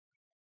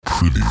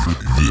pretty,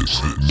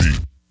 this, me.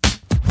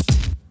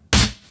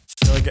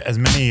 Like as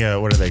many,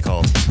 what are they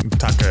called?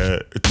 Taco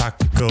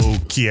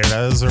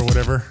quieras or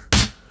whatever?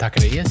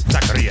 Taquerias?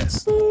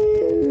 Taquerias.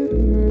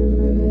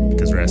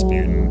 Because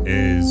Rasputin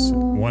is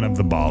one of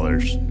the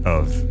ballers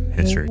of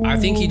history. I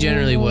think he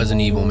generally was an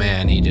evil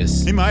man. He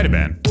might have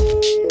been.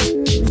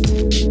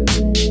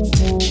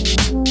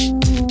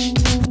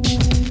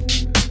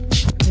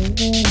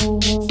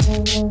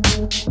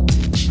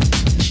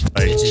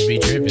 bitches be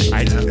tripping.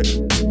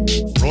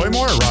 Roy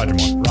Moore or Roger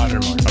Moore? Roger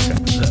Moore. Okay.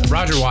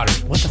 Roger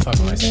Waters. What the fuck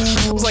am I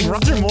saying? I was like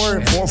Roger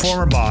Moore,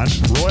 former Bond.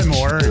 Roy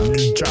Moore,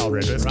 child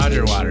rapist.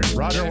 Roger Waters.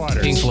 Roger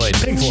Waters. Pink Floyd.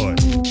 Pink Floyd.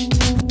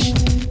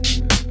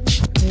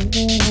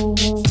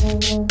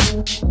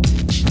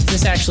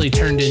 This actually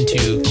turned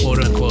into,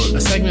 quote unquote,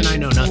 a segment I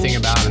know nothing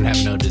about and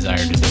have no desire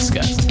to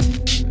discuss.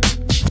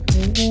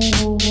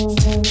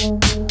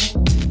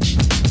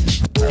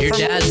 Your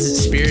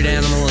dad's spirit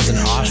animal is an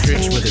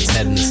ostrich with its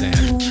head in the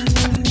sand.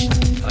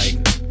 Like,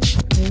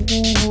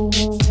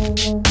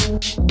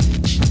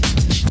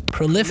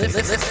 prolific.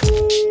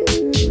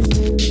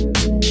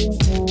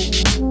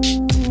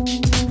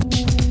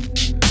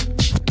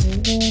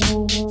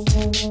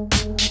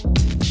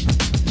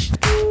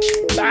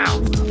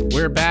 Wow.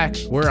 We're back.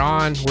 We're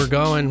on. We're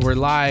going. We're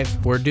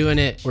live. We're doing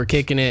it. We're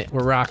kicking it.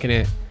 We're rocking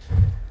it.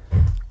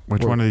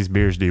 Which one of these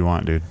beers do you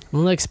want, dude?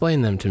 Well,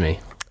 explain them to me.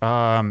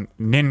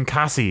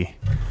 Ninkasi.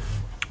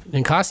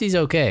 Ninkasi's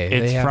okay.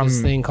 They have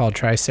this thing called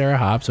Tricera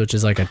hops, which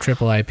is like a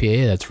triple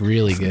IPA that's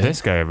really good.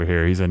 This guy over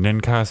here, he's a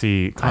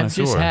Ninkasi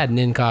connoisseur. I've just had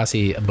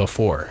Ninkasi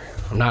before.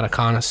 I'm not a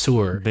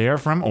connoisseur. They are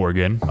from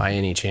Oregon. By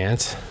any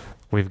chance.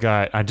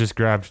 I just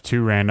grabbed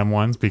two random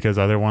ones because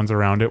other ones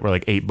around it were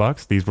like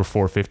 $8. These were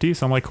 $4.50.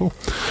 So I'm like, cool.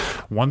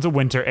 One's a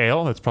winter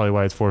ale. That's probably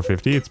why it's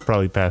 $4.50. It's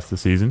probably past the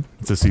season.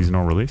 It's a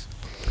seasonal release.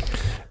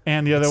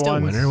 And the other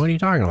one. Winter? What are you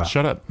talking about?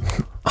 Shut up.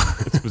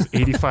 It was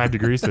 85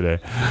 degrees today.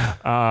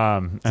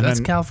 And that's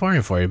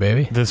California for you,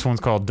 baby. This one's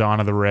called Dawn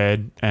of the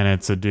Red, and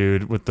it's a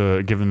dude with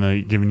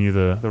giving you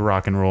the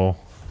rock and roll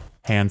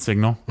hand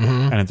signal,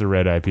 and it's a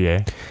red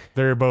IPA.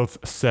 They're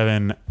both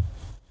 7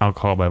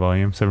 alcohol by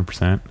volume,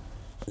 7%.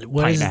 Pint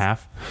and a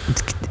half.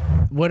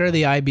 What are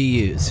the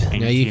IBUs?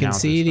 Now you can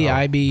see the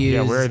IBUs.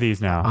 Yeah, where are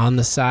these now? On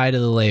the side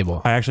of the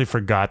label. I actually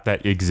forgot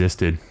that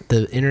existed.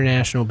 The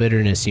International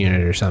Bitterness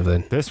Unit or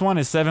something. This one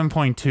is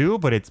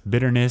 7.2, but its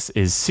bitterness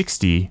is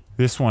 60.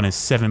 This one is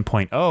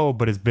 7.0,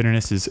 but its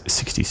bitterness is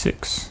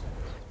 66.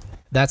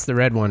 That's the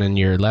red one in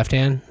your left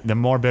hand? The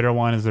more bitter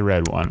one is the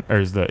red one.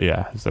 It's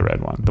the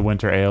red one. The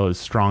winter ale is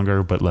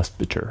stronger but less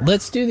bitter.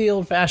 Let's do the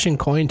old-fashioned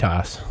coin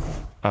toss.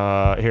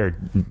 Here.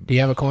 Do you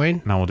have a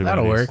coin? No, we'll do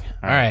That'll work.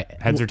 All right.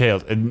 Heads or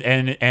tails?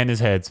 And his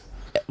heads.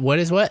 What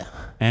is what?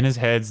 And his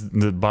head's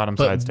the bottom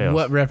side's tails.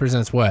 What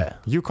represents what?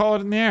 You call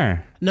it in the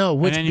air. No,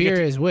 which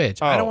beer is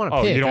which? I don't want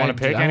to pick. You don't want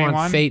to pick anyone? I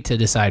want fate to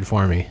decide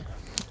for me.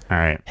 All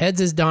right. Heads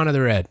is Dawn of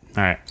the Red.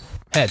 All right.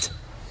 Heads.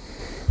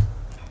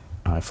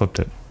 Oh, I flipped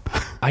it.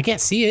 I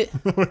can't see it.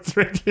 What's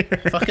right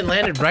here? Fucking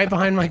landed right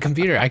behind my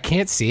computer. I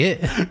can't see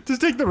it. Just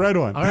take the red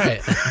one. All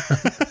right.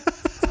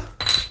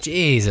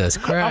 Jesus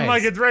Christ. I'm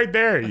like, it's right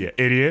there, you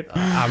idiot.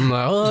 I'm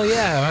like, oh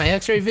yeah, my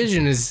x-ray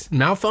vision is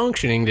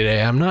malfunctioning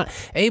today. I'm not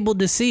able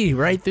to see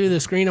right through the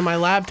screen of my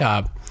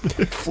laptop.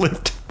 It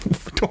flipped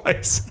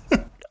twice.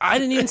 I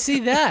didn't even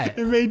see that.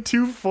 It made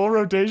 2 full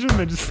rotations.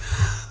 They just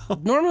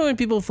Normally when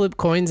people flip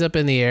coins up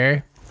in the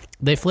air,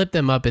 they flip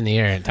them up in the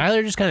air, and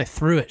Tyler just kind of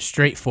threw it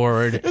straight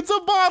forward. It's a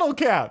bottle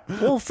cap.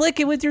 Well, flick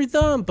it with your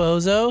thumb,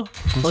 bozo.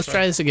 Let's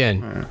try this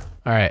again.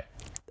 All right.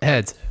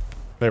 Heads.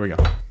 There we go.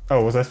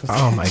 Oh, was I supposed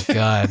to? Oh my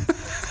God.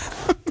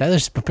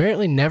 Tyler's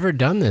apparently never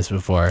done this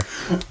before.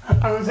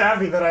 I was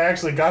happy that I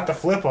actually got the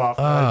flip off.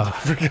 I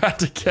forgot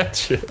to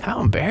catch it.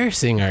 How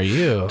embarrassing are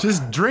you?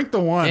 Just drink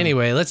the one.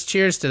 Anyway, let's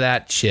cheers to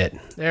that shit.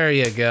 There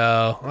you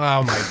go.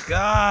 Oh my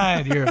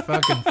God. You're a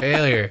fucking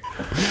failure.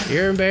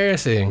 You're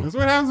embarrassing. That's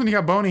what happens when you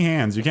got bony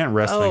hands. You can't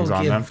rest things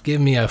on them.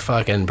 Give me a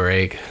fucking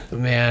break,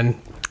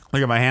 man.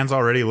 Look at my hands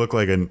already look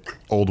like an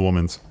old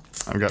woman's.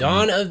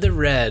 Dawn of the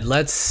Red.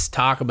 Let's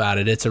talk about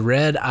it. It's a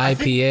red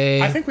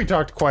IPA. I think we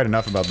talked quite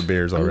enough about the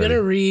beers already. I'm going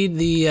to read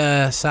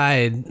the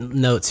side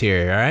notes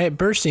here, all right?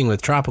 Bursting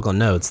with tropical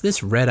notes,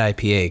 this red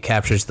IPA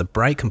captures the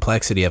bright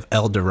complexity of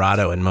El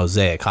Dorado and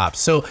Mosaic hops.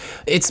 So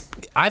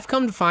I've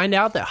come to find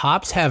out that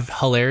hops have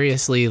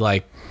hilariously,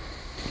 like,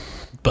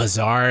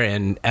 bizarre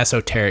and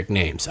esoteric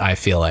names, I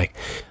feel like.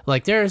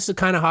 Like, there's the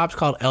kind of hops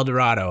called El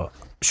Dorado.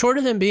 Short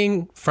of them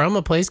being from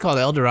a place called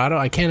El Dorado,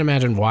 I can't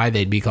imagine why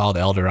they'd be called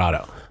El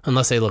Dorado.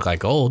 Unless they look like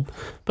gold.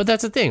 But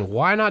that's the thing.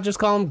 Why not just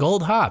call them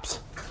gold hops?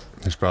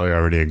 There's probably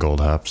already a gold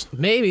hops.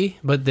 Maybe,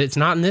 but it's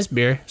not in this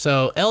beer.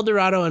 So El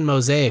Dorado and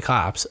Mosaic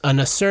hops, an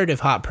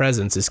assertive hop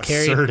presence is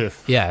carried.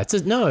 Assertive. Yeah,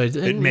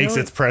 it makes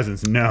its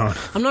presence known.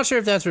 I'm not sure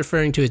if that's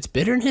referring to its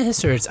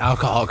bitterness or its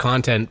alcohol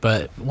content,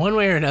 but one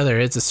way or another,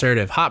 it's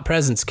assertive. Hop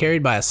presence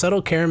carried by a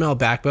subtle caramel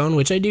backbone,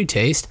 which I do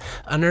taste,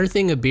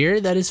 unearthing a beer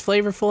that is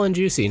flavorful and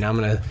juicy. Now I'm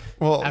gonna,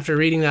 after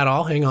reading that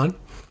all, hang on.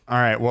 All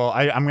right. Well,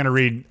 I'm going to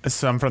read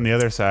some from the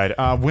other side.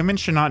 Women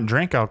should not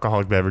drink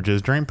alcoholic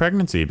beverages during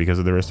pregnancy because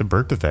of the risk of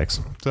birth defects.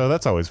 So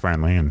that's always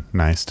friendly and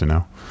nice to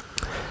know.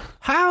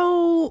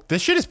 How?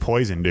 This shit is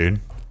poison, dude.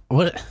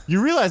 What?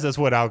 You realize that's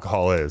what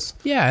alcohol is.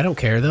 Yeah, I don't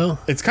care though.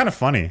 It's kind of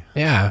funny.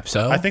 Yeah,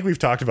 so I think we've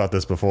talked about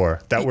this before.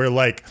 That we're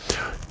like,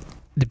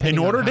 depending in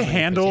on order how to many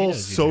handle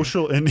potatoes you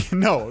social and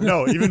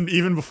no,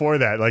 even before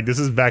that, like this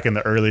is back in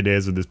the early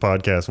days of this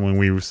podcast when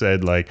we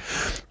said like,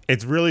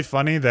 it's really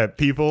funny that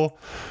people,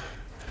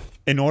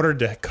 in order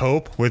to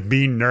cope with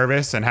being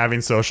nervous and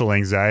having social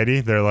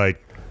anxiety, they're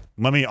like,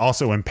 let me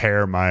also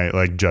impair my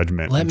like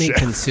judgment. Let and me shit.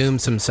 consume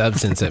some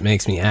substance that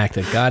makes me act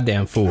a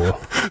goddamn fool.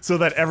 So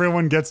that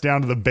everyone gets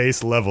down to the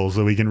base level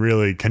so we can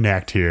really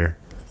connect here.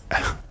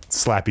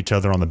 Slap each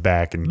other on the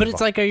back. And But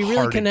it's like, are you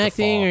really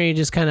connecting, or are you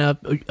just kind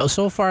of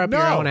so far up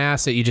your No. own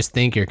ass that you just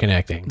think you're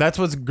connecting? That's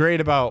what's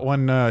great about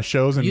when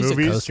shows and Use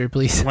movies. a coaster,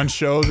 please. When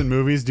shows and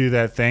movies do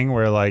that thing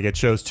where like it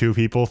shows two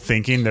people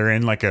thinking they're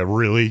in like a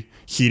really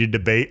heated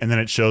debate, and then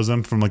it shows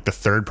them from like the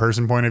third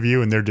person point of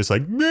view, and they're just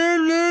like blah,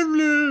 blah,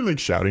 blah, like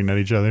shouting at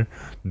each other,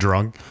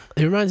 drunk.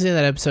 It reminds me of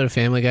that episode of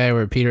Family Guy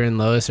where Peter and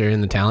Lois are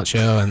in the talent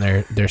show and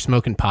they're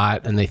smoking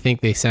pot and they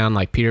think they sound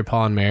like Peter,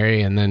 Paul, and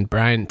Mary, and then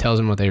Brian tells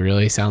them what they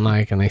really sound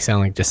like, and they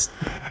sound like just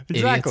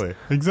idiots.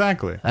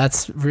 Exactly.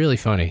 That's really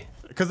funny.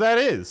 Because that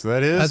is.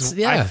 That's-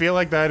 yeah. I feel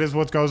like that is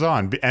what goes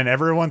on, and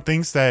everyone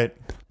thinks that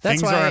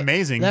things are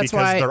amazing because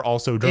they're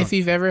also drunk. If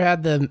you've ever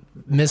had the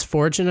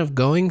misfortune of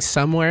going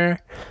somewhere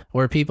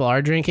where people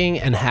are drinking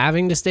and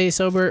having to stay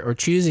sober or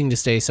choosing to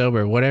stay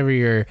sober, whatever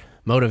your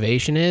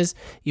motivation is,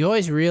 you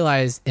always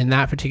realize in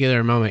that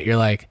particular moment, you're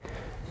like,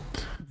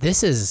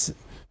 this is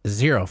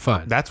zero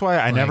fun. That's why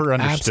I never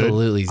understood.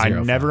 Absolutely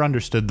zero I never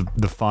understood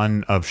the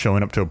fun of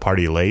showing up to a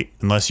party late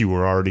unless you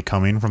were already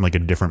coming from like a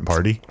different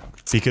party,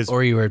 because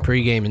or you were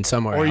pre-gaming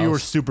somewhere or else. you were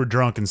super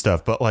drunk and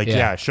stuff. But like,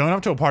 yeah, showing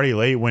up to a party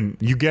late when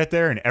you get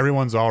there and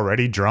everyone's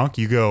already drunk,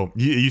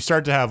 you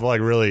start to have like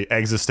really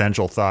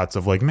existential thoughts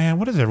of like, man,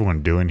 what is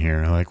everyone doing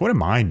here? Like, what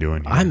am I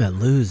doing here? I'm a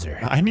loser.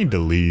 I need to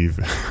leave.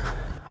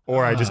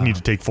 Or I just need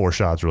to take 4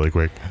 shots really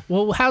quick.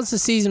 Well, how's the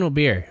seasonal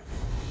beer?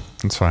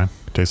 It's fine.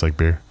 It tastes like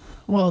beer.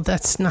 Well,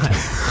 that's not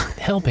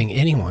helping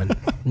anyone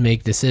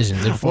make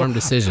decisions, informed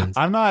decisions.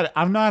 I'm not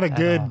a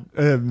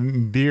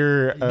good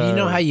beer. You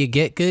know how you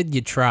get good? You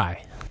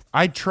try.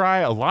 I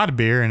try a lot of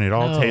beer and it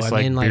all tastes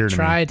like beer to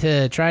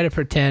me. Try to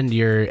pretend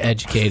you're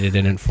educated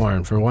and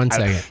informed for 1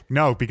 second.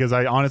 No, because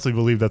I honestly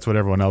believe that's what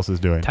everyone else is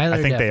doing. Tyler,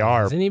 I think they definitely.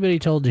 are. Has anybody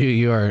told you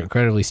you are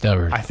incredibly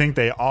stubborn? I think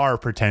they are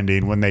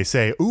pretending when they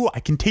say, "Ooh, I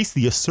can taste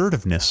the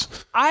assertiveness."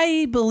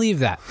 I believe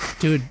that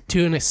to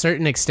a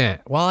certain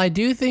extent. While I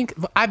do think,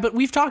 but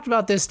we've talked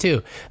about this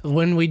too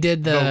when we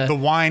did The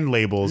wine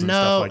labels and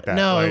stuff like that.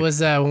 No, like, it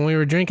was when we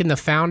were drinking the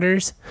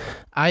Founders.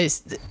 I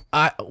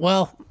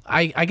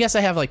guess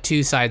I have like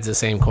two sides of the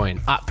same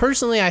coin.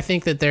 Personally, I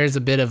think that there's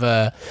a bit of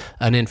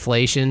an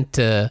inflation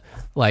to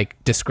like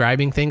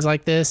describing things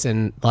like this,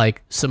 and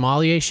like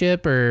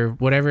sommeliership or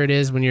whatever it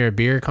is when you're a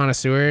beer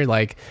connoisseur.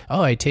 Like,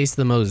 oh, I taste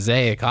the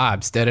Mosaic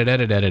hops. Da da da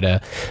da da da.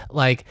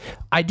 Like,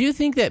 I do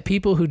think that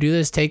people who do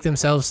this take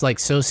themselves like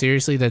so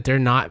seriously that they're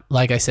not,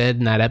 like I said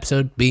in that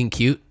episode, being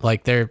cute.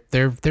 Like they're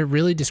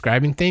really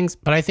describing things.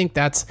 But I think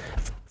that's,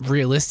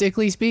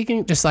 realistically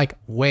speaking, just like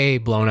way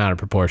blown out of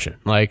proportion.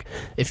 Like,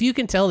 if you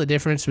can tell the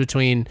difference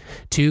between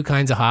two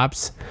kinds of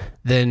hops,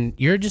 then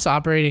you're just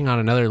operating on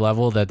another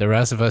level that the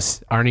rest of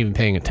us aren't even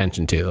paying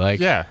attention to. Like,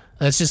 yeah,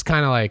 that's just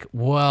kind of like,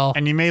 well,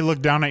 and you may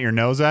look down at your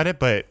nose at it,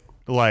 but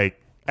like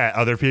at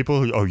other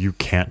people who, oh, you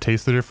can't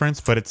taste the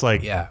difference, but it's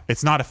like, yeah,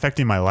 it's not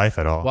affecting my life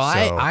at all. Well,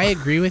 so. I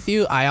agree with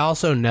you. I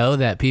also know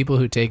that people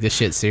who take this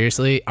shit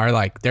seriously are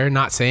like, they're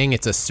not saying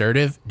it's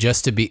assertive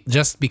just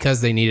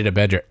because they needed a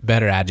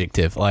better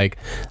adjective. Like,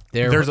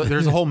 there's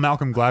a whole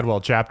Malcolm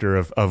Gladwell chapter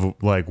of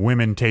like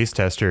women taste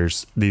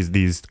testers.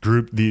 These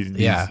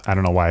yeah. I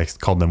don't know why I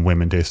called them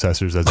women taste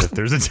testers, as if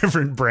there's a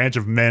different branch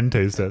of men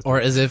taste testers,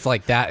 or as if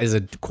like that is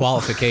a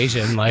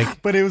qualification.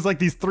 Like, but it was like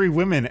these 3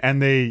 women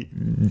and they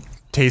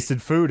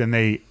tasted food and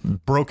they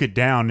broke it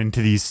down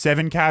into these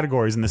 7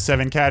 categories, and the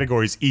 7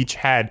 categories each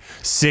had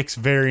 6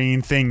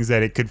 varying things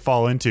that it could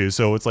fall into.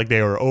 So it's like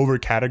they were over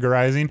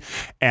categorizing,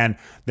 and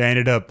they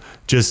ended up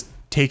just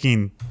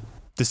taking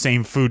the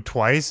same food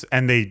twice,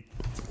 and they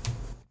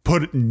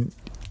put it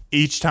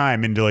each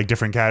time into like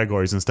different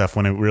categories and stuff,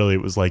 when it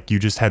was like you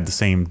just had the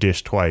same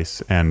dish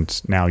twice,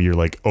 and now you're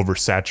like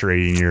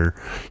oversaturating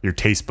your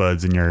taste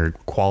buds and your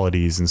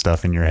qualities and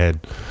stuff in your head.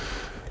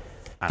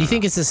 do you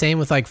think it's the same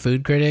with like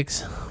food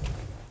critics?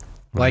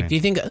 Like, do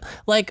you think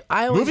like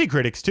I always, movie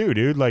critics too,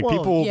 dude? Like Well,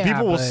 people yeah,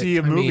 will but, see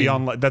a I movie mean-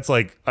 on that's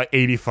like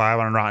 85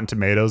 on Rotten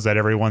Tomatoes that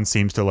everyone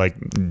seems to like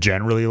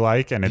generally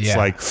like, and it's Yeah.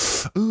 like,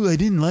 oh, I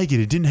didn't like it.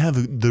 It didn't have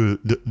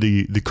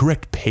the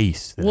correct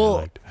pace that I well,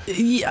 liked.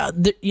 yeah,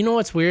 you know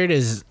what's weird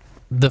is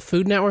the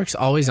Food Network's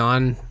always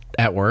on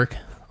at work.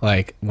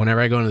 Like,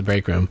 whenever I go into the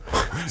break room,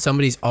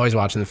 somebody's always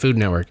watching the Food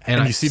Network,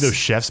 And you see those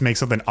chefs make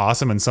something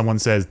awesome, and someone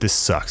says, "This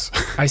sucks."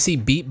 I see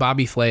Beat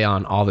Bobby Flay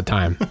on all the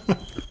time.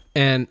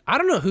 And I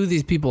don't know who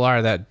these people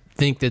are that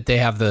think that they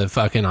have the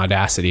fucking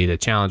audacity to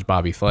challenge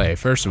Bobby Flay,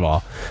 first of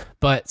all.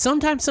 But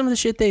sometimes some of the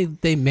shit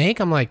they make,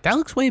 I'm like, that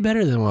looks way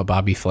better than what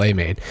Bobby Flay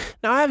made.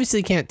 Now, I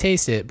obviously can't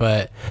taste it,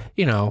 but,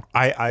 you know,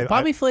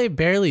 Bobby Flay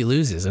barely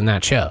loses in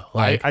that show.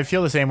 Like, I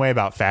feel the same way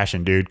about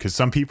fashion, dude, because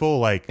some people,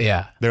 like,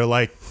 they're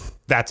like,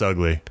 that's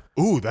ugly.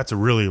 Ooh, that's a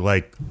really,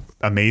 like,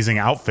 amazing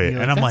outfit.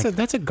 And I'm like,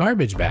 that's a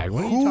garbage bag.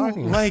 What are you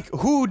talking about? Like,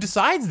 who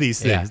decides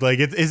these things? Like,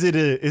 is it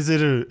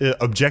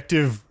a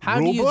objective How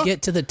rule do you book?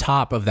 get to the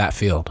top of that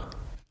field?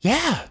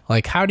 Yeah.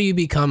 Like, how do you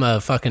become a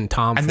fucking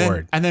Tom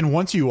Ford? And then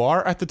once you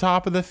are at the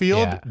top of the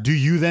field, do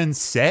you then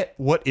set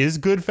what is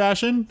good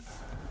fashion?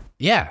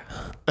 Yeah.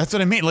 That's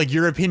what I mean. Like,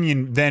 your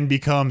opinion then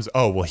becomes,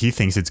 oh, well, he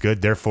thinks it's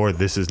good, therefore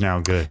this is now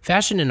good.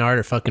 Fashion and art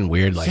are fucking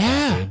weird like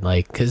that, dude.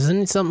 Like, because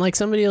then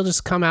somebody will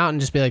just come out and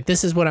just be like,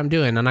 this is what I'm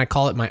doing, and I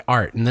call it my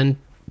art. And then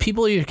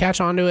people either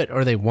catch on to it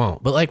or they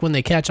won't. But, like, when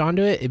they catch on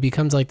to it, it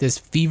becomes, like, this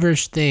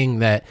feverish thing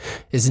that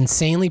is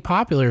insanely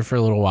popular for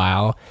a little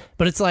while.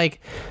 But it's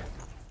like,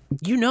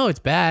 you know it's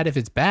bad if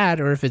it's bad,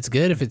 or if it's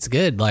good if it's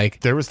good.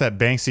 Like, there was that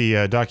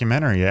Banksy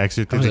documentary,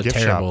 Exit Through the Gift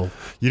Shop.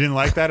 You didn't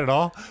like that at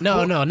all?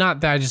 No, not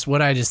that.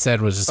 What I just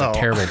said was just a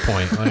terrible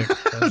point. Like,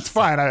 that's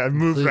fine. I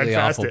moved right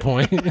past awful it.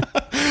 Point.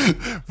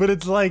 But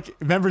it's like,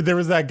 remember there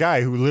was that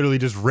guy who literally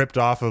just ripped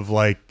off of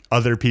like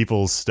other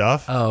people's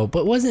stuff. Oh,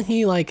 but wasn't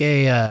he like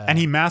a? And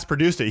he mass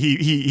produced it.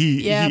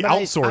 He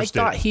outsourced I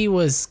thought he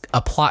was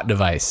a plot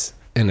device.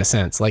 In a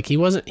sense, like he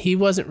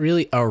wasn't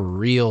really a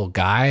real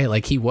guy.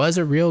 Like, he was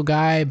a real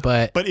guy,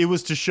 but it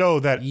was to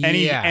show that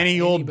any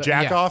old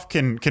jackoff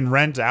can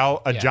rent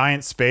out a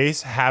giant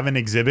space, have an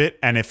exhibit,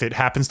 and if it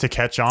happens to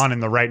catch on in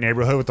the right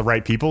neighborhood with the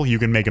right people, you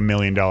can make $1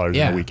 million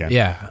in a weekend.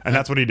 Yeah, and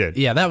that's what he did.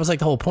 Yeah, that was like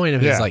the whole point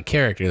of his like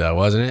character, though,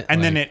 wasn't it?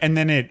 And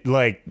then it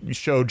like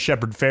showed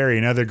Shepard Fairey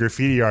and other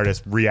graffiti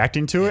artists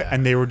reacting to it,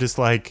 and they were just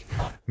like,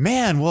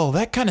 "Man, well,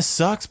 that kind of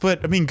sucks,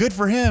 but I mean, good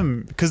for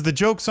him because the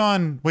joke's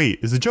on. Wait,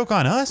 is the joke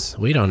on us?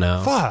 We don't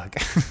know. Fuck."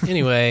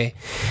 Anyway,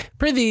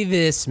 prithee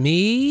this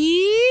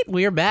meat.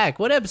 We are back.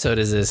 What episode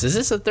is this? Is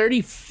this the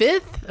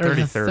 35th or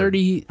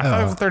 33rd? I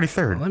thought it was the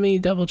 33rd. Let me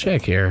double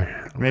check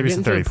here. Maybe it's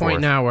the 34th. We're getting to a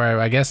point now where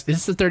I guess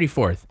it's the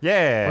 34th.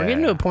 Yeah. We're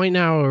getting to a point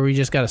now where we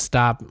just got to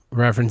stop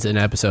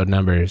referencing episode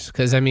numbers.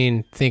 Because, I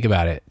mean, think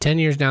about it. 10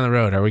 years down the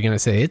road, are we going to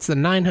say it's the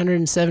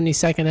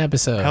 972nd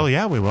episode? Hell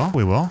yeah, we will.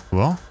 We will.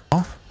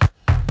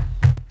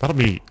 That'll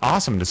be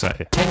awesome to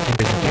say. 10 years,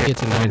 if we get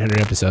to 900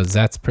 episodes,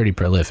 that's pretty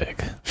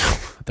prolific.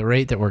 At the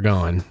rate that we're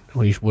going,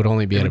 we would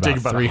only be at about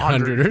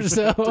 300 or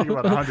so. Take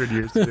about 100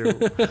 years to do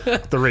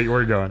at the rate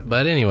we're going.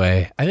 But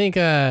anyway, I think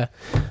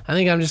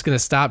I'm just gonna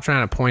stop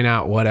trying to point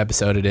out what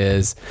episode it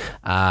is,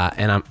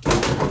 and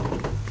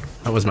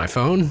that was my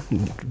phone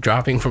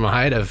dropping from a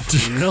height of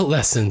no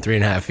less than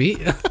 3.5 feet.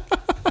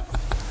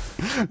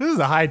 This is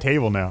a high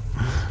table now.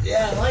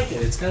 Yeah, I like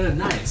it. It's kind of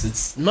nice.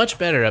 It's much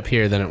better up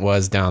here than it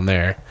was down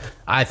there,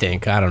 I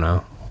think. I don't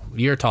know.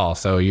 You're tall,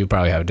 so you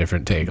probably have a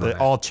different take on that.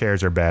 All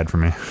chairs are bad for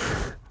me.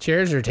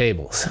 Chairs or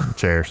tables?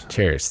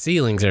 Chairs.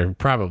 Ceilings are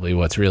probably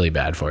what's really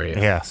bad for you.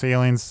 Yeah,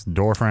 ceilings,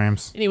 door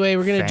frames. Anyway,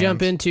 we're going to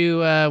jump into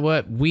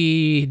what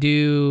we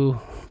do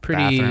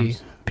pretty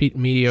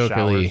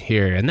mediocrely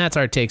here, and that's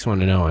our takes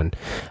 1 to no one.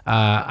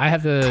 I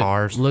have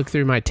to look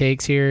through my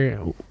takes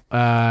here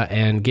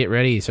and get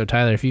ready. So,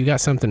 Tyler, if you got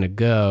something to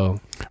go.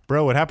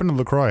 Bro, what happened to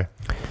LaCroix?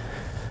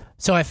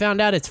 So I found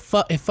out it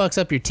fucks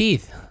up your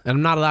teeth, and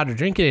I'm not allowed to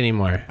drink it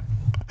anymore.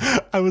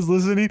 I was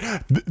listening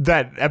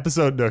that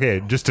episode.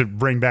 Okay, just to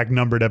bring back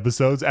numbered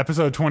episodes,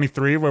 episode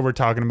 23, where we're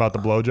talking about the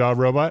blowjob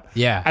robot.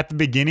 Yeah. At the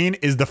beginning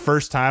is the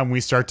first time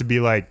we start to be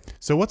like,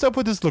 so what's up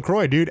with this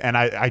LaCroix, dude? And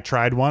I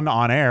tried one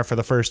on air for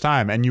the first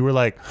time, and you were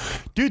like,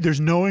 dude, there's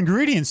no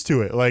ingredients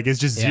to it. Like, it's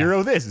just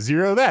zero this,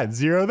 zero that,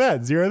 zero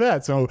that, zero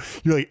that. So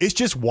you're like, it's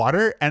just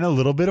water and a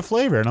little bit of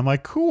flavor. And I'm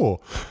like,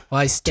 cool.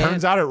 Well,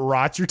 turns out it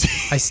rots your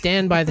teeth. I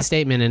stand by the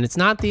statement, and it's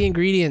not the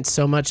ingredients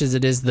so much as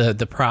it is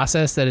the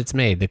process that it's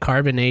made, the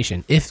carbonation.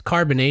 If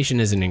carbonation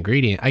is an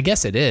ingredient, I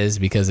guess it is,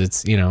 because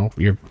it's,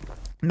 you're...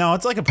 No,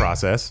 it's like a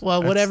process.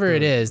 Well, whatever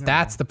it is,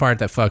 that's the part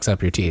that fucks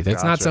up your teeth.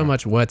 It's not so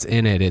much what's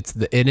in it.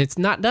 It's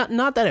not that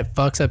it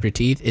fucks up your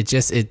teeth. It's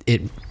just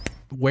it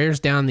wears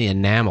down the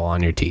enamel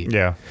on your teeth.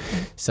 Yeah.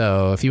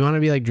 So if you want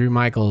to be like Drew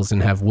Michaels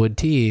and have wood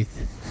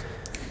teeth,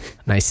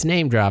 nice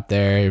name drop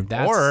there.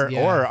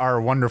 Or our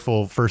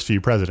wonderful first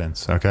few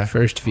presidents. Okay.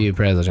 First few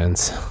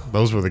presidents.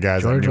 Those were the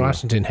guys. George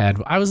Washington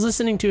had. I was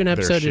listening to an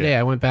episode today.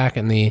 I went back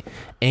in the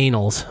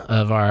annals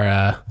of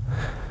our.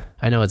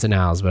 I know it's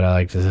annals, but I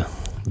like to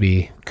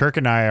be. Kirk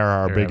and I are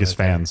our biggest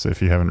fans,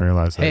 if you haven't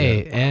realized that.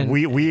 Hey, yet. and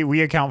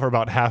we account for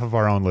about half of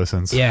our own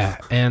listens. Yeah,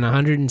 and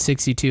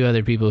 162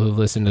 other people who've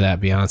listened to that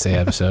Beyonce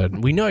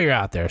episode. We know you're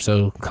out there,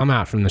 so come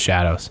out from the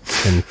shadows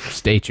and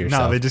state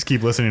yourself. No, they just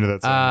keep listening to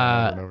that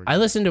song. I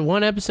listened to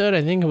one episode.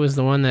 I think it was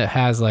the one that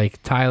has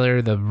like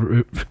Tyler, the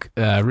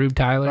Rube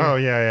Tyler. Oh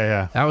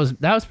yeah. That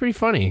was pretty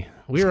funny.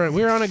 We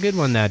were on a good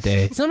one that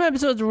day. Some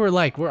episodes were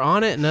like we're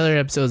on it, and other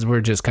episodes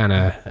were just kind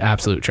of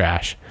absolute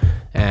trash.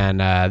 And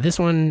this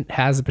one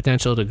has the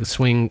potential to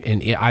swing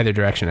in either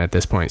direction at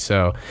this point.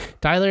 So,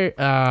 Tyler,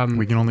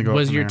 We can only go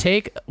was up from your there.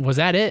 take? Was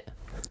that it?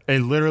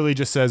 It literally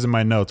just says in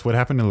my notes, what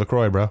happened to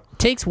LaCroix, bro?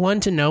 Takes one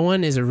to know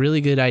one is a really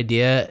good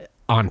idea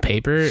on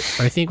paper.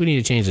 I think we need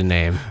to change the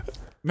name.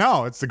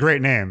 No, it's a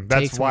great name.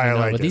 That's Takes why one to I know,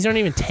 like but it. these aren't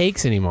even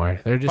takes anymore.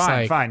 They're just Fine,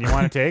 like, fine. You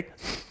want to take?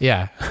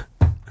 yeah.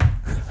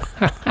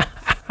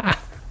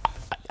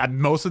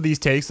 Most of these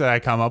takes that I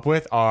come up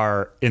with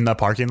are in the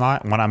parking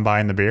lot when I'm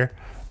buying the beer.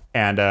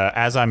 And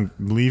as I'm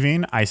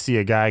leaving, I see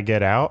a guy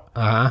get out.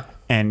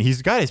 And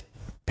he's got his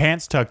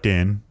pants tucked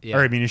in. Yeah.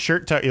 Or, I mean, his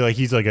shirt tucked. Like,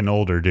 he's like an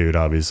older dude,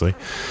 obviously.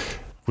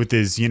 With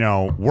his,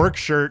 work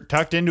shirt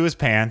tucked into his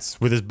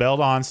pants, with his belt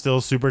on still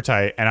super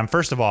tight. And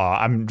first of all,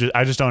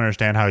 I just don't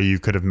understand how you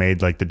could have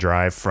made like the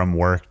drive from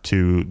work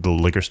to the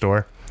liquor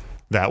store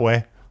that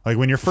way. Like,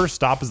 when your first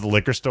stop is the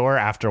liquor store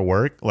after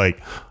work, like,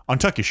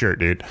 untuck your shirt,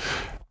 dude.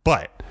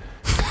 But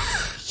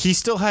he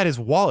still had his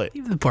wallet.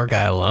 Leave the poor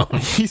guy alone.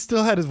 He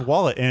still had his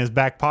wallet in his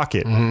back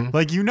pocket.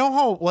 Like, you know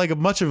how like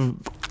much of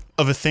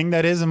a thing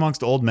that is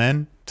amongst old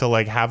men to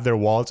like have their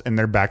wallets in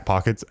their back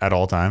pockets at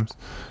all times.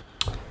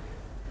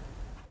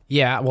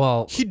 Yeah,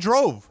 well, He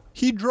drove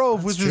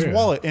with his true.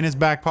 wallet in his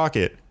back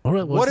pocket.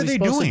 What are they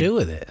supposed doing? to do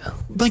with it?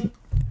 Like,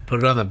 Put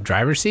it on the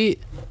driver's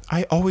seat?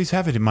 I always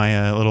have it in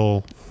my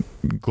little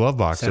glove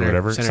box or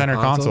whatever, center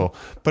console.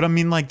 But I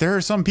mean, like, there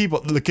are some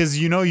people, because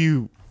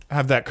you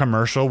have that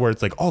commercial where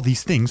it's like, all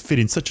these things fit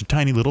in such a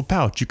tiny little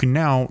pouch. You can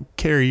now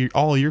carry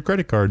all your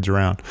credit cards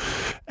around.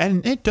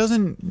 And it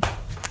doesn't,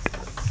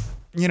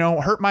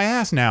 hurt my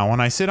ass now when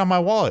I sit on my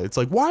wallet. It's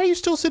like, why are you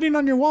still sitting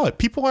on your wallet?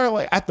 People are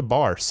like at the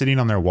bar sitting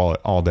on their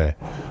wallet all day.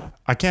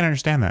 I can't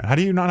understand that. How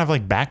do you not have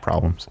like back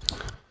problems?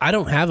 I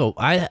don't have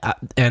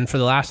and for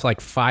the last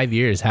like 5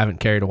 years, haven't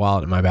carried a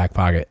wallet in my back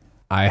pocket.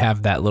 I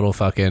have that little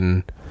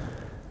fucking,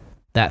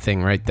 that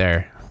thing right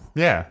there.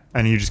 Yeah,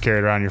 and you just carry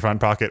it around in your front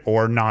pocket,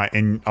 or not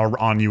or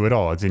on you at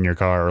all. It's in your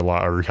car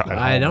or at home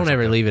I don't or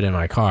ever leave it in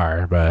my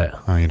car, but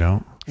Oh, you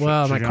don't?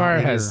 well, Should my you car not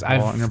leave has. your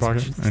wallet in your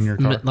pocket in your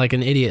car. Like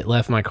an idiot,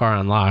 left my car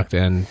unlocked,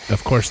 and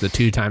of course, the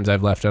 2 times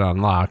I've left it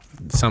unlocked,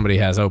 somebody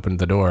has opened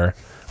the door,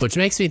 which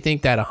makes me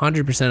think that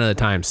 100% of the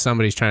time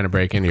somebody's trying to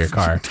break into your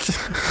car,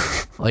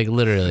 like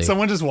literally.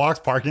 Someone just walks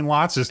parking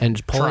lots just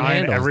Pulling trying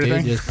handles,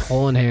 everything. dude, just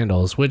pulling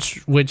handles,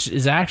 which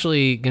is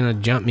actually gonna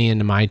jump me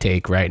into my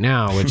take right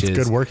now, which is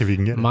Good work if you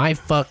can get it. my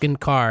fucking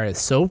car is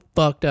so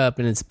fucked up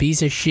and it's a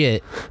piece of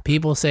shit.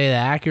 People say the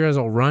Acuras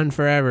will run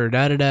forever,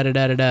 da da da da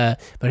da da da.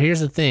 But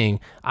here's the thing: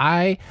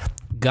 I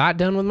got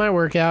done with my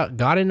workout,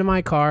 got into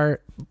my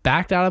car,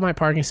 backed out of my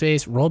parking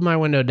space, rolled my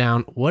window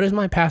down. What does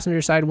my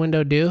passenger side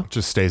window do?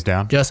 Just stays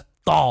down. Just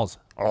falls.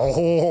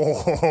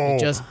 Oh,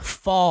 Just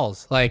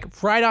falls,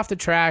 like right off the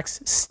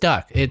tracks,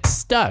 stuck. It's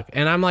stuck.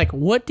 And I'm like,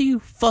 what do you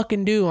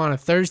fucking do on a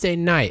Thursday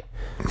night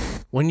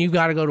when you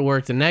got to go to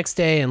work the next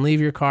day and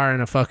leave your car in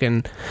a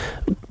fucking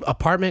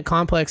apartment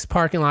complex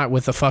parking lot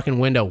with the fucking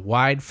window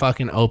wide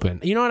fucking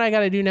open? You know what I got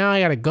to do now? I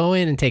got to go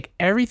in and take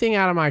everything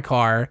out of my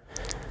car,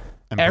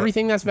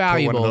 everything that's Put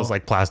valuable. one of those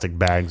like plastic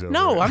bags over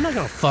No, it. I'm not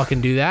gonna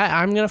fucking do that.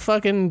 I'm gonna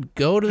fucking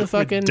go to the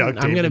fucking. duct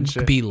tape I'm gonna and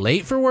shit. be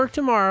late for work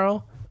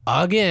tomorrow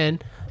again,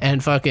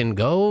 and fucking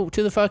go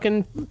to the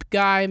fucking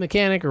guy,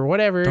 mechanic, or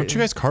whatever. Don't you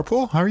guys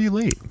carpool? How are you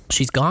late?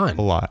 She's gone.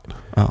 A lot.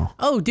 Oh.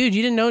 Oh, dude,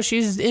 you didn't know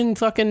she's in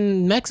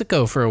fucking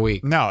Mexico for a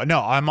week? No.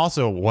 I'm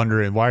also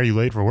wondering, why are you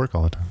late for work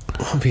all the time?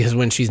 Because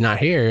when she's not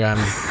here,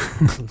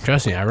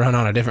 trust me, I run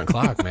on a different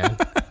clock, man.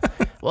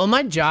 Well,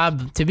 my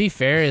job, to be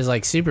fair, is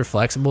like super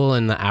flexible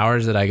in the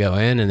hours that I go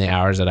in and the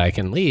hours that I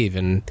can leave.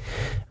 And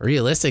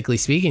realistically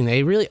speaking,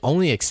 they really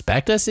only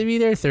expect us to be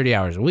there 30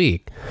 hours a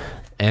week.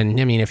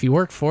 And I mean, if you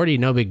work 40,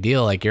 no big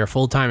deal. Like, you're a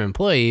full-time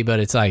employee, but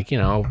it's like,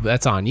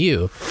 that's on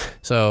you.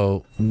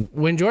 So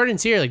when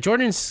Jordan's here, like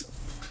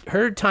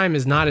her time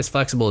is not as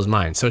flexible as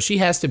mine. So she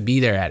has to be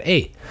there at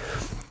 8.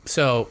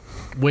 So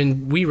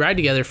when we ride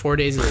together 4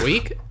 days of the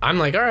week, I'm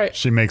like, all right,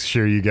 She makes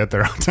sure you get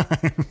there on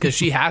time. because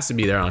she has to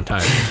be there on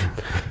time.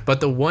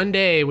 But the one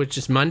day, which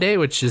is Monday,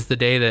 which is the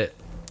day that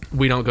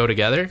we don't go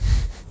together,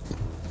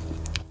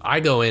 I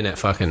go in at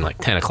fucking like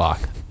 10 o'clock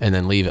and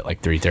then leave at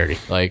like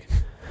 3:30. Like,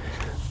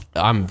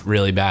 I'm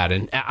really bad.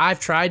 And I've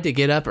tried to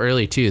get up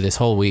early too this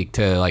whole week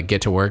to like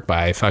get to work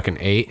by fucking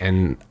 8,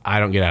 and I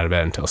don't get out of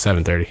bed until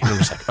 7:30. I'm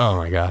just like, oh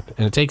my God.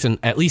 And it takes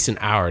at least an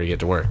hour to get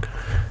to work.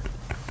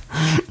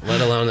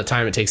 Let alone the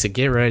time it takes to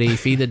get ready,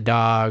 feed the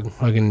dog,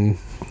 fucking.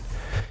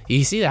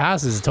 You see, the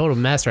house is a total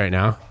mess right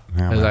now.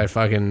 Yeah,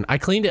 Because I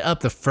cleaned it up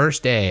the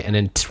first day, and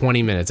in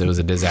 20 minutes it was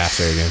a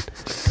disaster again.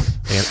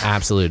 Like an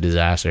absolute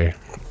disaster.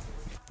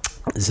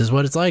 This is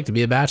what it's like to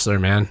be a bachelor,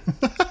 man.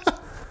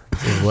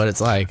 is what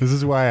it's like. This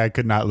is why I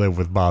could not live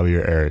with Bobby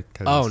or Eric.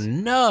 'Cause Oh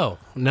no.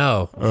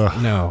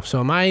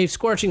 So my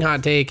scorching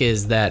hot take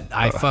is that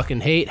I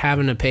fucking hate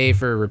having to pay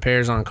for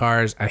repairs on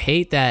cars. I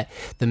hate that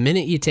the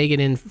minute you take it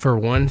in for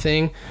one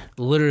thing,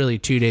 literally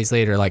 2 days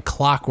later, like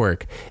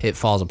clockwork, it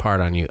falls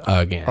apart on you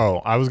again.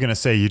 Oh, I was gonna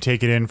say you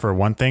take it in for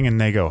one thing and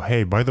they go,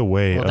 "Hey, by the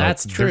way, Well,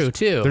 that's true,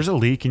 too. There's a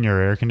leak in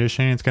your air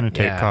conditioning. It's gonna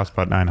cost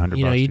about $900."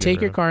 You know, you to get take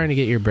your rid of. car in to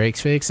get your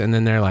brakes fixed, and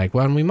then they're like,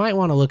 "Well, we might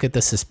want to look at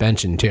the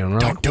suspension too." And we're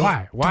like, do it.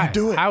 "Why? Why? Don't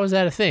do it." How is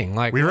that a thing?"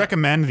 Like, We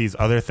recommend these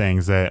other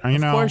things that you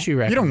know. course you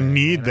don't recommend,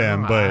 need you know,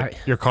 them, but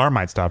your car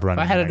might stop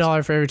running. if I had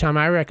 $1 for every time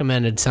I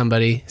recommended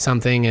somebody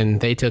something and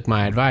they took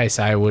my advice,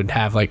 I would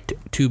have like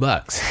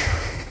 $2.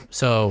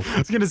 So I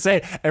was gonna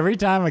say every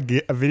time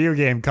a video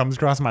game comes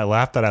across my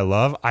lap that I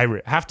love, I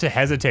have to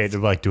hesitate to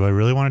be like, do I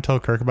really want to tell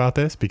Kirk about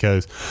this?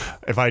 Because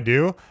if I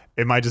do,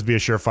 it might just be a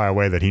surefire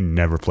way that he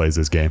never plays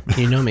this game.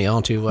 you know me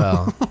all too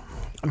well.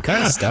 I'm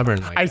kind of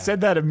stubborn. Like I that.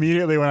 said that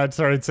immediately when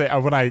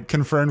I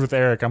confirmed with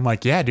Eric. I'm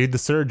like, yeah, dude, the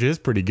Surge is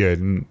pretty good.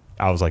 And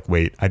I was like,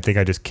 wait, I think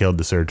I just killed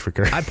the Surge for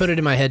Kirk. I put it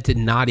in my head to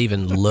not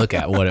even look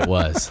at what it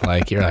was.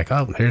 Like, you're like,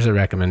 oh, here's a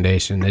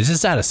recommendation. It's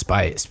just out of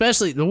spite.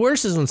 Especially, the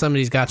worst is when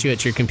somebody's got you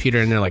at your computer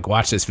and they're like,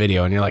 watch this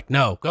video. And you're like,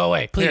 no, go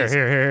away, please.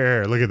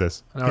 Here, look at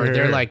this. Or Here,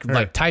 they're here, like,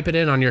 here. type it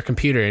in on your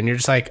computer. And you're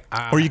just like,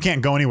 Or you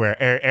can't go anywhere.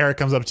 Eric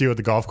comes up to you at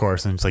the golf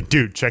course and it's like,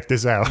 dude, check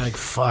this out. like,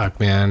 fuck,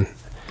 man.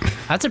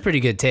 That's a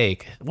pretty good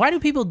take. Why do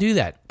people do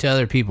that to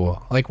other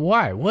people? Like,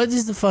 why? What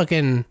is the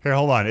fucking, Here,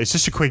 hold on. It's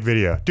just a quick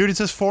video. Dude, it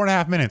says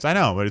 4.5 minutes. I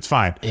know, but it's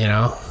fine. you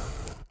know?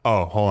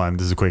 Oh, hold on.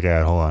 This is a quick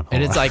ad. Hold on.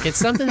 And it's like, it's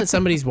something that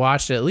somebody's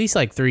watched at least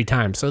like 3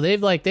 times. So they've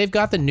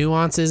got the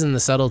nuances and the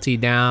subtlety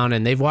down,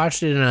 and they've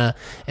watched it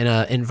in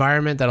a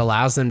environment that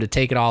allows them to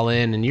take it all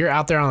in. And you're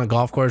out there on the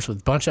golf course with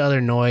a bunch of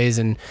other noise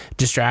and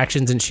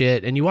distractions and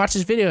shit. And you watch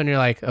this video and you're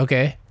like,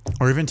 okay.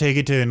 Or even take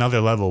it to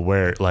another level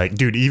where, like,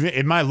 dude, even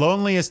in my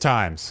loneliest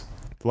times,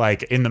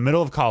 like in the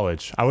middle of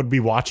college, I would be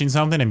watching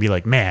something and be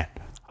like, man,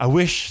 I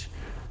wish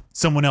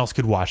someone else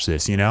could watch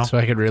this, you know? So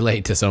I could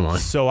relate to someone.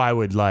 So I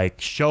would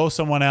like show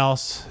someone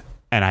else,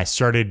 and I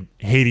started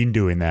hating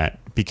doing that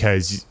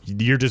because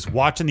you're just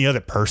watching the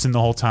other person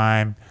the whole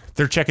time.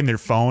 They're checking their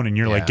phone and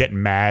you're like Yeah.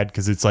 getting mad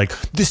because it's like,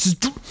 this is.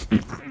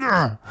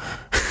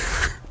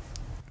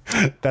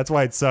 That's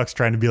why it sucks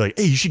trying to be like,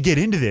 hey, you should get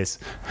into this.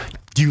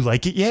 Do you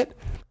like it yet?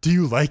 Do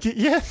you like it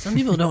yet? Some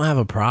people don't have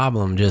a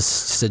problem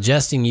just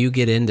suggesting you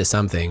get into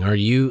something, or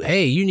you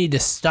need to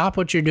stop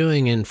what you're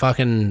doing and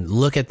fucking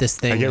look at this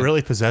thing. I get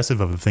really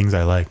possessive of the things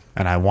I like,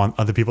 and I want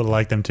other people to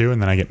like them too,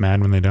 and then I get mad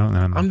when they don't.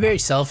 And I'm very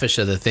selfish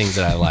of the things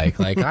that I like.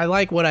 Like, I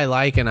like what I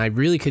like, and I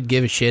really could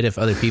give a shit if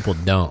other people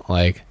don't.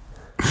 Like,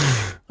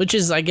 which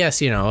is, I guess,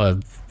 you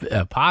know,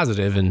 a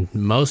positive in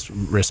most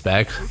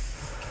respects.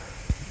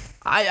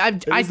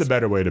 it's the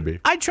better way to be.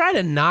 I try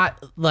to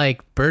not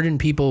like burden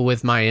people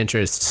with my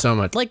interests so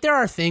much. Like, there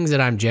are things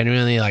that I'm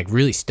genuinely like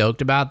really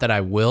stoked about that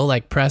I will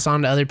like press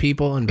on to other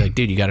people and be like,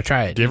 dude, you got to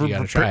try it. Do you Dude, you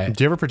got to try it.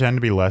 Do you ever pretend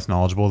to be less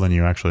knowledgeable than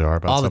you actually are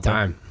about All the something?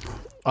 time.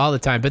 All the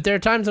time. But there are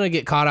times when I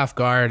get caught off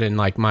guard and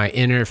like my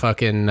inner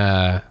fucking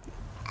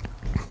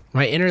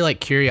my inner like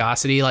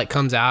curiosity like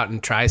comes out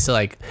and tries to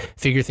like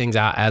figure things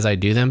out as I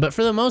do them. But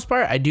for the most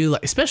part, I do,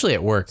 like, especially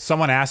at work.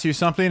 Someone asks you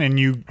something and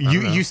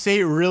you say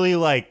it really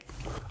like,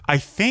 I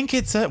think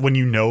it's when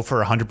you know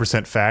for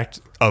 100%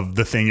 fact of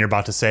the thing you're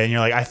about to say, and you're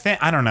like,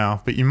 I don't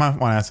know, but you might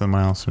want to ask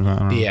someone else. Or I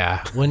don't know.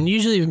 Yeah. When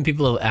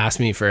people ask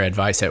me for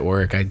advice at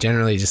work, I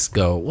generally just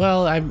go,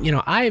 well,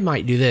 I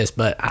might do this,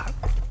 but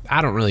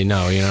I don't really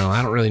know,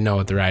 I don't really know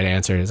what the right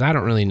answer is. I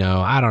don't really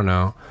know. I don't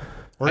know.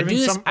 Or I even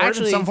do this some, or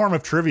even some form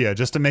of trivia,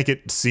 just to make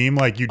it seem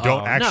like you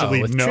don't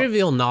actually with know.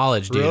 trivial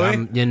knowledge, dude.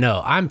 Really?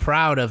 I'm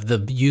proud of the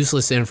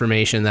useless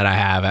information that I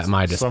have at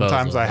my disposal.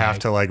 Sometimes I have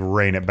to like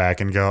rein it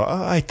back and go,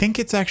 oh, I think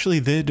it's actually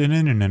the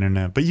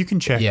no, but you can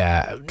check.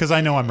 Yeah. Because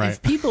I know I'm right.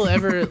 If people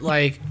ever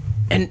like,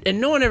 and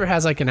no one ever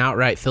has like an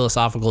outright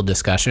philosophical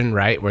discussion,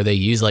 right, where they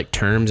use like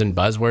terms and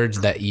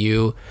buzzwords that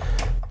you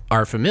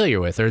are familiar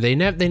with, or they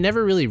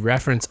never really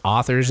reference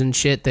authors and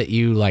shit that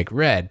you like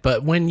read.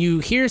 But when you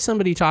hear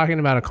somebody talking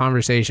about a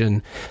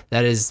conversation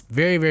that is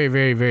very, very,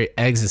 very, very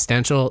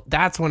existential,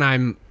 that's when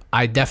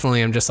I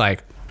definitely am just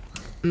like,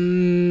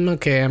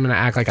 okay, I'm gonna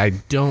act like I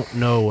don't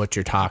know what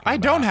you're talking about. I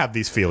don't have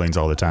these feelings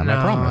all the time.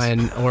 I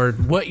promise. Or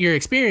what you're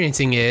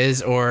experiencing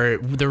is, or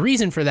the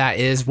reason for that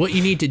is, what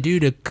you need to do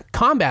to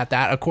combat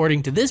that,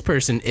 according to this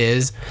person,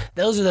 is.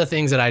 Those are the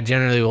things that I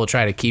generally will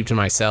try to keep to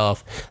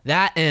myself.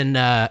 That and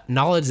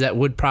knowledge that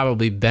would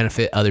probably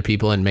benefit other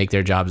people and make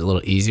their jobs a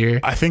little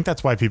easier. I think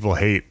that's why people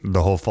hate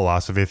the whole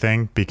philosophy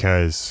thing,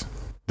 because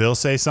they'll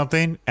say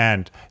something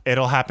and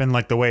it'll happen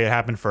like the way it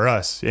happened for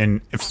us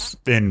in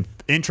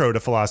intro to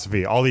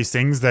philosophy. All these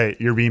things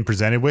that you're being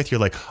presented with, you're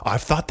like, oh,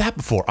 I've thought that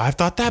before.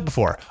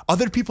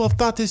 Other people have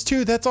thought this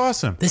too. That's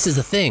awesome. This is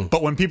the thing.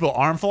 But when people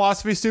aren't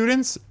philosophy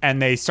students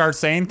and they start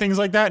saying things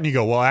like that, and you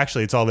go, well,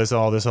 actually, it's all this,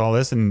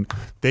 and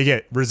they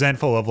get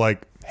resentful of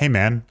like, hey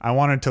man, I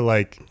wanted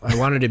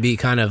to be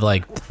kind of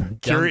like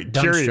curious,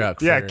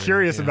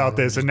 curious about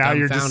this, and now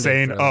you're just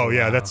saying, oh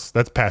yeah, that's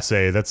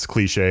passe, that's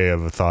cliche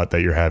of a thought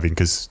that you're having,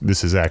 because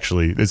this is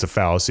actually, it's a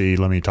fallacy.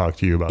 Let me talk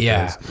to you about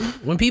this.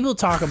 When people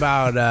talk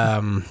about,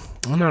 I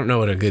don't know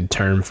what a good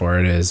term for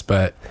it is,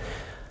 but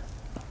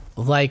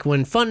like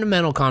when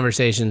fundamental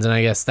conversations, and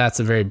I guess that's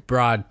a very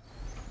broad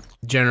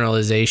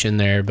generalization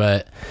there,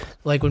 but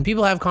like when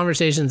people have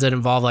conversations that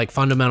involve like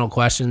fundamental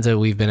questions that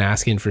we've been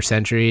asking for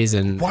centuries,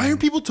 and why aren't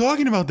people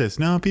talking about this?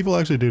 No, people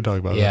actually do talk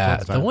about it. Yeah,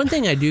 the one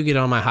thing I do get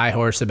on my high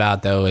horse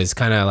about though is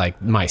kind of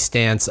like my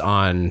stance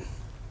on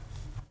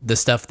the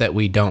stuff that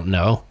we don't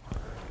know.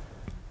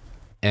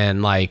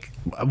 And like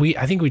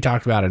I think we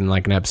talked about it in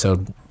like an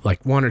episode,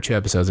 like 1 or 2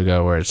 episodes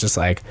ago, where it's just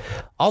like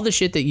all the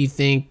shit that you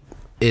think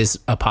is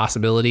a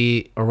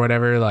possibility or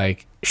whatever,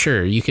 like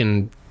sure, you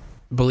can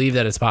believe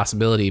that it's a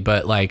possibility,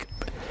 but like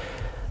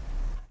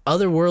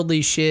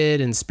otherworldly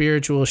shit and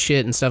spiritual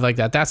shit and stuff like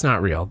that, that's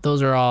not real.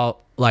 Those are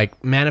all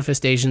like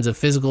manifestations of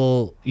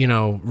physical,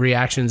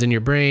 reactions in your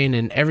brain,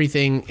 and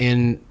everything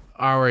in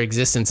our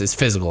existence is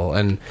physical.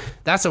 And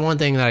that's the one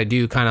thing that I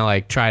do kind of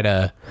like try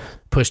to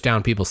push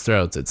down people's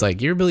throats. It's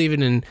like, you're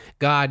believing in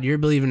God, you're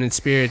believing in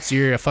spirits,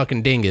 you're a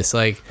fucking dingus.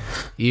 Like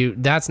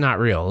that's not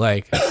real.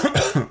 Like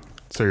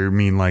so you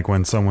mean like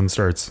when someone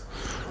starts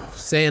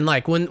saying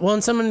like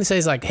when someone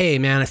says like, hey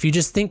man, if you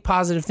just think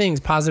positive things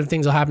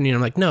will happen to you.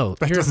 I'm like, no,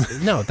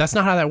 that's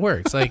not how that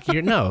works. Like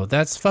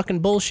that's fucking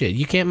bullshit.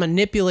 You can't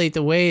manipulate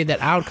the way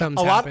that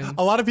outcomes happen.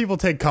 A lot of people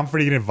take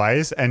comforting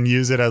advice and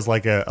use it as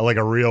like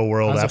a real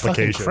world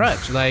application. A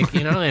crutch, like,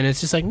 and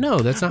it's just like, no,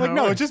 that's not like,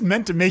 no, it's just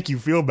meant to make you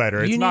feel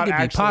better. You need to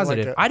be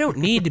positive. Like I don't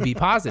need to be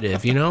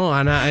positive,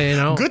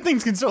 and good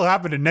things can still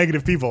happen to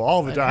negative people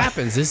all the time. It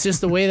happens. It's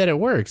just the way that it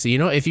works.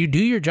 If you do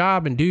your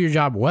job and do your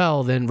job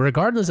well, then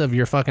regardless of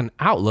your fucking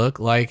outlook,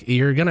 like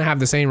you're gonna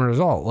have the same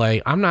result.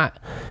 Like I'm not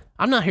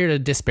here to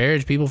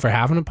disparage people for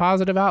having a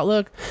positive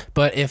outlook,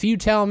 but if you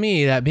tell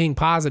me that being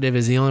positive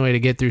is the only way to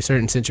get through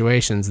certain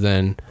situations,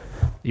 then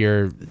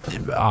you're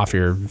off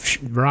your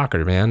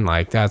rocker, man.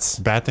 Like that's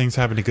bad things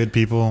happen to good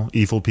people.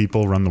 Evil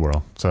people run the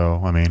world.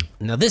 So I mean,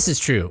 now this is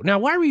true. Now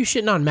why were you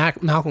shitting on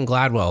Malcolm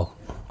Gladwell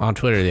on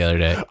Twitter the other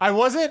day? I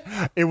wasn't.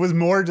 It was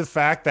more the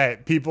fact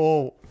that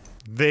people,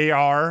 they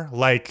are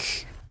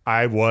like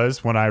I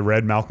was when I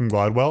read Malcolm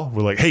Gladwell.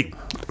 We're like, hey,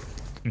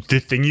 the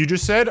thing you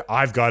just said,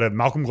 I've got a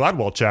Malcolm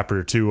Gladwell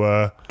chapter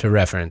to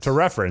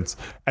reference.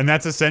 And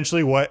that's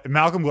essentially what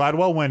Malcolm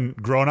Gladwell, when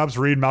grown-ups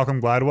read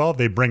Malcolm Gladwell,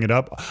 they bring it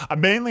up.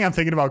 I'm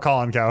thinking about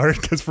Colin Cowherd,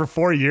 because for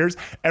 4 years,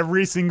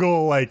 every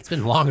single it's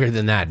been longer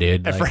than that,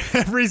 dude. For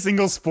every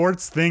single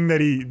sports thing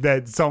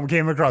that someone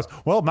came across,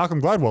 well,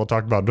 Malcolm Gladwell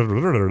talked about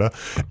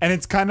and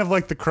it's kind of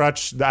like the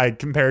crutch that I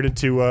compared it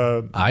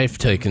to. I've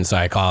taken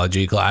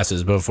psychology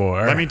classes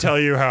before. Let me tell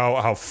you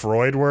how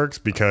Freud works,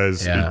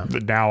 because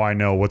now I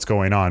know what's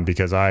going on,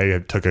 because I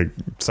took a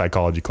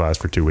psychology class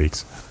for 2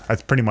 weeks.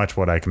 That's pretty much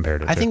what I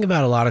compared it to. I think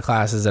about a lot of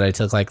classes that I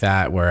took like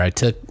that, where I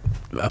took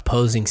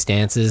opposing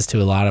stances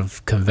to a lot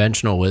of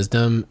conventional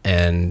wisdom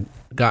and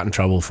got in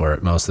trouble for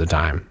it most of the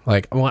time.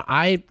 Like when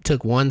I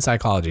took one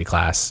psychology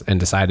class and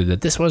decided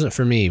that this wasn't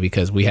for me,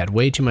 because we had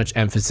way too much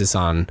emphasis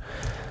on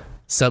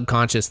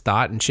subconscious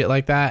thought and shit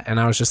like that. And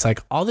I was just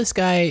like, all this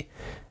guy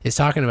is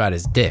talking about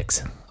is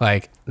dicks.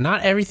 Like,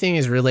 not everything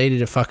is related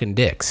to fucking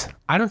dicks.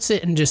 I don't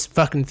sit and just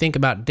fucking think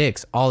about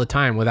dicks all the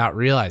time without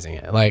realizing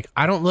it. Like,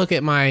 I don't look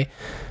at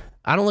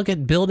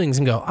buildings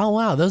and go, oh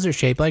wow, those are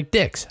shaped like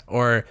dicks,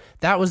 or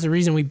that was the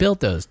reason we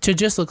built those, to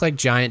just look like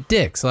giant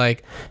dicks.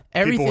 Like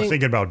everything. People were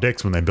thinking about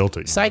dicks when they built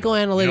it.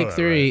 Psychoanalytic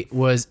theory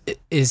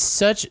is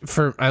such,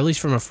 for at least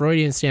from a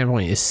Freudian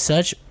standpoint, is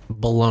such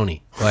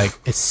baloney. Like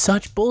it's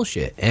such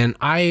bullshit. And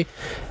I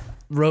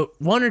wrote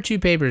 1 or 2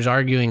 papers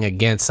arguing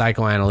against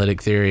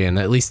psychoanalytic theory, and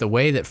at least the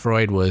way that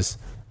Freud was,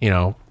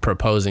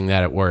 proposing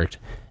that it worked.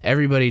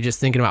 Everybody just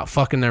thinking about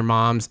fucking their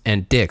moms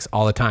and dicks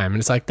all the time, and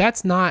it's like,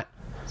 that's not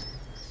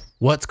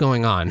what's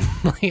going on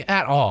like,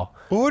 at all.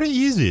 What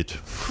is it?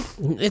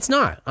 It's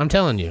not. I'm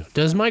telling you.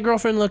 Does my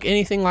girlfriend look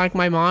anything like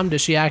my mom?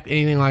 Does she act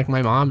anything like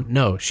my mom?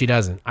 No, she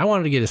doesn't. I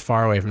wanted to get as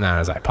far away from that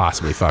as I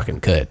possibly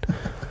fucking could.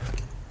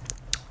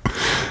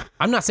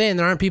 I'm not saying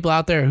there aren't people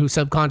out there who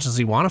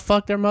subconsciously want to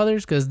fuck their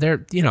mothers, because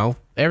they're,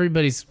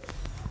 everybody's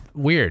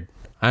weird.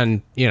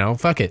 And,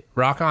 fuck it.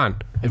 Rock on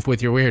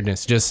with your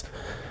weirdness. Just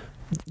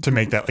to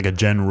make that like a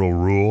general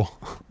rule.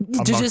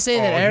 To just say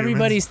that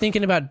everybody's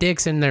thinking about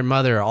dicks and their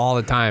mother all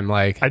the time.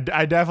 Like I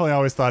definitely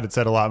always thought it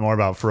said a lot more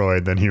about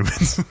Freud than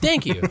humans.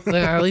 Thank you.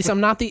 At least I'm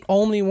not the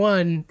only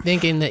one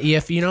thinking that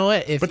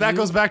that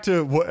goes back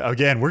to,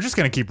 again, we're just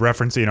going to keep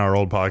referencing our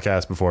old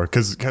podcast before,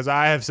 because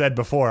I have said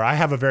before, I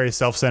have a very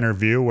self-centered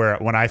view where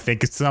when I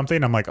think it's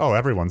something, I'm like, oh,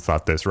 everyone's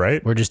thought this,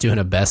 right? We're just doing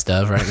a best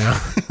of right now.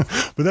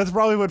 But that's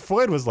probably what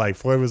Freud was like.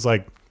 Freud was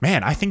like,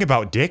 man, I think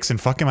about dicks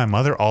and fucking my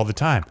mother all the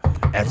time.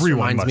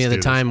 Everyone reminds me of the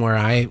time where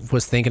I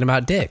was thinking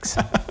about dicks,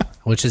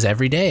 which is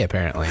every day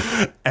apparently.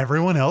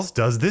 Everyone else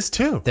does this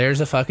too. There's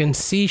a fucking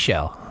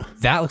seashell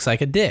that looks like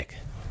a dick.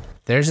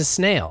 There's a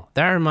snail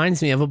that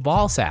reminds me of a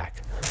ball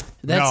sack.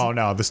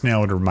 No, the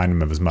snail would remind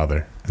him of his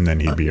mother, and then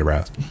he'd be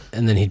aroused.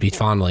 And then he'd be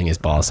fondling his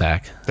ball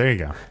sack There you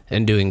go.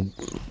 and doing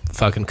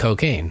fucking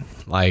cocaine,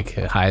 like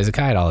high as a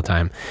kite all the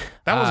time.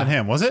 That wasn't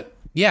him, was it?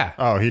 Yeah.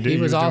 Oh, he did- He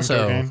he was was doing also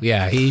cocaine?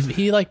 yeah.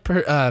 He like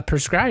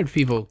prescribed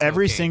people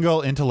Every cocaine.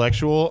 single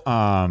intellectual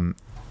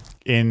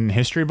in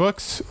history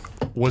books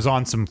was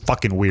on some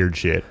fucking weird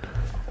shit.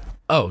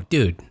 Oh,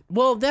 dude.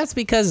 Well, that's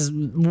because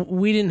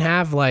we didn't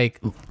have like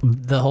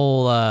the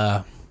whole.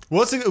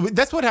 Well,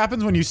 that's what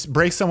happens when you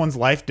break someone's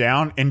life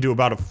down into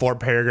about a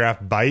 4-paragraph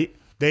bite.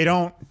 They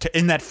don't,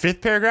 in that 5th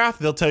paragraph,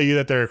 they'll tell you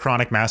that they're a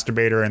chronic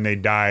masturbator and they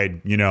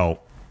died,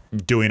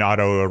 doing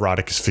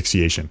autoerotic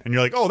asphyxiation. And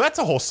you're like, oh, that's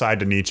a whole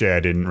side to Nietzsche I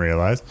didn't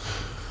realize.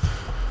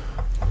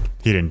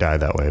 He didn't die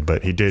that way,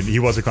 but he did. He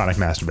was a chronic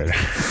masturbator.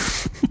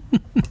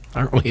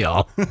 Aren't we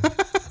all?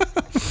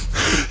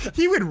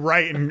 He would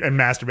write and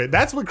masturbate.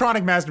 That's what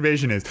chronic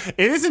masturbation is.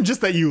 It isn't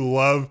just that you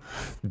love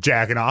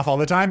jacking off all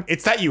the time.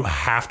 It's that you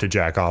have to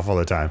jack off all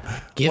the time.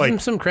 Give him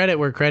some credit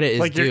where credit is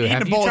like you're due. eating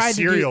Have a you bowl of tried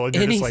cereal to and do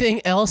you're just like-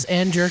 anything else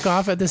and jerk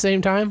off at the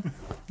same time?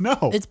 No.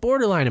 It's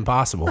borderline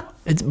impossible.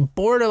 It's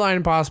borderline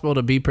impossible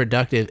to be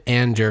productive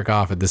and jerk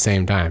off at the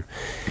same time.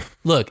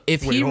 Look,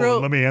 if Wait, he hold on.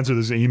 wrote Let me answer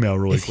this email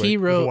really if quick. he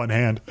wrote- with one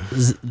hand.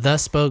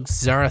 Thus spoke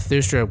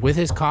Zarathustra with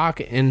his cock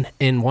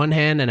in one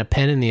hand and a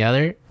pen in the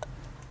other,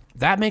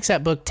 that makes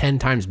that book 10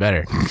 times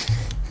better.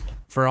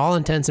 For all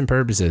intents and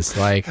purposes.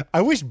 Like,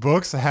 I wish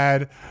books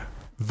had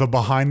the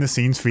behind the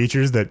scenes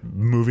features that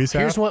movies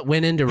have. here's what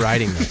went into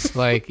writing this.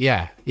 Like,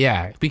 yeah.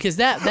 Because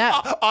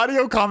that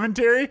Audio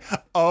commentary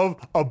of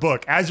a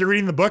book. As you're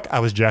reading the book,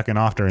 I was jacking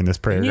off during this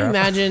can you paragraph.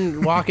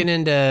 imagine walking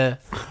into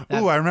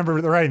Ooh, I remember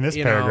writing this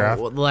paragraph.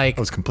 like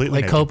I was completely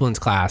like naked. Copeland's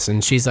class,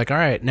 and she's like, all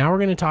right, now we're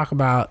going to talk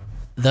about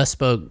Thus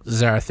Spoke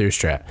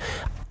Zarathustra.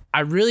 I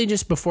really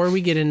just, before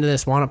we get into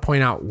this, want to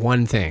point out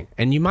one thing.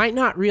 And you might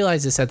not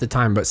realize this at the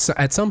time, but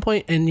at some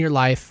point in your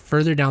life,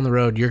 further down the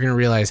road, you're going to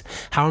realize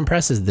how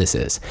impressive this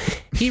is.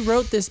 He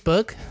wrote this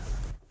book,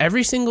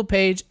 every single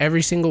page,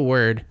 every single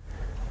word,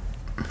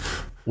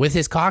 with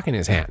his cock in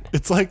his hand.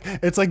 It's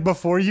like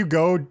before you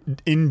go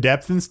in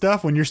depth and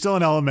stuff, when you're still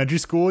in elementary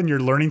school and you're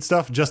learning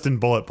stuff just in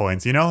bullet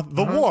points,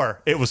 the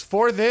war. It was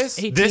for this.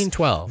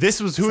 1812.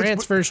 This was who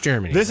France versus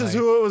Germany. This is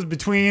who it was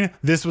between.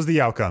 This was the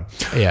outcome.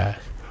 Yeah.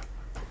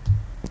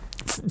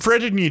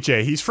 Friedrich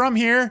Nietzsche, he's from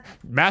here,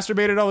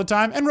 masturbated all the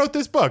time, and wrote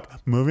this book.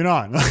 Moving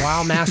on.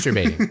 While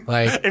masturbating.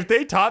 Like, If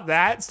they taught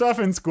that stuff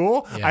in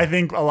school, Yeah. I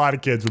think a lot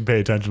of kids would pay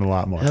attention a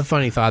lot more. a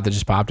funny thought that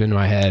just popped into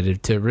my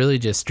head to really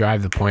just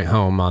drive the point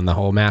home on the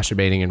whole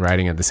masturbating and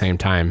writing at the same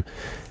time.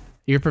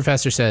 Your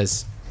professor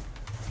says,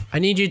 I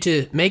need you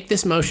to make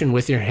this motion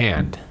with your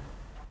hand,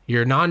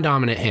 your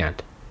non-dominant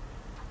hand.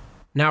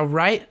 Now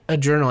write a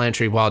journal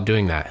entry while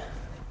doing that.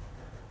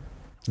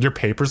 Your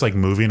paper's like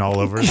moving all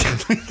over.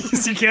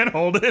 You can't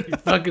hold it.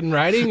 Fucking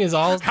writing is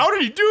all. How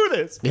did he do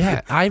this?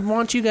 Yeah, I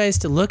want you guys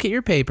to look at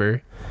your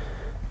paper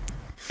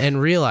and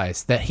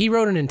realize that he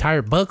wrote an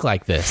entire book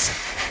like this.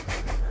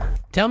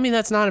 Tell me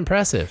that's not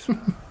impressive.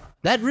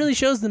 That really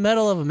shows the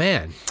mettle of a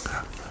man.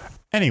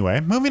 Anyway,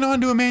 moving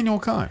on to Immanuel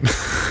Kant.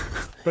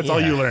 That's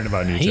all you learned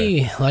about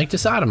Nietzsche. He liked to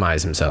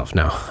sodomize himself.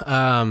 No.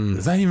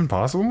 Is that even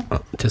possible?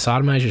 To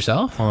sodomize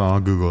yourself? Hold on, I'll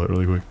Google it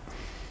really quick.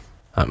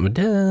 I'm I'm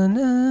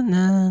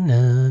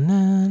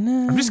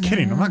just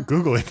kidding. I'm not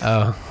Googling.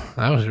 Oh,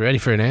 I was ready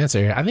for an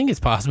answer. I think it's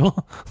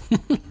possible.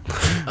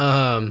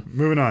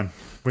 Moving on.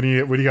 What do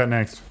you got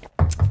next?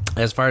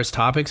 As far as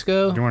topics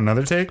go, You want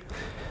another take?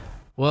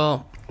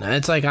 well,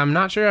 it's like I'm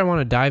not sure I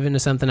want to dive into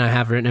something I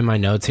have written in my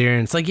notes here.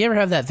 And it's like, you ever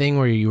have that thing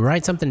where you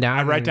write something down?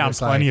 I write down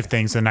plenty of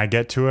things and I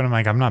get to it. I'm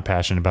like, I'm not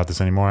passionate about this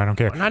anymore. I don't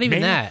care. Not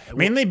even that.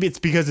 Mainly it's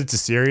because it's a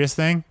serious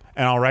thing.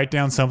 And I'll write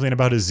down something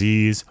about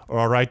Aziz or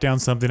I'll write down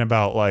something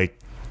about like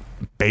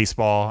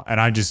baseball. And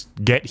I just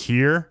get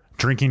here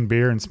drinking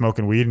beer and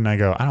smoking weed. And I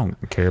go, I don't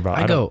care about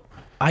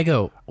I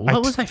go,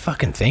 what was I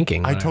fucking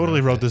thinking? I when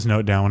totally wrote this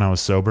note down when I was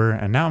sober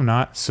and now I'm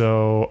not.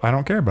 So I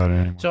don't care about it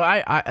anymore. So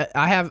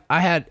I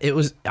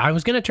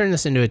was gonna turn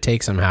this into a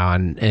take somehow,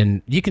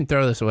 and you can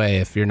throw this away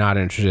if you're not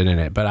interested in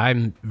it, but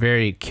I'm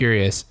very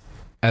curious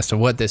as to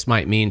what this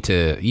might mean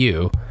to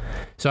you.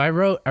 So I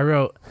wrote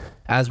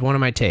as one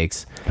of my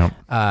takes,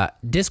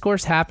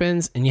 discourse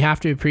happens and you have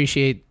to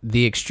appreciate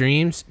the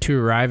extremes to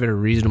arrive at a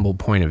reasonable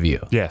point of view.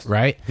 Yes.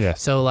 Right?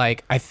 Yes. So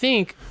like, I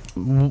think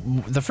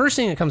the first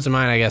thing that comes to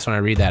mind, I guess, when I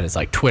read that is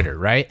like Twitter,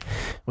 right?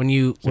 When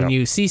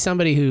you see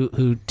somebody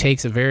who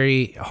takes a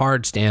very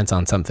hard stance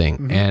on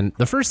something, and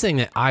the first thing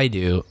that I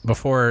do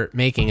before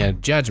making a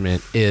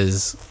judgment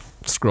is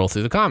scroll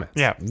through the comments.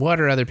 Yeah. What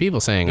are other people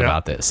saying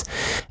about this?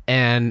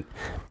 And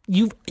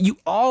you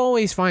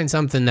always find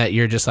something that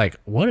you're just like,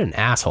 what an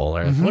asshole,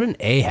 or what an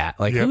a-hat.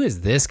 Like, who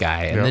is this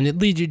guy? And then it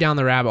leads you down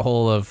the rabbit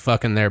hole of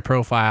fucking their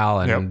profile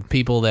and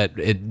people that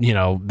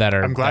that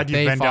are. I'm glad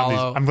you've been down these.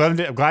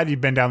 I'm glad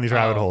you've been down these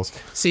rabbit holes.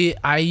 See,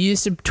 I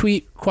used to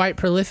tweet quite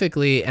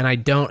prolifically, and I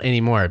don't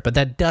anymore. But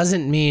that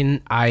doesn't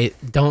mean I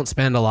don't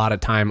spend a lot of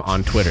time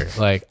on Twitter.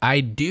 Like,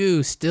 I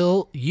do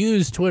still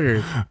use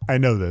Twitter. I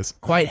know this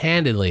quite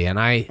handedly, and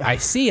I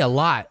see a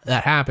lot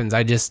that happens.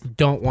 I just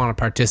don't want to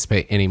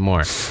participate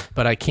anymore,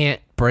 but I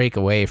can't break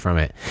away from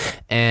it.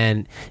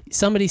 And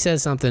somebody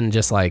says something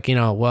just like,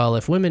 well,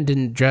 if women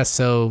didn't dress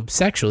so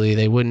sexually,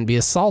 they wouldn't be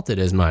assaulted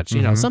as much,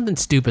 something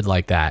stupid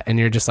like that. And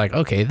you're just like,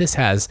 okay, this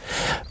has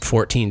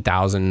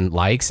 14,000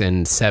 likes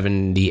and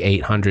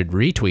 7,800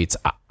 retweets.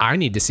 I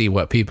need to see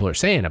what people are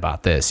saying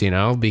about this,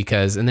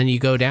 because, and then you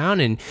go down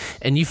and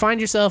you find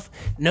yourself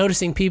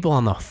noticing people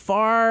on the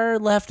far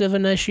left of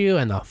an issue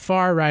and the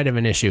far right of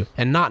an issue,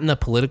 and not in the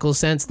political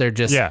sense. They're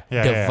just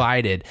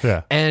divided.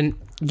 Yeah. And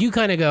you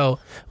kind of go,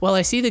 well,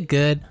 I see the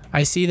good,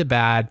 I see the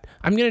bad.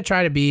 I'm going to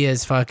try to be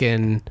as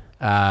fucking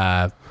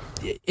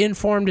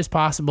informed as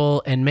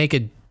possible and make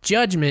a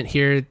judgment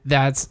here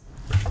that's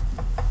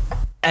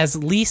as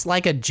least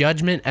like a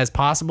judgment as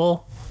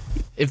possible,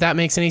 if that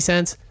makes any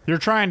sense. You're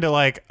trying to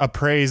like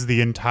appraise the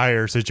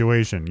entire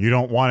situation. You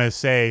don't want to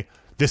say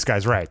this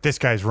guy's right, this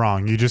guy's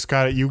wrong. You just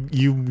got to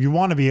you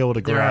want to be able to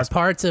grasp. There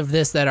are parts of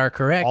this that are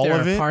correct. There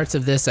are parts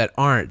of this that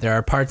aren't. There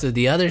are parts of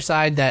the other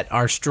side that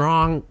are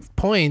strong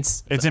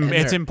points. It's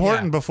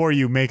important before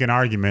you make an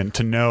argument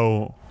to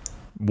know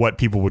what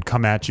people would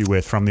come at you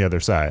with from the other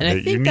side. And I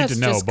think you need that's to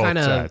know just both kind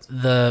of sides.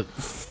 the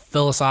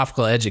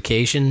philosophical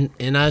education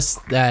in us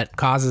that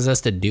causes us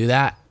to do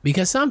that.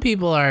 Because some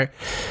people are,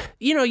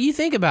 you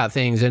think about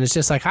things and it's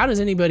just like, how does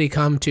anybody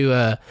come to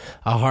a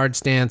hard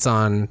stance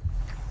on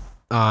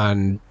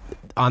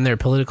their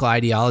political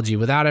ideology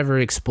without ever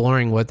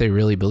exploring what they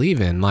really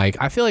believe in? Like,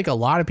 I feel like a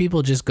lot of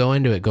people just go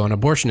into it going,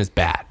 abortion is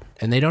bad.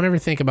 And they don't ever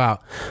think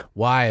about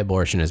why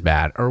abortion is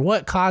bad or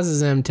what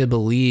causes them to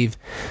believe,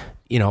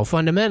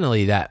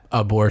 fundamentally that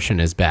abortion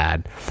is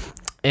bad.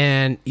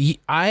 And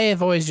I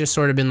have always just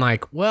sort of been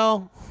like,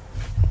 well,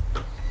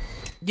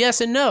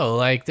 yes and no.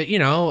 Like,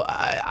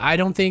 I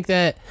don't think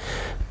that,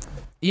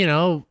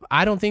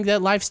 I don't think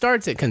that life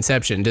starts at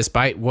conception,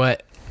 despite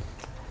what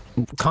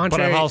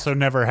contrary. But I've also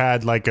never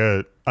had like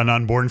an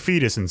unborn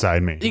fetus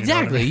inside me.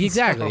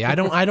 Exactly. I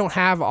don't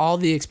have all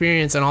the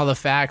experience and all the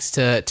facts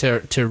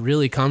to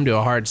really come to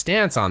a hard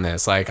stance on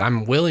this. Like,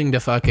 I'm willing to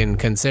fucking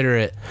consider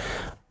it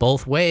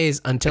both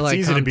ways until it's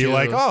easy to be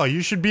like, oh,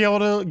 you should be able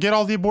to get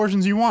all the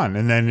abortions you want.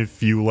 And then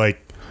if you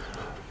like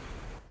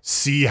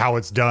see how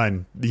it's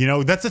done,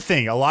 that's the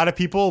thing. A lot of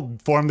people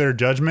form their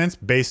judgments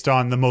based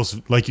on the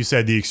most, like you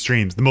said, the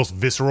extremes, the most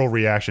visceral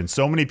reaction.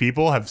 So many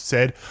people have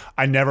said,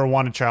 I never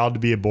want a child to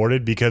be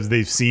aborted because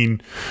they've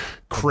seen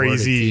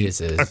crazy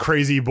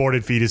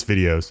aborted fetus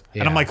videos.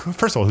 Yeah. And I'm like,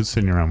 first of all, who's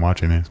sitting around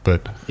watching this?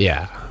 But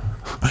yeah.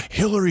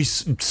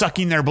 Hillary's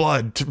sucking their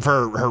blood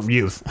for her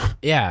youth.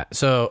 Yeah.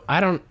 So I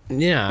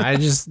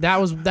just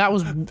that was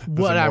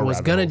what I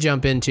was gonna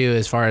jump into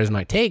as far as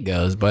my take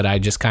goes, but I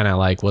just kind of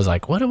was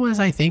like, what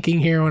was I thinking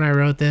here when I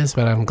wrote this?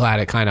 But I'm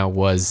glad it kind of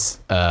was,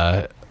 coherent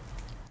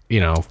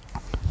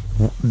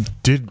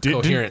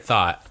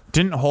thought.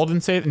 Didn't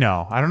Holden say?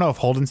 No, I don't know if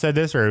Holden said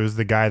this or it was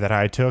the guy that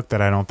I took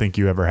that I don't think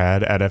you ever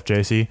had at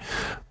FJC,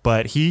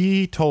 but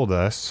he told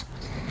us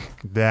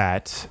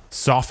that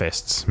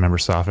sophists, remember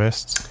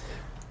sophists?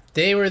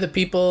 They were the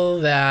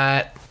people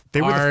that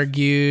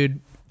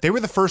argued. They were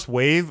the first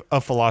wave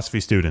of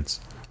philosophy students.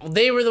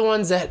 They were the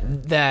ones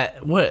that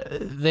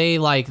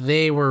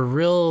they were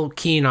real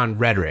keen on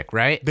rhetoric,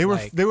 right? They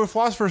were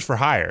philosophers for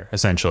hire,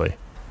 essentially.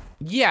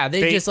 Yeah,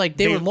 they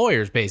were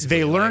lawyers, basically.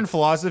 They learned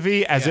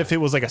philosophy as if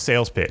it was like a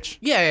sales pitch.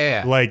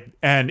 Yeah.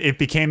 And it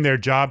became their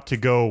job to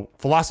go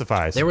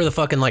philosophize. They were the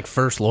fucking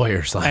first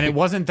lawyers. And it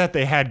wasn't that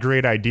they had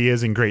great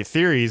ideas and great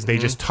theories. They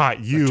just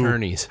taught you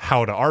attorneys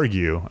how to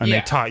argue, and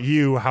they taught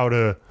you how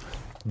to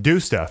do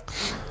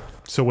stuff.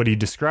 So what he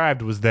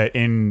described was that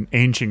in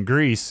ancient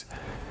Greece,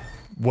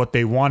 what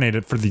they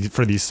wanted for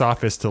these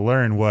sophists to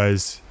learn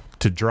was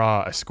to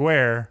draw a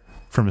square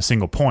from a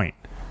single point.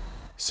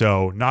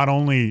 So not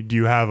only do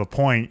you have a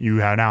point, you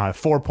now have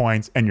 4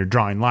 points, and you're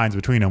drawing lines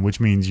between them, which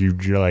means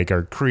you're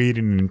are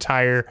creating an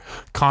entire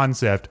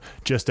concept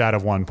just out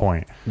of 1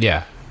 point.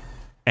 Yeah.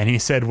 And he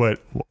said what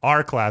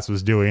our class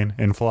was doing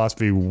in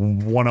Philosophy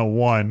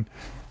 101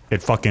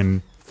 at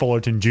fucking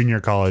Fullerton Junior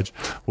College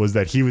was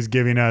that he was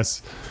giving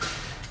us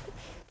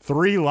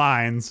 3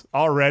 lines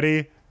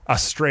already, a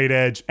straight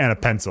edge, and a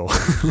pencil.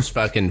 Just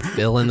fucking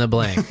fill in the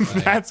blank.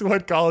 That's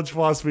what college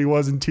philosophy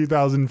was in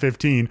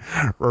 2015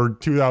 or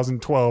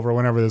 2012 or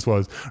whenever this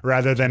was,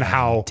 rather than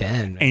how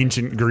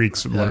ancient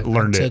Greeks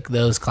learned it. I took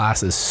those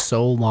classes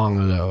so long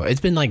ago. It's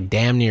been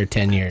damn near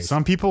 10 years.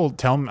 Some people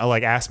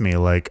ask me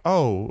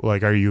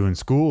are you in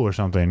school or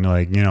something?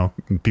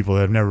 People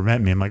that have never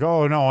met me. I'm like,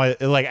 oh no.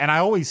 And I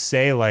always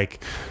say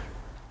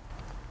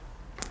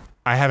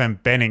I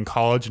haven't been in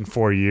college in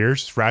 4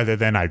 years rather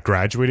than I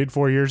graduated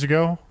 4 years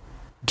ago.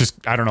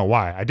 Just, I don't know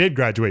why. I did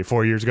graduate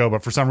 4 years ago,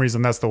 but for some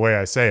reason that's the way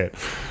I say it.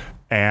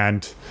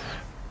 And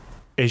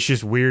it's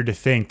just weird to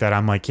think that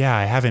I'm like, yeah,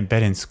 I haven't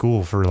been in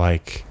school for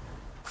like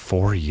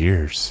 4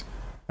 years.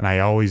 And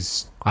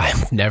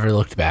I've never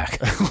looked back.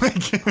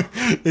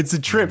 It's a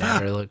trip.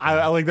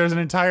 Like there's an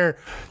entire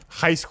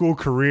high school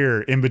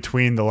career in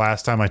between the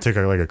last time I took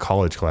a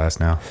college class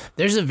now.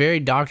 There's a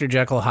very Dr.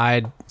 Jekyll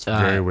Hyde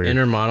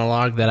inner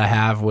monologue that I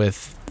have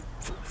with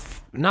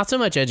not so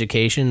much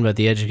education, but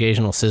the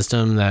educational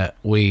system that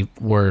we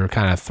were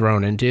kind of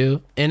thrown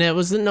into. And it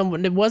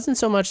wasn't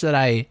so much that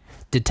I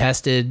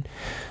detested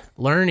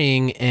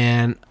learning,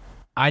 and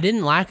I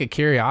didn't lack a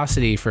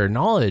curiosity for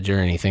knowledge or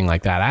anything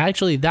like that.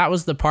 That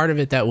was the part of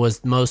it that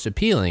was most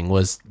appealing,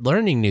 was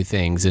learning new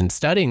things and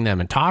studying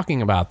them and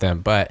talking about them.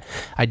 But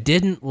I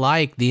didn't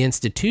like the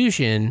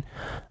institution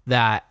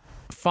that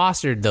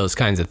fostered those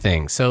kinds of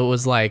things. So it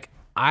was like,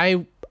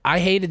 I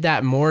hated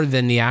that more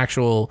than the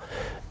actual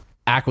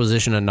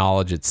acquisition of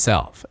knowledge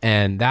itself.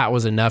 And that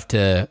was enough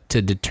to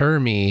deter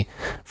me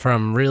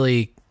from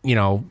really,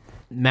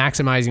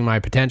 maximizing my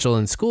potential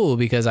in school,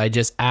 because I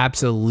just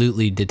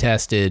absolutely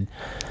detested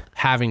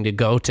having to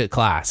go to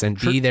class and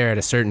be there at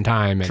a certain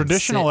time. And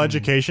traditional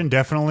education,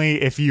 definitely,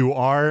 if you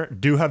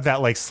do have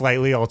that like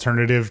slightly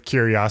alternative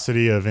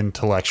curiosity of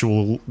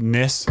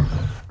intellectualness,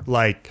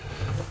 like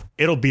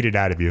it'll beat it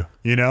out of you,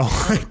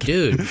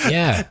 Dude,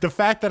 yeah. The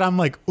fact that I'm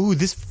like, ooh,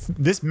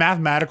 this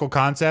mathematical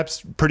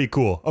concept's pretty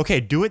cool. Okay,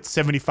 do it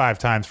 75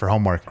 times for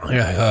homework.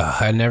 Yeah,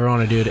 I never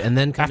want to do it. And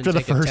then after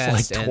the first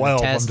like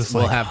 12, I'm just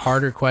will have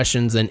harder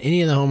questions than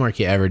any of the homework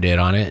you ever did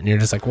on it, and you're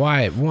just like,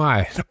 why?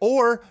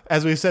 Or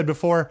as we said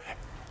before,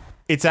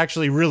 it's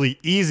actually really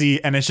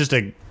easy, and it's just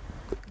a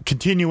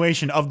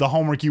continuation of the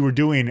homework you were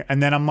doing,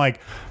 and then I'm like,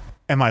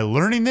 am I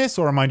learning this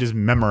or am I just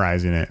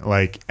memorizing it?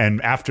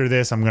 And after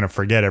this, I'm going to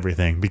forget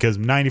everything, because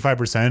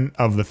 95%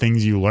 of the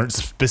things you learn,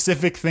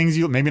 specific things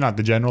maybe not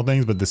the general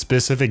things, but the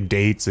specific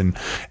dates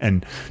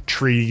and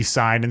tree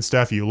sign and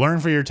stuff you learn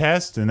for your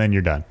test, and then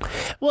you're done.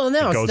 Well,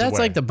 no, that's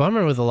like the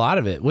bummer with a lot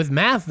of it. With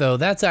math, though,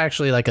 that's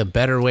actually like a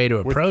better way to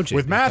approach it.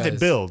 With math, it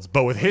builds,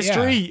 but with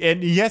history,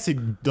 and yes,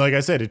 like I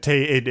said,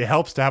 it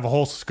helps to have a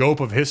whole scope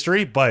of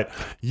history, but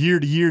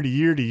year to year to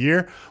year to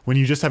year, when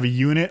you just have a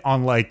unit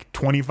on like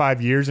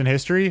 25 years in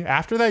history,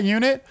 after that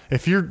unit,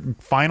 if your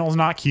final's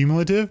not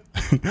cumulative,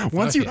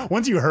 once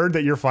you heard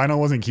that your final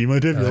wasn't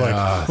cumulative, you're like,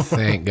 oh,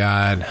 thank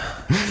God.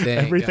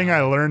 Everything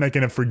I learned, I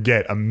can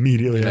forget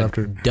immediately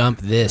after.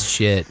 Dump this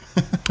shit.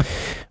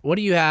 What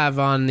do you have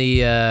on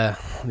the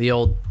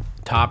old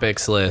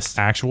topics list?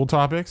 Actual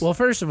topics? Well,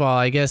 first of all,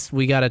 I guess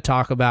we got to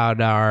talk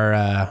about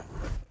our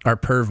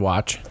Perv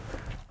Watch.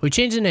 We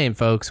changed the name,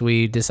 folks.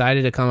 We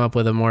decided to come up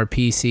with a more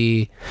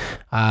PC.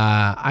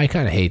 I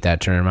kind of hate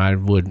that term.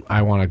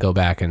 I want to go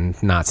back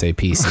and not say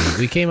PC.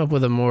 We came up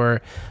with a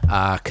more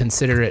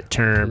considerate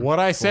term. What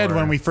I said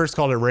when we first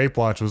called it Rape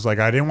Watch was like,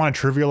 I didn't want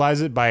to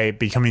trivialize it by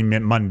becoming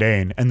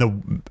mundane. And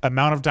the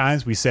amount of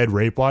times we said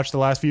Rape Watch the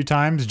last few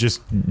times,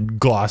 just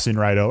glossing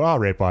right over, oh,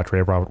 Rape Watch,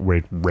 Rape Watch,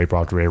 Rape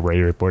Watch,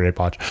 Rape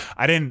Watch.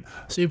 I didn't.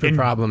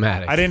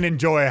 Problematic. I didn't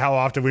enjoy how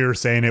often we were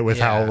saying it with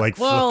how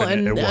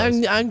flippant it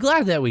was. I'm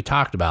glad that we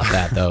talked about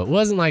that, though. It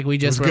wasn't like we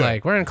just were good.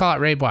 Like, we're going to call it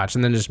Rape Watch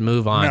and then just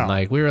move on. No.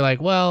 Like, we were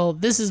like, well,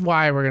 this is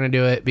why we're going to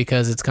do it,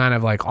 because it's kind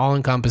of like all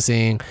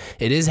encompassing.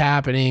 It is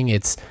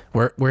happening.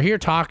 We're here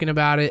talking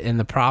about it and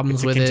the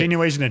problems with it.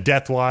 Continuation of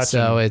Death Watch.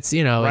 So it's,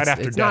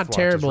 it's not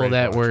terrible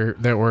that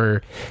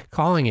we're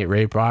calling it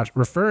Rape Watch.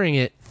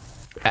 Referring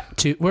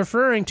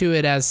to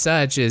it as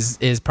such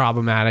is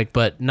problematic,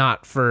 but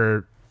not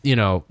for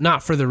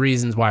the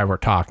reasons why we're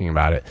talking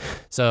about it.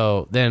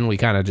 So then we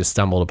kind of just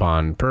stumbled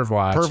upon Perv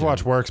Watch. Perv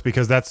Watch works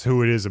because that's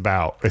who it is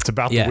about. It's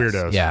about the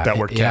weirdos that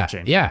we're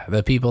catching. Yeah,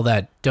 the people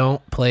that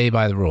don't play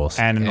by the rules.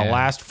 And in the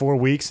last 4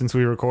 weeks since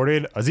we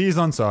recorded, Aziz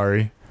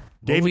Ansari.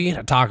 We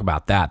gotta talk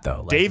about that,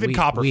 though. David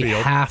Copperfield. We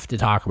have to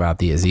talk about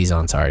the Aziz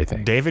Ansari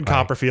thing. David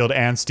Copperfield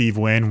and Steve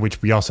Wynn,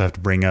 which we also have to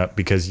bring up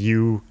because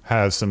you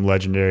have some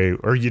legendary,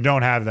 or you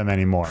don't have them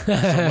anymore, some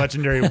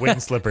legendary Wynn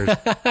slippers.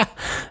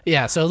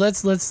 Yeah, so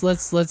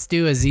let's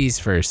do Aziz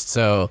first.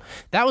 So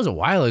that was a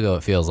while ago.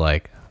 It feels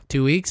like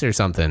 2 weeks or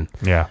something.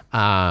 Yeah.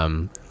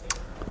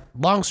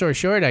 Long story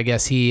short, I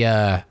guess he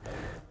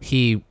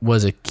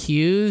was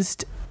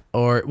accused.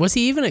 Or was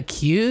he even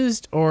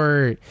accused?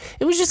 Or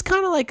it was just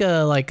kind of like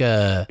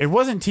a. It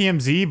wasn't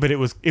TMZ, but it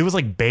was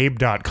like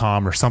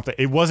Babe.com or something.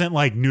 It wasn't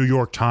like New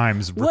York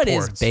Times reports. What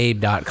is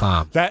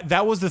Babe.com?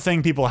 That was the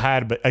thing people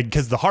had, but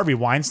because the Harvey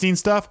Weinstein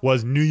stuff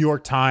was New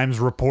York Times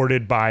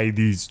reported by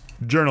these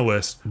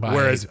journalists,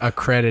 whereas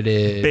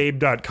accredited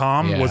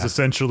Babe.com was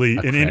essentially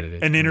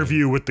an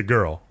interview with the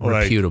girl.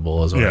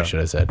 Reputable is what I should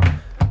have said.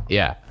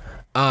 Yeah.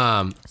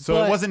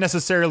 So it wasn't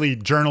necessarily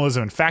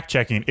journalism and fact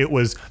checking. It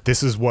was,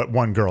 this is what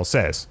one girl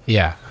says.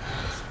 Yeah.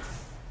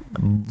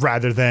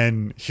 Rather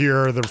than,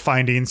 here are the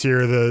findings,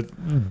 here are the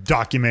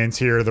documents,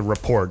 here are the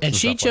reports. And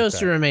she chose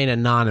to remain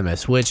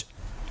anonymous, which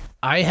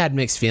I had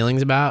mixed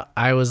feelings about.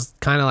 I was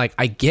kind of like,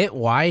 I get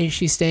why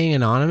she's staying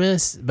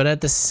anonymous, but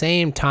at the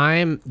same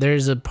time,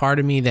 there's a part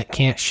of me that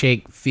can't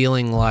shake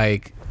feeling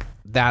like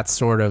that's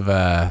sort of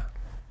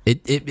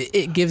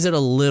it gives it a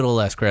little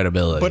less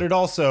credibility. But it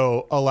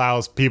also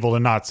allows people to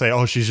not say,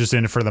 oh, she's just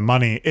in it for the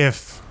money.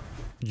 If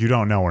you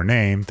don't know her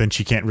name, then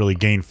she can't really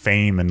gain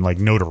fame and like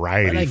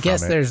notoriety. But I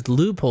guess from it. there's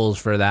loopholes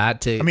for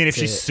that. I mean, if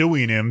she's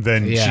suing him,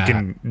 then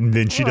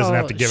she doesn't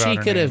have to give out her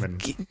name. She could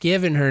have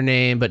given her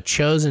name, but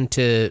chosen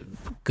to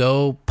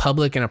go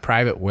public in a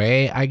private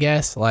way, I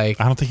guess.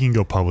 Like, I don't think you can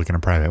go public in a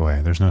private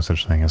way. There's no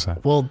such thing as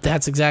that. Well,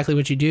 that's exactly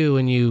what you do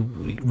when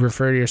you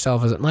refer to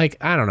yourself as, like,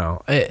 I don't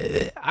know.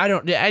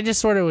 I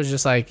just sort of was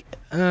just like,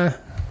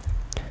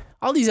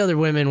 all these other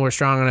women were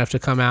strong enough to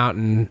come out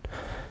and,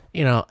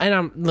 you know, and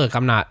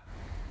I'm not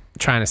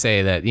trying to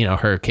say that, you know,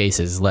 her case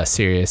is less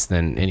serious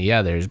than any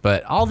others,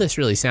 but all this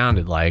really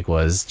sounded like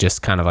was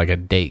just kind of like a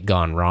date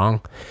gone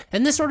wrong.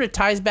 And this sort of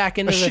ties back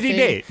into the thing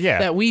date,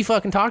 that we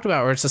fucking talked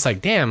about, where it's just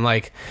like, damn,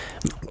 like,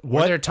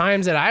 were there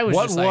times that I was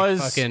just like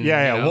fucking, you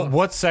know?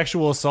 What's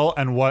sexual assault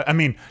and what? I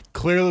mean,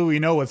 clearly we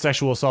know what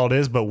sexual assault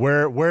is, but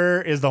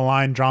where is the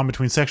line drawn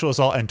between sexual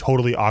assault and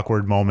totally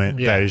awkward moment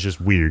that is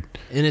just weird?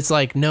 And it's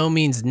like, no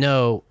means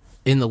no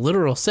in the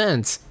literal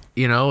sense.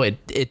 You know,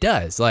 it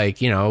does.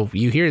 Like, you know,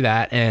 you hear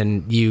that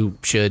and you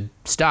should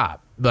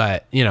stop.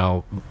 But, you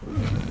know,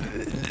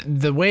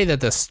 the way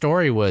that the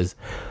story was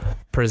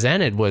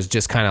presented was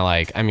just kind of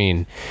like, I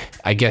mean,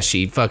 I guess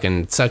she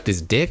fucking sucked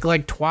his dick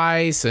like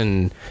twice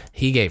and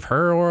he gave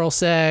her oral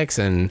sex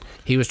and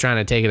he was trying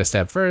to take it a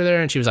step further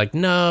and she was like,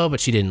 no, but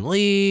she didn't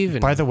leave.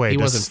 And by the way, he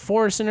wasn't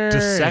forcing her.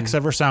 Does sex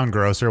ever sound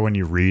grosser when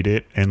you read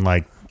it in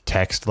like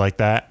text like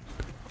that?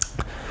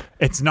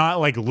 It's not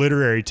like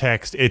literary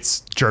text, it's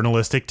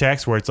journalistic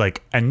text where it's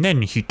like, and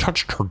then he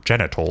touched her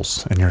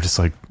genitals. And you're just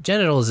like...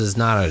 Genitals is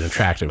not an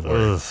attractive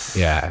word. Ugh.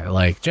 Yeah,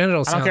 like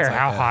genitals I don't care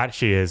how hot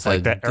she is,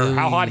 like that, or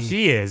how hot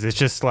he is. It's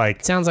just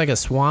like... It sounds like a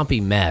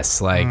swampy mess,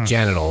 like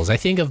genitals. I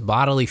think of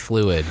bodily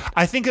fluid.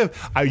 I think of,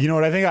 you know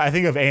what I think of? I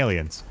think of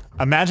aliens.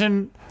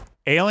 Imagine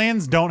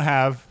aliens don't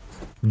have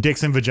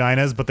dicks and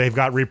vaginas, but they've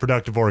got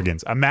reproductive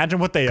organs. Imagine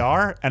what they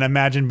are, and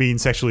imagine being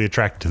sexually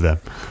attracted to them.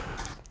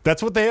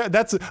 That's what they are.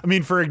 I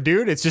mean, for a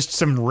dude, it's just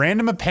some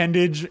random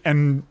appendage,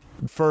 and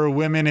for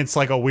women, it's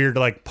like a weird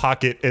like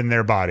pocket in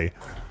their body.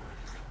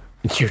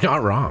 You're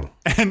not wrong.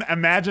 And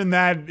imagine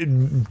that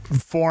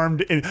formed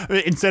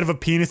instead of a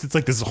penis, it's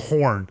like this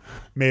horn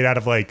made out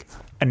of like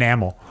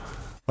enamel,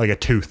 like a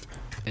tooth.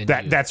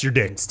 That's your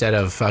dick. Instead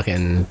of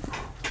fucking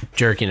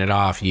jerking it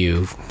off,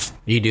 you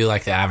do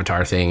like the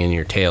Avatar thing, and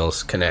your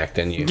tails connect,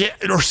 and you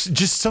or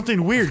just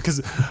something weird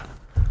because.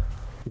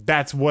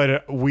 That's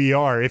what we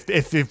are.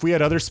 If we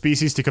had other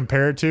species to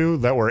compare it to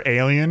that were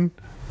alien,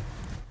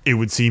 it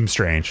would seem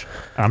strange.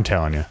 I'm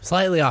telling you.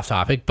 Slightly off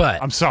topic,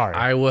 but I'm sorry.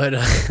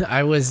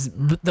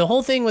 The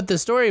whole thing with the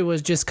story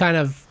was just kind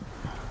of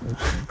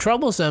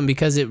troublesome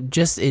because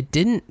it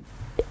didn't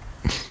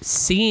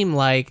seem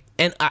like,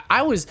 and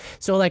I was,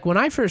 so like when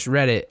I first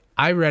read it,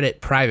 I read it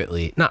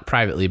privately, not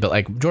privately, but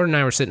like Jordan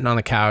and I were sitting on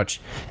the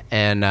couch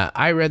and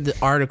I read the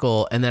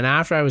article. And then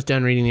after I was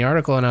done reading the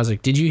article and I was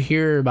like, did you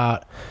hear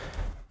about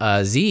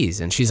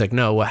Z's? And she's like,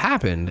 no, what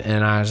happened?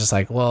 And I was just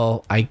like,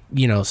 well,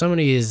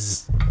 somebody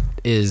is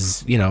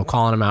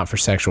calling him out for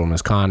sexual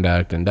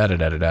misconduct and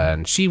da-da-da-da-da.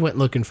 And she went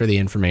looking for the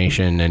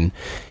information and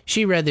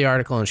she read the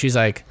article and she's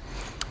like,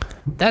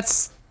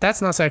 that's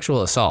not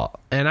sexual assault.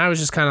 And I was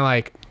just kind of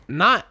like,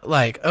 not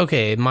like,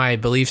 okay, my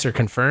beliefs are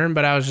confirmed,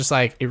 but I was just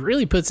like, it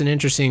really puts an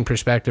interesting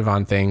perspective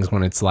on things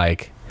when it's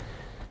like,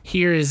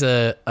 here is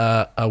a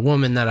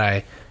woman that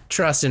I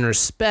trust and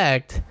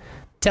respect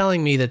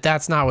telling me that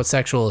that's not what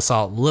sexual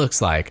assault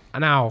looks like.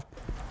 Now,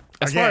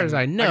 as far as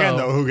I know, again,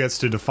 though, who gets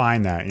to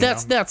define that?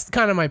 That's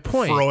kind of my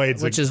point.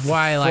 Freud's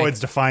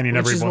defining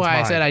everyone's mind.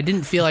 I said I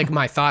didn't feel like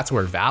my thoughts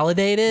were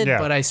validated,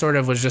 but I sort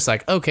of was just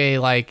like, okay,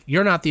 like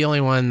you're not the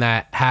only one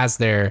that has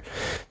their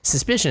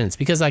suspicions,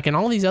 because like in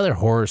all these other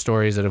horror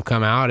stories that have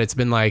come out, it's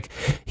been like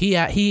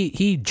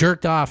he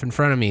jerked off in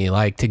front of me,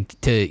 like to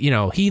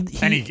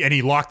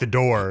he locked the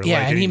door,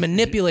 and he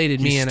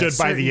manipulated me in a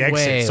certain by the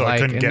exit way, so I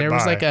couldn't get by. And there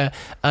was like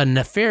a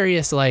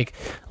nefarious like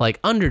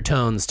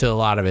undertones to a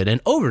lot of it, and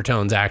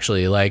overtones actually.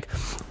 Like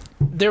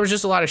there was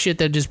just a lot of shit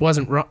that just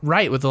wasn't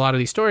right with a lot of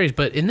these stories,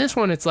 but in this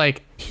one it's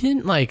like he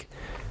didn't like,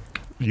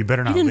 you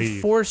better not, he didn't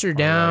leave. force her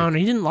down,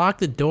 he didn't lock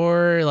the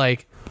door,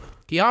 like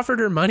he offered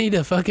her money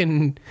to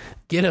fucking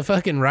get a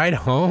fucking ride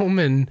home.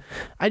 And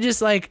I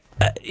just like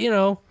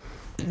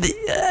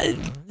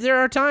there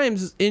are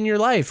times in your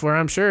life where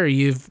I'm sure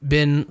you've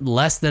been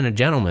less than a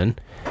gentleman,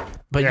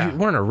 but you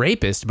weren't a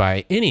rapist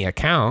by any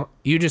account.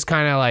 You just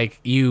kind of like,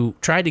 you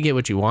tried to get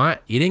what you want.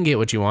 You didn't get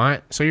what you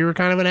want. So you were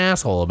kind of an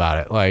asshole about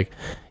it. Like,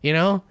 you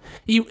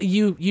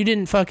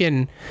didn't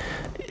fucking,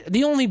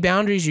 the only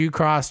boundaries you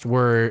crossed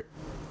were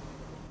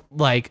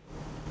like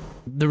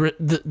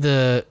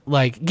the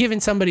like giving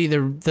somebody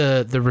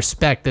the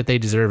respect that they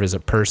deserve as a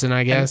person,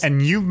 I guess.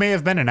 And you may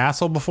have been an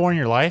asshole before in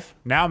your life.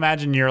 Now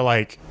imagine you're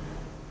like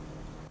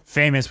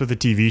famous with a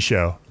TV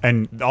show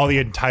and all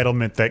the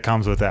entitlement that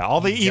comes with that.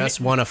 All the Just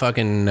won a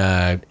fucking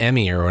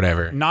Emmy or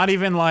whatever. not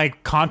even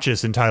like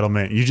conscious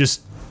entitlement. You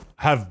just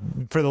have,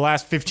 for the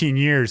last 15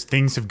 years,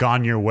 things have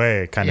gone your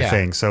way kind of Yeah.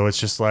 thing. So it's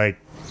just like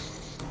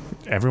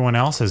everyone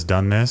else has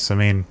done this. I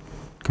mean,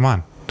 come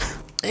on.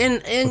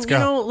 And you go.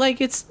 know, like,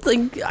 it's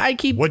like I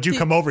keep. What'd you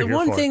come over the here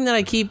one for? thing that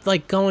I keep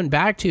like going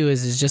back to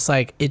is just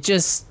like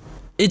it's.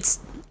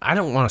 I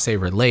don't want to say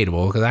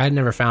relatable because I had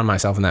never found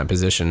myself in that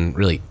position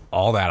really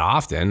all that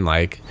often.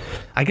 Like,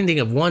 I can think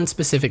of one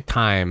specific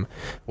time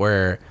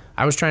where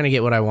I was trying to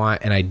get what I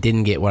want and I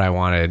didn't get what I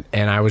wanted,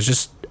 and I was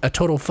just a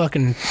total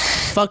fucking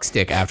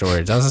fuckstick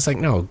afterwards. I was just like,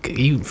 no,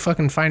 you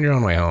fucking find your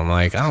own way home.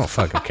 Like, I don't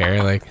fucking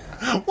care. Like,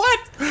 What?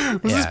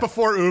 Was this Yeah.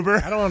 before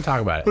Uber? I don't want to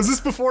talk about it. Was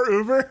this before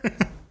Uber?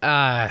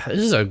 This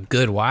is a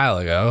good while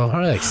ago,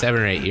 probably like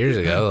 7 or 8 years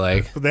ago.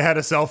 Like, They had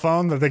a cell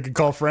phone that they could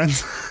call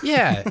friends.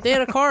 yeah, they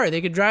had a car,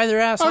 they could drive their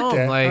ass Okay,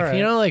 home. Like, all right.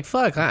 you know, like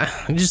fuck,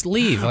 just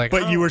leave. Like,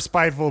 But you were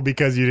spiteful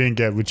because you didn't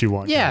get what you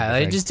want. yeah, kind of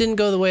it thing. just didn't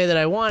go the way that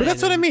I wanted. But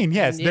that's what I mean.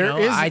 Yes, You there know,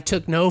 is. I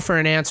took no for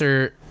an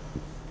answer.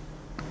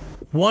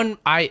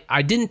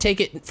 I didn't take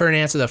it for an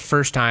answer the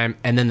first time,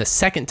 and then the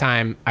second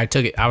time I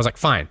took it, I was like,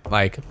 fine,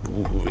 like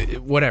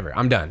whatever,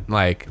 I'm done.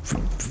 Like,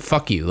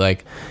 fuck you,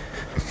 like,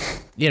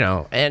 you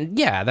know. And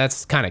yeah,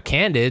 that's kind of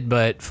candid,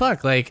 but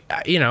fuck, like,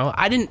 you know,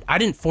 I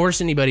didn't force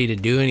anybody to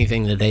do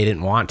anything that they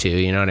didn't want to.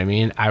 You know what I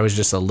mean? I was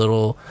just a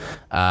little,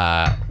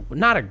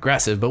 not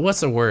aggressive, but what's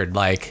the word?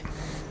 Like,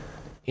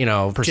 you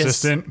know,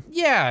 Persistent?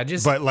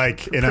 Just but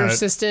like in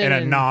persistent a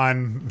and-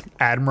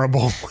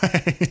 non-admirable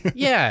way.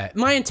 yeah,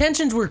 my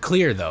intentions were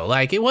clear though.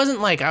 Like, it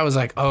wasn't like I was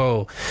like,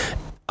 oh,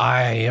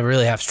 I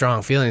really have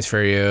strong feelings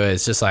for you.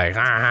 It's just like,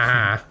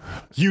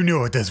 You knew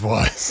what this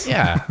was.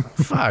 yeah,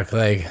 fuck.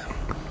 Like,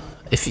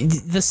 if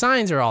the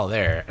signs are all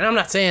there, and I'm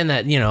not saying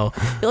that, you know,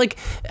 like,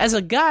 as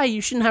a guy, you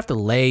shouldn't have to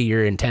lay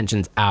your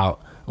intentions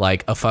out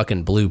like a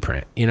fucking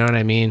blueprint. You know what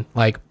I mean?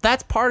 Like,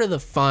 that's part of the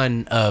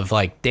fun of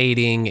like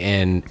dating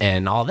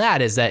and all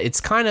that, is that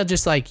it's kind of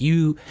just like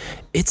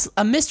it's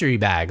a mystery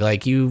bag.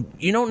 Like, you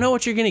don't know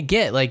what you're gonna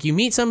get. Like, you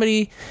meet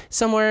somebody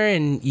somewhere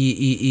and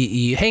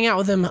you hang out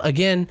with them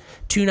again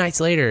 2 nights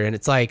later, and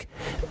it's like,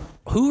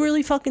 who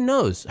really fucking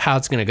knows how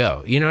it's gonna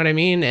go? You know what I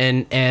mean?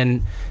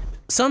 And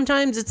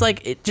sometimes it's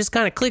like it just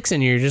kind of clicks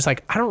and you're just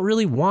like, I don't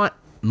really want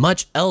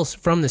much else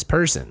from this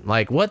person.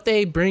 Like, what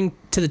they bring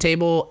to the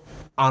table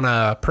on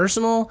a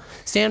personal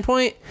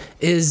standpoint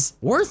is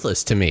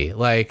worthless to me.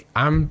 Like,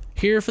 I'm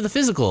here for the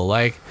physical.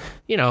 Like,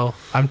 you know,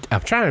 I'm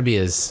trying to be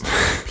as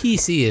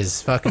PC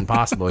as fucking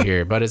possible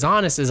here, but as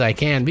honest as I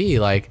can be.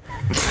 Like,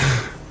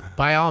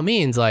 by all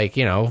means, like,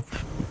 you know,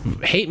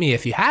 hate me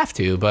if you have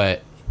to,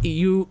 but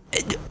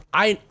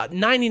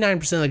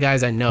 99% of the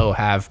guys I know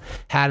have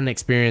had an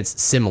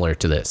experience similar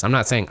to this. I'm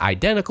not saying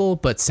identical,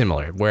 but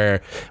similar,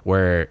 where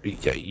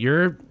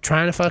you're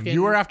trying to fucking,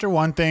 You were after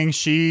one thing.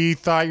 She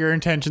thought your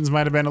intentions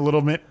might have been a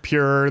little bit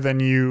purer than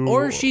you.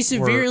 or she were.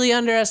 severely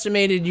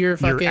underestimated your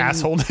fucking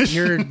assholeness.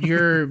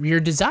 your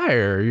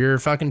desire, your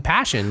fucking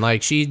passion.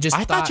 Like, she just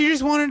I thought you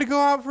just wanted to go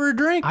out for a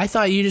drink. I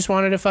thought you just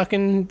wanted to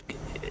fucking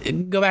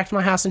go back to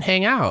my house and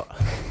hang out.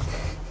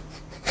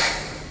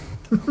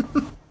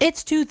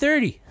 It's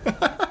 2:30.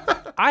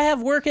 I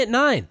have work at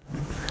 9.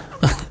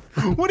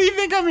 What do you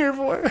think I'm here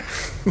for?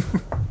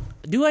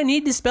 Do I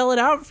need to spell it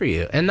out for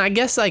you? And I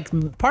guess,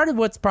 like, part of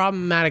what's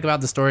problematic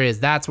about the story is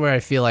that's where I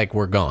feel like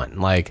we're going.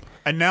 Like,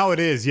 And now it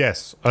is,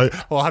 yes.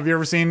 Well, have you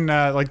ever seen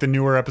like the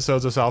newer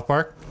episodes of South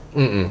Park?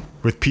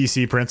 With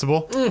PC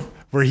Principal,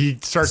 where he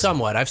starts.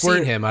 somewhat. I've where-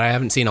 seen him. I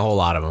haven't seen a whole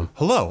lot of him.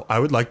 Hello, I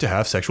would like to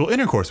have sexual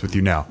intercourse with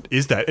you now.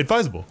 Is that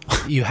advisable?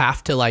 You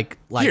have to like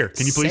Here,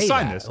 can you please say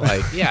sign that. this?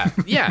 Like,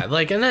 yeah,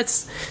 like, and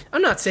that's.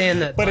 I'm not saying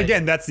that. But like,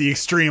 again, that's the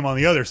extreme on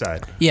the other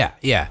side. Yeah.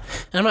 And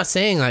I'm not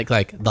saying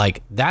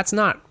like that's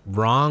not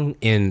wrong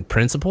in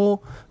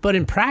principle, but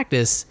in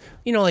practice,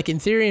 you know, like, in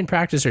theory and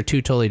practice are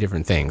two totally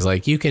different things.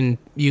 Like, you can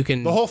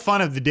The whole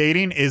fun of the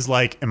dating is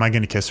like, am I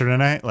going to kiss her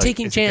tonight? Like,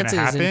 taking is it gonna chances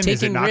happen? and Is it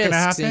taking not gonna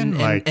risks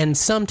happen? and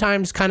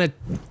sometimes kind of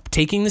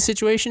taking the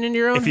situation in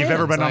your own if you've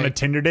ever hands. been on a Like,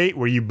 Tinder date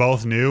where you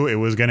both knew it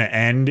was going to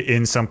end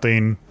in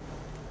something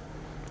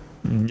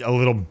a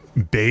little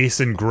base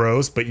and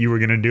gross, but you were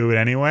going to do it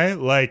anyway,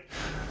 like.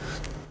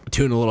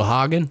 doing a little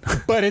hogging.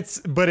 But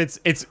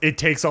it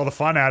takes all the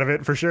fun out of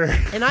it for sure.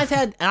 And I've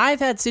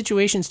had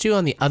situations too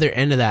on the other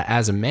end of that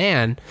as a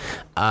man,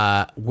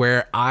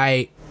 where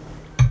I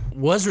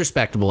was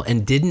respectable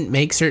and didn't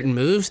make certain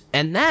moves,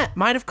 and that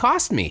might have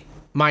cost me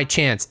my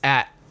chance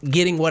at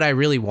getting what I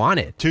really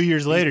wanted. 2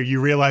 years later, you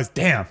realize,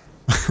 damn.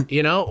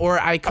 You know, or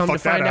I come to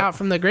fucked that find up. out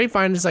from the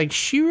grapevine, it's like,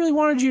 she really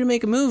wanted you to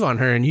make a move on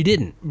her and you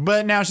didn't.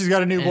 But now she's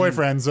got a new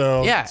boyfriend,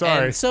 so Yeah,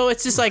 sorry. and so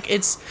it's just like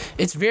it's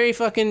very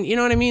fucking, you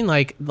know what I mean?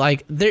 Like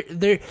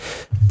they're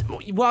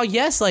while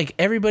yes, like,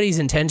 everybody's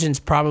intentions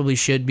probably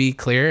should be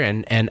clear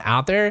and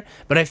out there,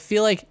 but I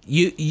feel like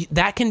you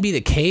that can be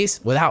the case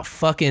without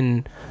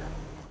fucking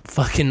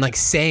fucking like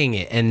saying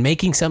it and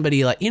making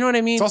somebody like, you know what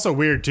I mean? It's also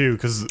weird too,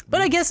 because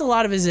But I guess a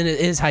lot of it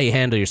is how you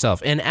handle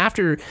yourself. And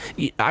after,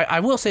 I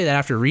will say that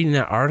after reading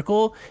that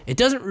article, it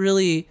doesn't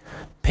really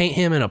paint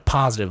him in a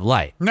positive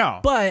light. No.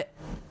 But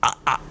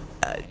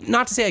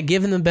not to say I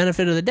give him the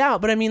benefit of the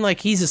doubt, but I mean, like,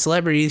 he's a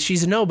celebrity,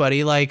 she's a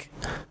nobody. Like,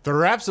 there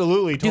are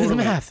absolutely do the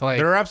math. Like,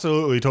 there are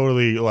absolutely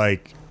totally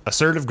like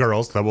assertive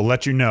girls that will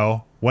let you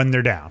know when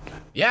they're down.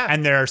 yeah.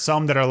 And there are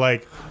some that are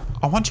like,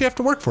 I want you to have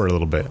to work for it a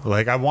little bit.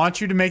 Like, I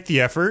want you to make the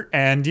effort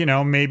and, you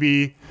know,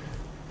 maybe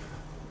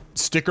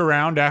stick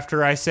around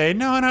after I say,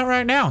 no, not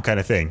right now, kind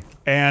of thing.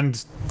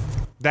 And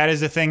that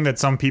is a thing that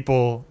some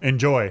people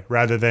enjoy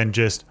rather than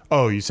just,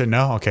 oh, you said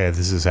no? Okay,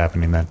 this is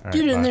happening then. All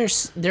Dude, right, and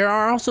bye. there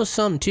are also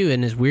some too,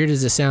 and as weird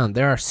as it sounds,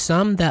 there are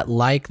some that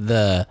like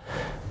the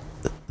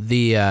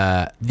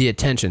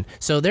attention.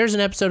 So there's an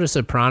episode of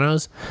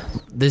Sopranos.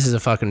 This is a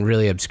fucking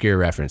really obscure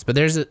reference, but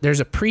there's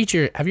a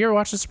preacher. Have you ever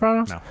watched The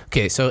Sopranos? No.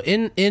 Okay, so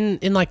in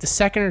like the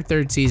second or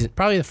third season,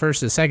 probably the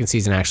first or the second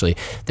season actually,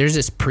 there's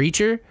this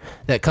preacher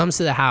that comes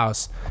to the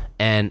house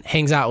and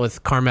hangs out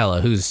with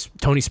Carmela, who's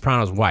Tony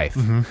Soprano's wife.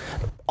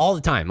 All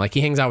the time. Like, he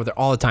hangs out with her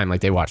all the time. Like,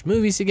 they watch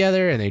movies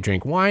together and they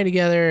drink wine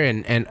together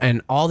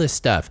and all this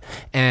stuff.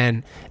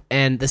 And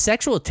the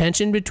sexual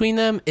tension between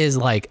them is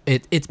like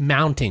it's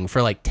mounting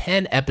for like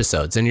 10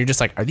 episodes, and you're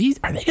just like, are they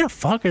gonna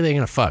fuck or are they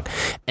gonna fuck?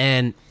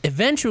 And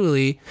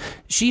eventually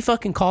she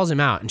fucking calls him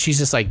out, and she's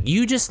just like,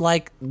 you just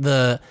like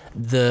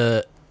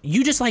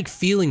you just like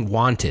feeling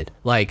wanted.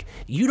 Like,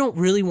 you don't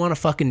really want to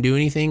fucking do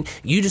anything.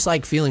 You just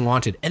like feeling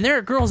wanted. And there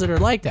are girls that are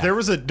like that. There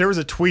was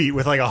a tweet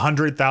with like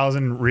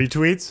 100,000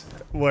 retweets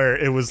where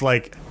it was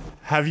like,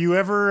 have you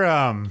ever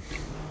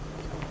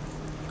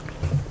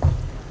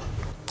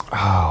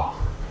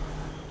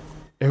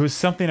it was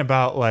something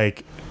about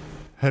like,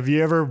 have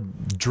you ever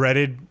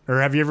dreaded,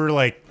 or have you ever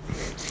like,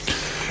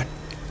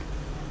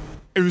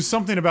 it was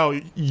something about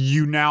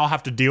you now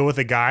have to deal with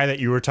a guy that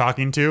you were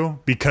talking to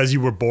because you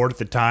were bored at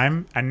the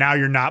time, and now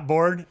you're not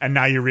bored, and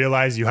now you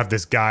realize you have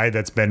this guy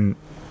that's been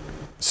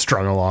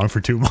strung along for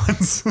 2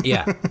 months.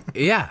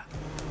 Yeah.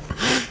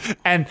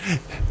 And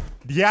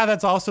yeah,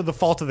 that's also the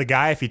fault of the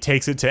guy if he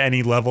takes it to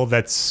any level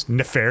that's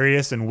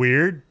nefarious and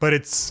weird, but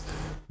it's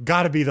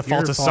got to be the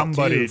fault Your of fault,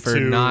 somebody too, for to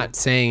not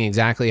saying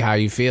exactly how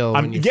you feel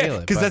when you feel it.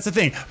 because that's the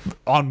thing.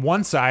 On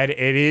one side,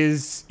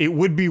 it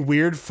would be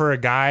weird for a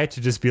guy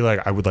to just be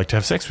like, I would like to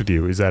have sex with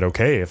you. Is that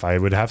okay if I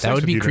would have sex that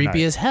would with be you creepy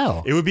tonight? as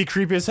hell. It would be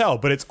creepy as hell,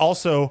 but it's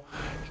also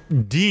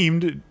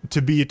deemed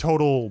to be a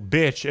total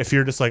bitch if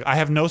you're just like, I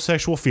have no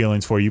sexual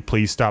feelings for you.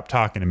 Please stop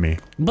talking to me.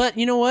 But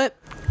you know what?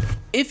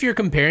 If you're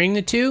comparing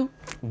the two,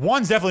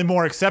 One's definitely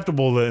more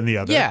acceptable than the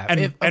other. yeah,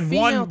 if a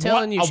female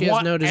telling you she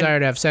has no desire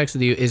to have sex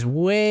with you is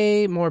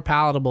way more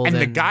palatable And than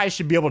the guy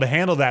should be able to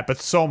handle that, but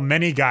so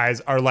many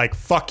guys are like,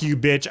 fuck you,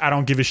 bitch, I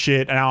don't give a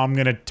shit, and now I'm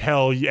going to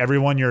tell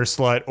everyone you're a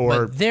slut,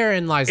 or But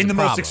therein lies in the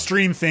problem. most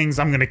extreme things,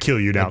 I'm going to kill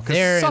you now. But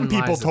therein Because some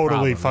people lies the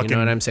totally problem, fucking you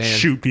know what I'm saying?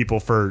 shoot people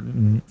for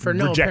no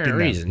rejecting apparent them.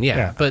 reason.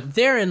 Yeah. But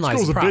therein lies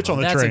School's the a problem. bitch on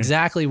the That's train.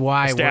 exactly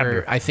why Stabbed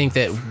her. I think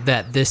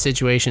that this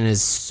situation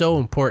is so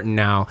important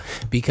now,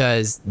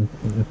 because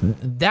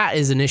that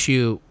is an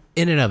issue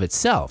in and of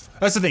itself.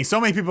 That's the thing. So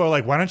many people are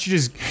like, why don't you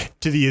just,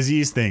 to the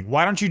Aziz thing,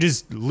 why don't you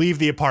just leave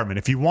the apartment?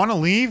 If you want to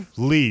leave,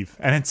 leave.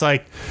 And it's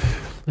like,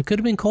 It could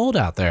have been cold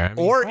out there. I mean,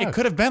 or fuck. it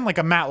could have been like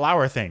a Matt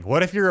Lauer thing.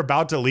 What if you're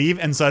about to leave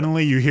and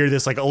suddenly you hear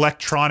this like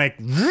electronic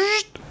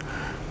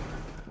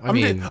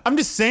I'm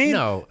just saying.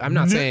 No, I'm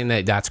not saying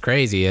that that's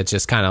crazy. It's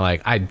just kind of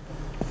like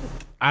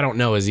I don't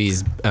know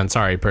Aziz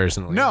Ansari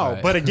personally. No,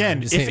 but again,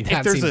 I'm just if saying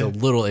that there's seems a- a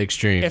little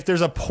extreme. If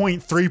there's a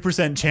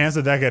 0.3% chance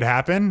that could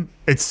happen,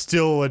 it's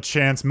still a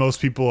chance most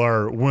people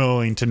are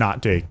willing to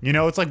not take. You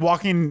know, it's like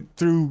walking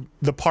through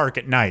the park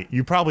at night.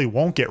 You probably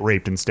won't get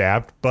raped and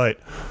stabbed, but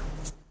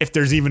if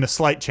there's even a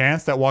slight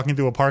chance that walking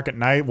through a park at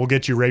night will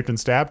get you raped and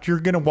stabbed, you're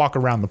going to walk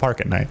around the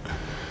park at night.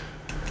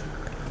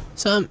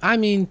 So I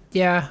mean,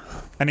 yeah.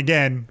 And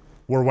again,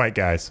 we're white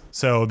guys.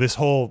 So this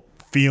whole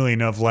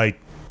feeling of like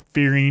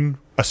fearing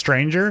a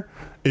stranger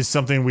is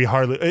something we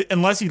hardly,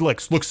 unless he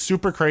looks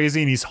super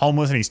crazy and he's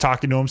homeless and he's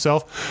talking to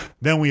himself,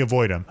 then we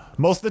avoid him.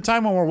 Most of the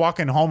time when we're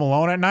walking home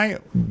alone at night,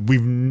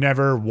 we've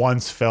never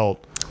once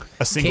felt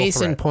a single Case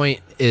in threat. point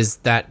is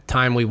that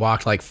time we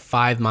walked like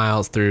 5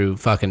 miles through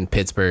fucking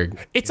Pittsburgh.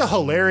 It's a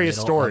hilarious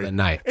middle story. of the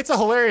night. It's a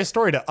hilarious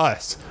story to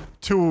us.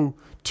 To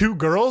two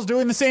girls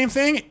doing the same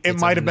thing, it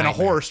might have been a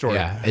nightmare. horror story.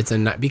 Yeah, it's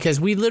because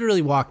we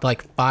literally walked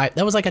like 5.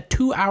 That was like a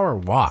 2-hour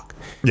walk.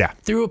 Yeah.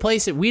 Through a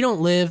place that we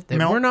don't live, that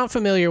No. we're not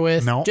familiar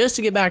with, No. just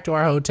to get back to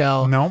our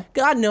hotel. No.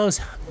 God knows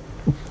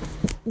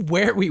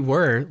where we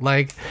were.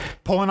 Like,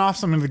 Pulling off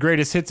some of the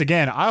greatest hits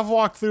again. I've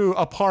walked through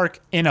a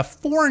park in a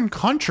foreign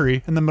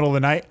country in the middle of the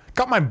night,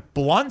 got my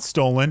blunt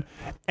stolen,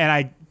 and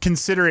I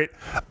consider it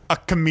a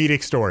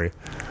comedic story.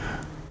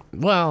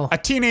 well, A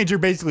teenager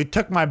basically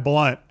took my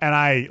blunt and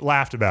I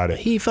laughed about it.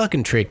 he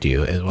fucking tricked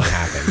you is what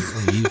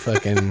happened. You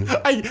fucking...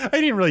 I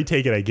didn't really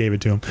take it. I gave it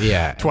to him.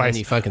 Yeah. Twice. And then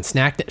he fucking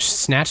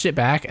snatched it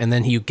back, and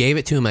then you gave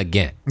it to him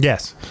again,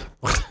 Yes.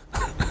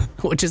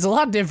 which is a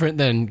lot different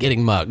than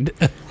getting mugged.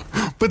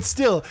 But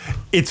still,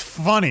 it's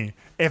funny.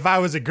 If I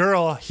was a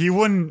girl, he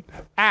wouldn't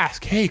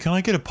ask, hey, can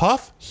I get a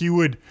puff? He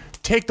would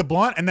take the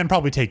blunt and then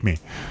probably take me.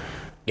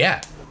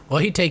 Yeah. Well,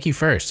 he'd take you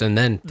first, and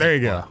then There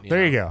you go.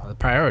 There you go. The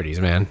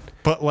priorities, man.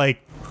 But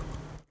like,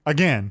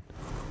 again,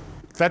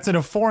 that's in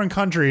a foreign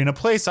country, in a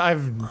place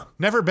I've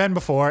never been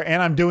before,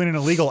 and I'm doing an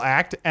illegal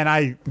act, and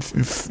I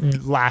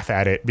laugh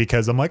at it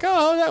because I'm like,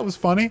 oh, that was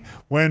funny.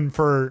 When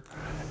for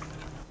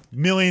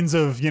millions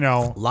of,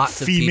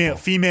 Lots of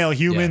female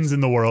humans Yes. in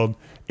the world,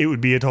 it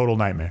would be a total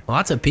nightmare.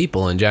 Lots of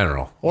people in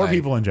general, Or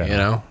people in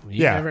general.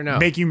 You never know.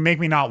 Make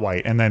me not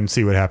white, and then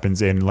see what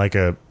happens in like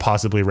a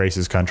possibly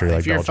racist country like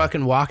If you're Belgium.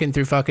 fucking walking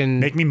through fucking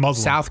Make me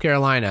Muslim. South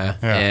Carolina,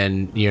 Yeah.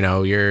 and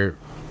you're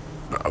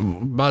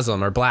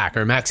Muslim or black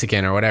or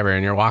Mexican or whatever,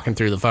 and you're walking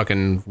through the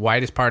fucking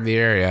whitest part of the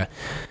area,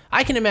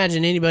 I can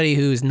imagine anybody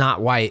who's not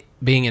white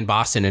being in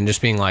Boston and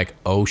just being like,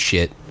 oh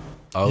shit.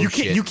 Oh,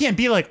 You can't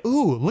be like,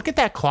 ooh, look at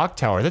that clock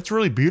tower. That's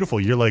really beautiful.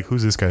 You're like,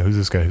 who's this guy? Who's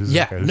this guy? Who's this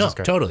Yeah, guy? Who's no, this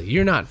guy? totally.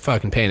 You're not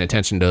fucking paying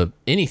attention to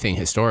anything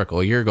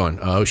historical. You're going,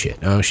 oh shit,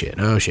 oh shit,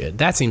 oh shit.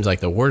 That seems like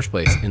the worst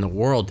place in the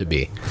world to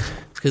be.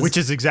 'Cause- Which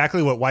is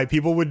exactly what white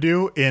people would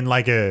do in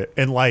like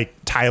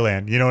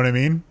Thailand. You know what I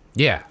mean?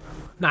 yeah.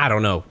 No, I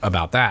don't know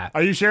about that.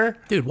 Are you sure?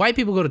 Dude, white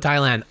people go to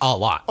Thailand a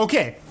lot.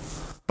 Okay.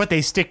 But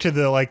they stick to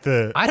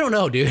the I don't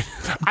know, dude.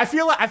 I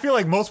feel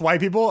like most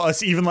white people,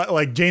 us even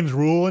like James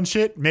Rule and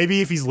shit,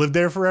 maybe if he's lived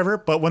there forever,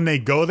 but when they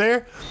go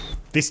there,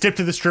 they stick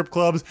to the strip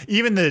clubs.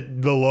 Even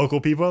the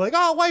local people are like,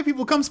 oh, white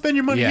people, come spend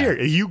your money Yeah. here.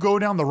 If you go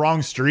down the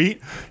wrong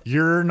street,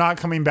 you're not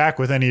coming back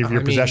with any of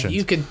your possessions.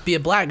 You could be a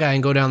black guy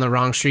and go down the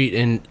wrong street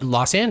in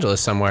Los Angeles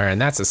somewhere,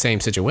 and that's the same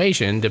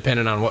situation,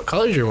 depending on what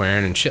colors you're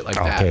wearing and shit like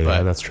that. Okay, But,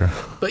 yeah, that's true.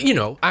 but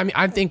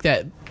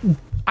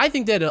I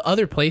think that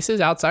other places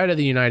outside of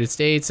the United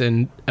States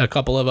and a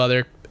couple of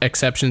other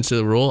exceptions to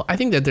the rule, I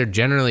think that they're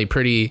generally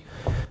pretty.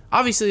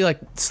 Obviously, like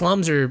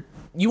slums are.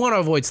 You want to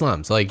avoid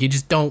slums. Like you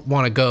just don't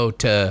want to go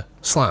to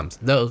slums.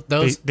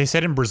 Those. They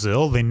said in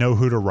Brazil they know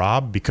who to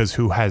rob because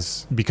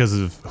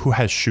of who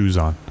has shoes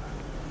on.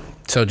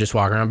 So just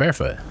walk around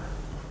barefoot.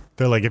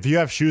 They're like, if you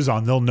have shoes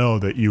on, they'll know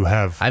that you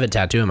have. I have a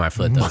tattoo on my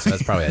foot though, so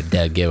that's probably a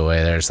dead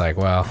giveaway. They're just like,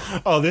 well,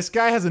 Oh, this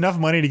guy has enough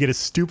money to get a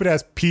stupid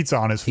ass pizza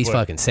on his he's foot.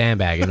 fucking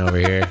sandbagging over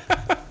here.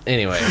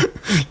 Anyway,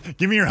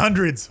 Give me your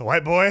hundreds,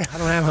 white boy. I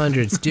don't have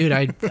hundreds, dude.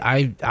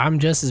 I'm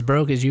just as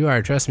broke as you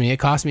are. Trust me. It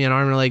cost me an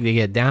arm and a leg to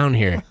get down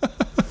here.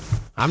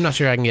 I'm not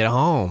sure I can get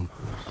home.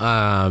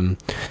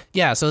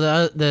 Yeah. So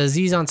the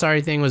Aziz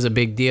Ansari thing was a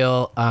big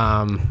deal.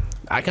 I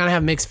kind of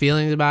have mixed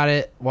feelings about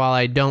it. While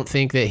I don't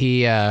think that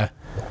he, I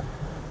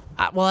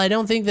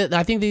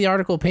think the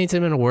article paints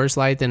him in a worse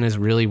light than is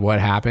really what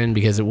happened,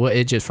 because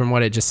it just, from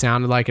what it just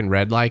sounded like and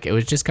read like, it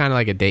was just kind of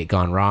like a date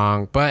gone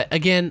wrong. But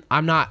again,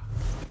 I'm not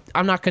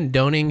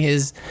condoning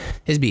his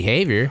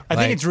behavior. I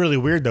think it's really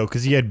weird though,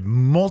 because he had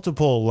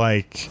multiple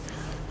like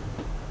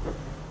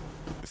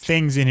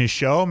things in his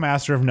show,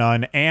 Master of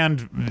None,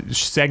 and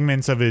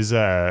segments of his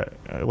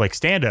like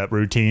stand-up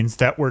routines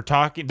that would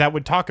talk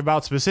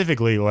about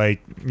specifically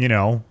like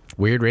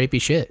weird rapey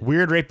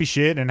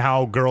shit and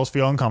how girls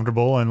feel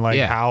uncomfortable and like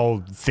Yeah.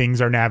 how things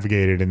are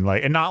navigated and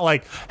not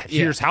like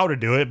here's how to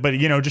do it, but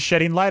just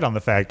shedding light on the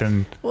fact.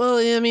 And Well,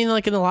 I mean,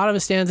 like in a lot of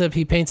his stand-up,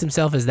 he paints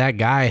himself as that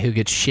guy who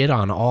gets shit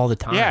on all the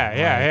time.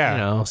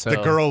 yeah. So The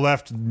girl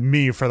left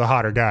me for the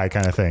hotter guy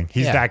kind of thing.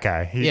 He's Yeah. that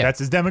guy. Yeah. That's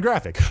his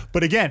demographic.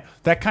 But again,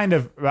 that kind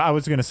of, I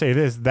was going to say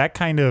this, that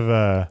kind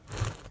of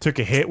took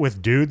a hit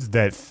with dudes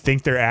that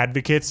think they're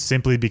advocates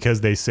simply because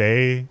they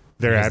say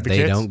they're because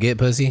advocates. they don't get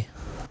pussy.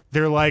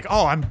 They're like,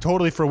 oh, I'm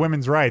totally for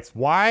women's rights.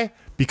 Why?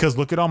 Because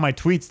look at all my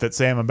tweets that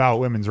say I'm about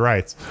women's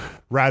rights,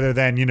 rather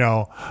than,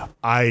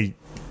 I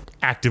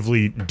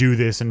actively do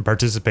this and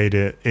participate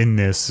in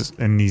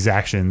these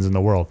actions in the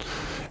world.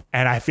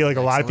 And I feel like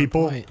a lot of Excellent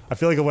people, point. I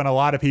feel like when a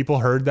lot of people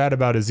heard that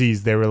about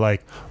Aziz, they were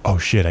like, oh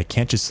shit, I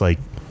can't just like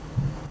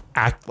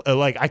act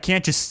like, I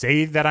can't just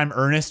say that I'm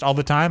earnest all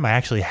the time. I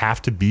actually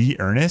have to be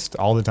earnest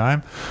all the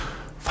time.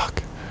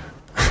 Fuck.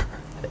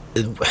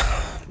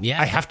 Yeah.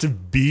 I have to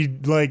be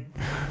like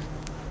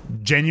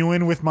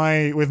genuine with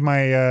my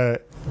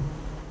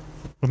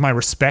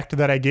respect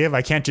that I give.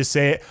 I can't just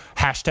say it,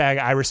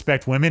 hashtag I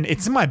respect women.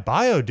 It's in my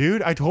bio,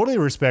 dude. I totally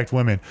respect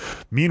women.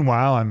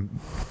 Meanwhile, I'm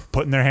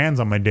putting their hands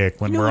on my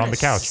dick when we're on the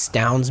couch.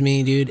 Astounds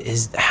me, dude,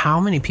 is how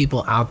many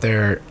people out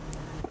there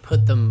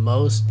put the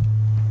most.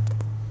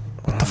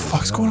 What the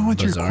fuck's going on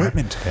with your Bizarre.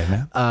 equipment today,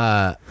 man?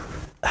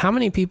 How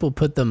many people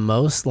put the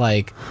most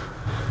like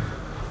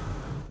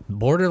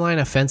borderline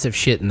offensive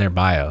shit in their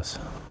bios?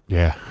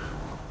 Yeah.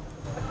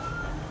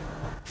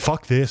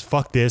 Fuck this.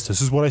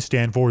 This is what I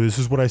stand for. This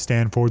is what I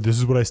stand for. This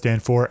is what I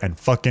stand for. And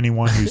fuck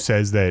anyone who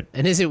says that.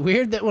 And is it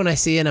weird that when I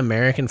see an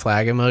American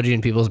flag emoji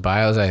in people's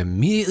bios, I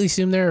immediately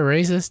assume they're a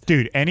racist?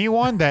 Dude,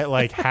 anyone that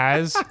like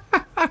has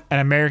an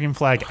American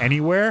flag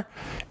anywhere,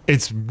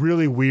 it's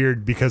really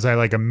weird because I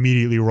like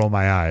immediately roll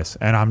my eyes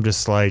and I'm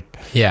just like,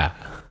 Yeah.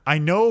 I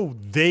know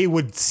they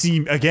would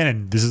see,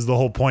 again, this is the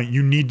whole point.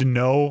 You need to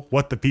know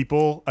what the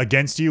people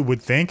against you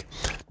would think.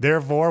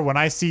 Therefore, when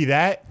I see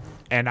that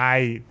and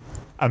I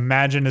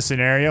imagine a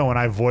scenario when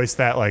I voice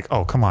that, like,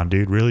 oh, come on,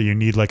 dude, really? You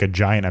need like a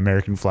giant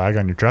American flag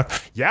on your truck?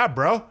 Yeah,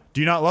 bro.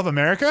 Do you not love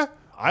America?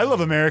 I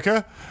love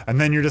America. And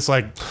then you're just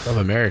like, Love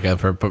America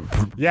for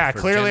yeah, for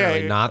clearly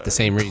generally not the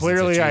same reason.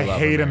 Clearly, I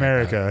hate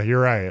America.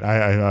 You're right.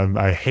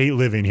 I hate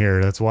living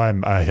here. That's why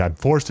I'm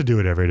forced to do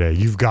it every day.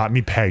 You've got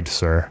me pegged,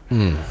 sir.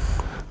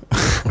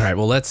 All right,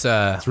 well let's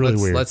really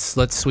weird.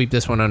 let's sweep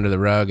this one under the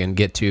rug and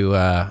get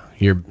to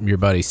your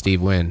buddy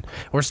Steve Wynn.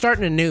 We're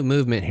starting a new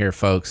movement here,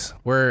 folks.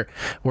 We're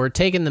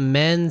taking the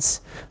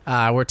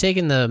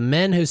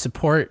men who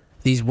support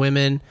these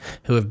women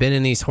who have been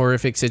in these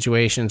horrific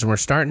situations, and we're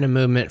starting a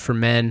movement for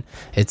men.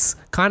 It's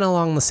kind of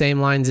along the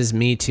same lines as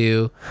Me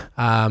Too,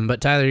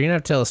 but Tyler, you're gonna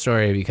have to tell a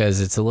story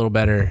because it's a little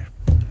better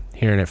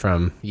hearing it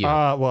from you.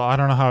 Well, I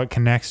don't know how it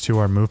connects to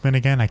our movement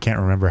again. I can't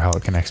remember how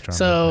it connects to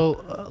our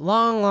movement. So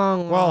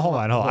long. Well, hold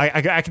on.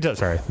 I can tell.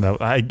 Sorry, no,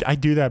 I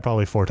do that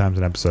probably 4 times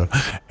an episode.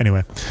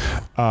 Anyway,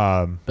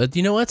 But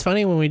you know what's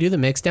funny? When we do the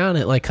mix down,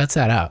 it like cuts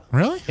that out.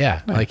 really?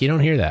 Yeah, like you don't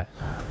hear that.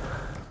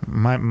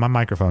 My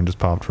microphone just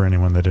popped for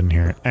anyone that didn't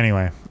hear it.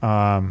 Anyway,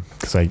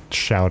 because I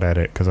shout at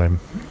it because I'm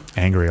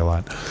angry a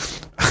lot.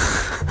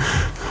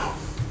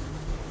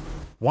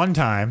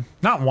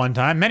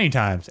 Many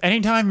times.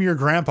 Anytime your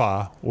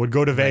grandpa would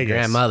go to Vegas.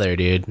 Grandmother,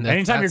 dude.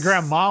 Anytime your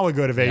grandma would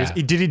go to Vegas.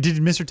 Yeah. Did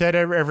Mr. Ted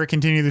ever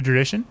continue the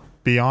tradition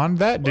beyond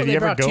that? Did he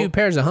ever go?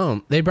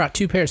 They brought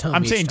 2 pairs home.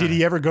 I'm saying, did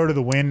he ever go to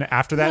the Wynn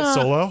after that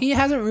solo? He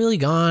hasn't really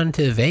gone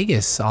to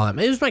Vegas all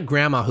that. It was my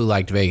grandma who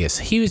liked Vegas.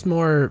 He was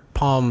more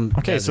Palm.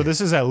 Okay, Desert. so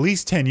this is at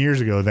least 10 years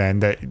ago then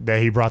that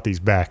he brought these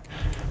back.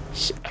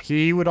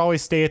 He would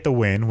always stay at the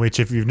Wynn, which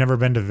if you've never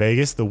been to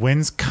Vegas, the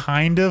Wynn's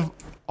kind of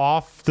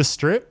off the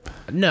strip.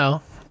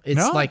 No. It's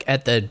No? like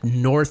at the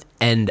north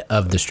end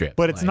of the strip.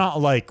 But it's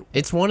not like...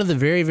 It's one of the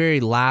very,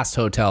 very last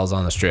hotels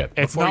on the strip.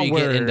 It's before not you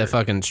where- get into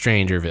fucking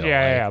Strangerville.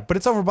 Yeah. But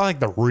it's over by like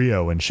the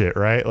Rio and shit,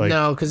 right? Like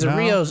No, because the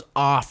Rio's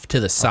off to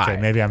the side.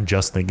 Okay, maybe I'm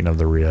just thinking of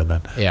the Rio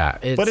then. Yeah.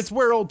 But it's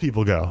where old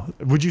people go.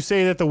 Would you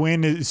say that the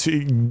Wynn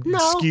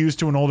skews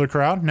to an older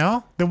crowd?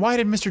 No? Then why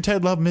did Mr.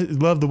 Ted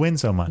love the Wynn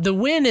so much? The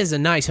Wynn is a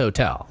nice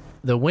hotel.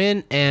 The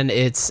Wynn and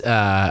its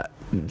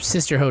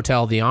sister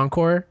hotel, the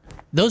Encore,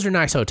 those are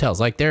nice hotels.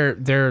 Like they're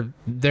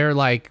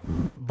like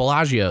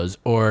Bellagio's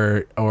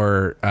or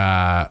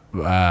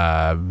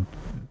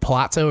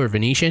Palazzo or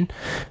Venetian.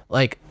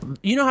 Like,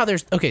 you know how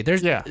there's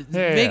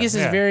Vegas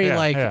is very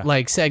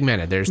like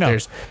segmented.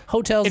 There's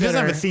hotels. It doesn't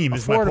that have are a theme.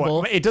 Is my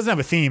affordable. point. It doesn't have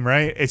a theme,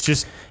 right? It's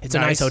just It's a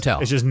nice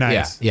hotel. It's just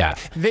nice. Yeah.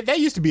 That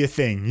used to be a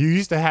thing. You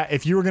used to have,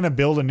 if you were going to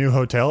build a new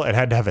hotel, it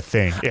had to have a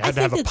thing. It had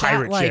to have a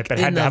pirate ship. It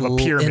had to have a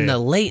pyramid. In the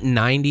late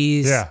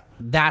 90s, Yeah.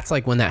 that's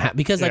like when that happened.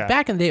 Because like Yeah.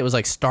 back in the day, it was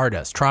like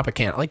Stardust,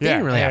 Tropicana. Like they Yeah,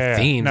 didn't really have yeah.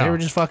 themes. No. They were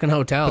just fucking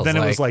hotels. But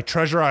then it was like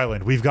Treasure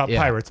Island. We've got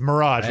pirates.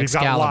 Mirage. We've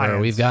got Excalibur.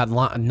 lions. We've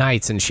got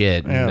knights and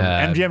shit.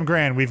 And, MGM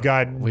Grand. We've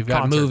got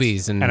concerts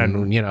movies and a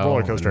you know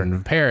roller coaster.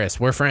 and Paris.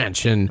 We're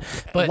French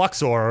but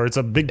Luxor. Or it's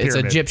a big it's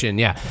pyramid. Egyptian.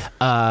 Yeah.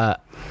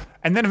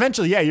 And then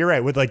eventually, yeah, you're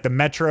right, with like the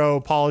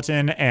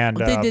Metropolitan and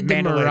They did the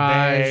Mandalay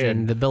Mirage Bay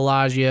and the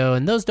Bellagio,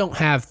 and those don't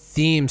have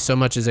themes so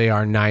much as they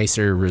are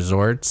nicer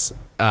resorts.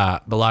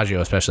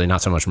 Bellagio, especially,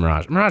 not so much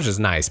Mirage. Mirage is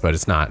nice, but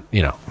it's not,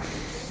 you know,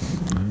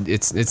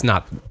 it's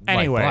not.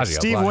 Anyway, like Bellagio.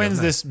 Steve Bellagio's Wynn's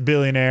nice. this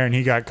billionaire, and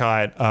he got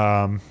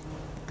caught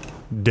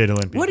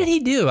diddling people. What did he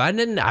do? I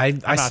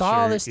not saw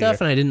all sure this stuff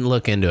either. and I didn't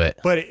look into it.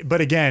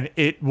 But again,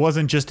 it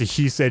wasn't just a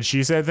he said,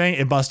 she said thing.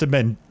 It must have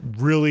been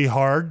really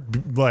hard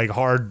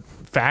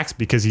facts,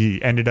 because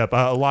he ended up,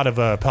 a lot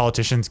of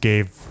politicians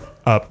gave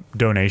up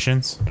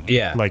donations.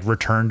 Yeah. Like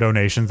return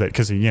donations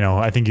because, you know,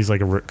 I think he's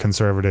like a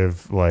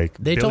conservative, like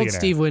They told billionaire.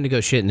 Steve Wynn to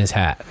go shit in his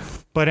hat.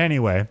 But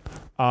anyway,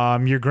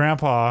 your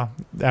grandpa,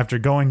 after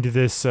going to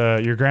this,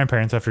 your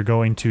grandparents, after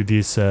going to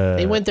this,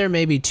 They went there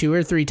maybe 2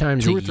 or 3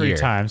 times a year. 2 or 3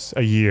 times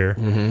a year.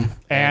 Mm-hmm.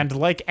 And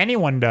like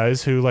anyone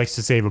does who likes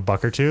to save a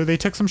buck or two, they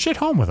took some shit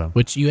home with them.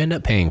 Which you end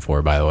up paying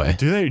for, by the way.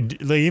 Do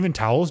they even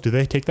towels? Do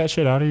they take that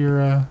shit out of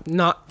your,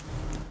 Not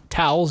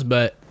towels,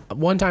 but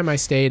one time I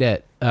stayed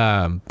at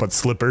but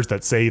slippers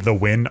that say the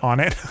Wynn on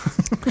it?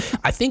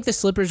 I think the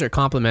slippers are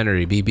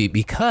complimentary, BB,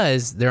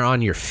 because they're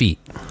on your feet.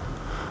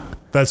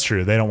 That's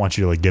true. They don't want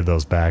you to like give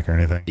those back or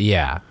anything.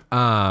 Yeah.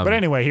 But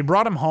anyway, he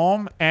brought them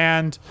home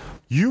and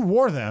you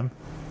wore them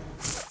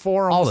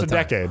for almost a the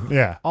time. decade.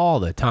 Yeah. All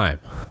the time.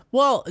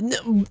 Well,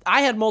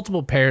 I had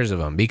multiple pairs of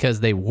them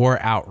because they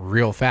wore out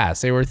real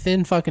fast. They were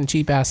thin, fucking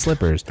cheap ass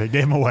slippers. They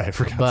gave them away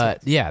for God's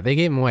But yeah, they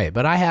gave them away.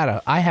 But I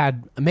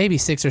had maybe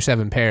 6 or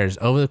 7 pairs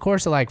over the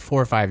course of like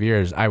 4 or 5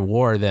 years. I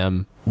wore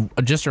them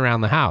just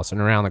around the house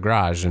and around the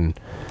garage and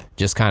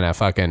just kind of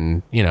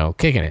fucking, you know,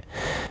 kicking it.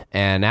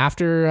 And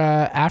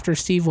after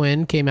Steve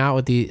Wynn came out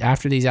with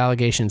after these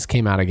allegations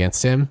came out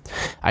against him,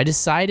 I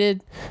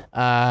decided,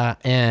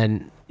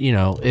 and you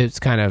know, it's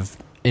kind of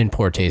in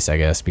poor taste, I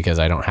guess, because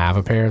I don't have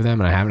a pair of them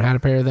and I haven't had a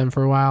pair of them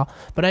for a while.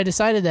 But I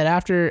decided that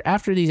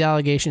after these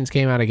allegations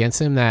came out against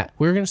him, that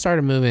we were going to start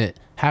a movement,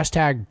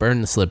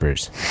 #burn the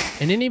slippers.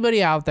 And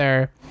anybody out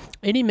there,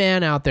 any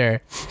man out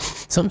there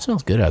Something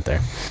smells good out there.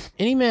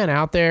 Any man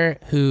out there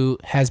who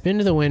has been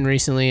to the Wynn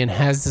recently and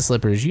has the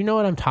slippers, you know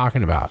what I'm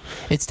talking about.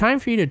 It's time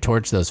for you to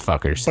torch those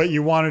fuckers. But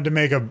you wanted to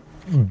make a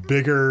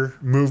bigger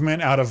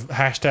movement out of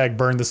hashtag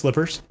burn the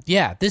slippers?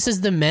 Yeah, this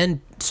is the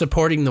men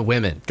supporting the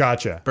women.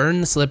 Gotcha. Burn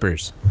the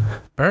slippers.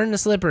 Burn the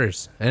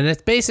slippers. And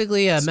it's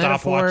basically a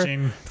metaphor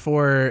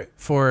for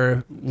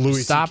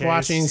Louis stop CK's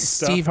watching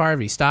stuff. Steve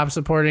Harvey. Stop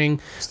supporting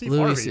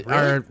Harvey,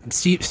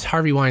 really?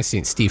 Harvey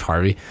Weinstein. Steve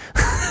Harvey.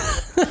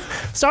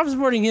 Stop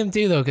supporting him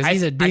too, though, because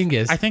he's a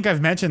dingus. I think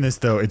I've mentioned this,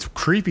 though. It's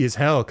creepy as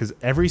hell because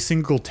every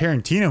single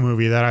Tarantino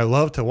movie that I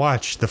love to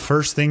watch, the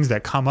first things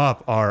that come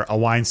up are a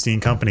Weinstein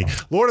company.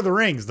 Lord of the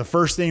Rings, the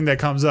first thing that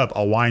comes up,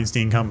 a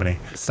Weinstein company.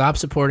 Stop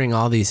supporting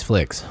all these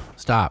flicks.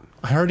 Stop.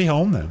 I already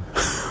own them.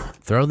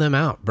 Throw them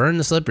out. Burn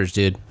the slippers,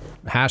 dude.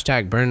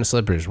 Hashtag burn the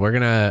slippers. We're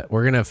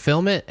gonna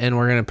film it and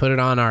we're gonna put it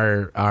on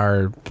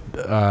our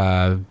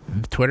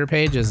Twitter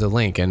page as a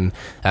link, and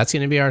that's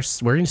gonna be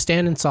we're gonna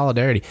stand in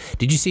solidarity.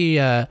 Did you see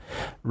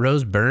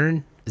Rose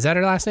Byrne? Is that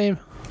her last name?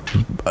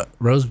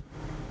 Rose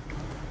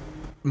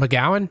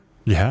McGowan?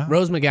 Yeah.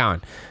 Rose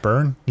McGowan.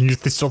 Burn? You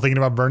still thinking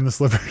about burn the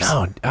slippers?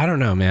 No, I don't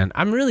know, man.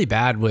 I'm really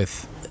bad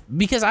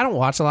because I don't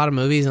watch a lot of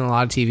movies and a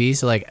lot of TV.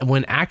 So like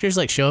when actors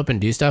like show up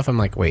and do stuff, I'm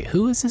like, wait,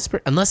 who is this?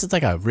 Unless it's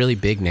like a really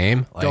big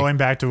name. Like, Going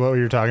back to what we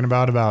were talking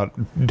about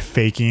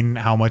faking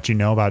how much you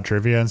know about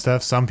trivia and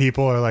stuff. Some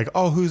people are like,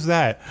 oh, who's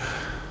that?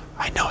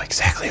 I know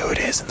exactly who it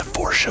is in the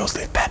 4 shows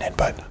they've been in,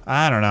 but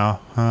I don't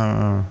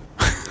know.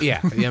 Yeah,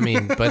 I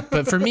mean,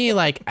 but for me,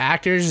 like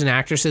actors and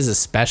actresses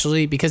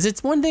especially, because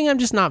it's one thing I'm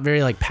just not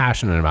very like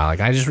passionate about.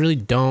 Like I just really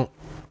don't.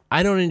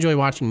 I don't enjoy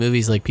watching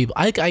movies like people.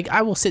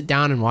 I will sit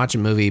down and watch a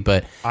movie,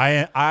 but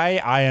I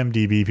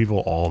IMDb people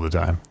all the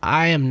time.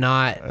 I am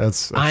not.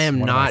 That's I am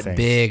one of my not things.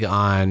 big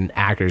on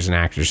actors and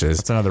actresses.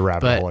 That's another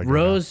rabbit But hole. I go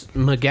Rose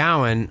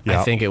McGowan, I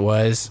Yep. think it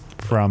was.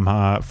 from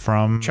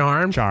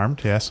Charmed?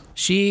 Charmed, yes.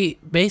 She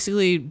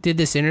basically did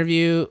this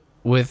interview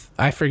with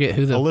I forget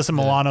who the Alyssa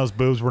Milano's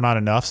boobs were not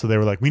enough, so they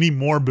were like, we need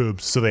more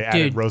boobs, so they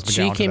added Dude, Rose McGowan.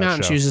 she came to that out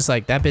and show. she was just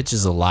like, "That bitch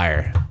is a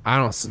liar." I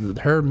don't.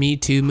 Her Me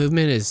Too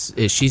movement is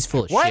she's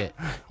full of What? shit.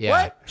 Yeah,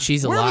 What?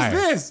 she's a Where liar.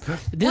 was this?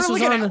 This We're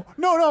was like on an,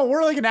 no,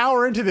 we're like an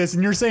hour into this,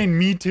 and you're saying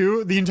Me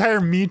Too? The entire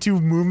Me Too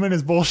movement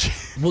is bullshit.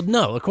 Well,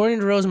 no,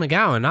 according to Rose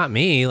McGowan, not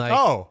me. Like,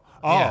 Oh.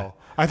 Yeah.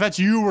 I thought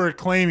you were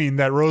claiming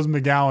that Rose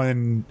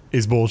McGowan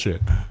is bullshit.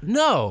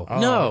 no.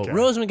 okay.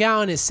 Rose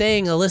McGowan is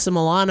saying Alyssa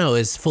Milano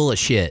is full of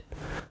shit.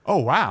 Oh,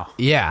 wow.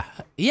 Yeah,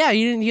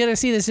 you gotta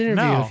see this interview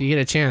No. if you get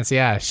a chance.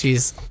 Yeah,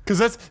 she's Because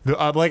that's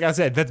like I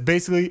said, that's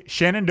basically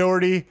Shannon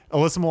Doherty,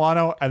 Alyssa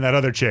Milano, and that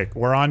other chick.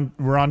 We're on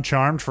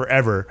Charmed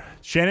forever.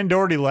 Shannon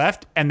Doherty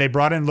left, and they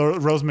brought in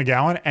Rose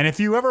McGowan. And if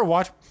you ever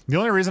watch, the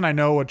only reason I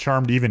know what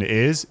Charmed even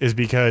is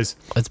because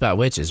it's about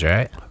witches,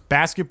 right?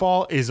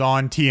 basketball is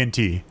on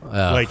TNT.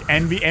 Like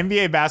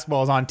NBA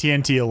basketball is on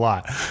TNT a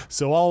lot.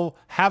 So I'll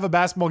have a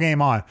basketball game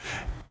on,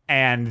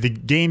 and the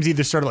games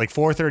either start at like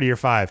 4:30 or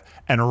 5,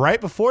 and right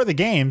before the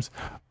games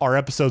are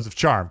episodes of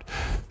Charmed.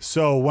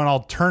 So when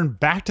I'll turn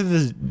back to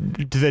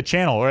the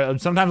channel, or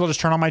sometimes I'll just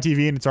turn on my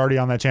TV and it's already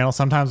on that channel.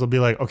 Sometimes I'll be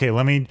like, okay,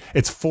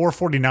 it's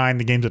 4:49,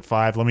 the game's at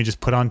 5, let me just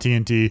put on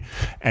TNT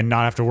and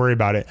not have to worry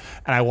about it.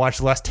 And I watch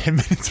the last 10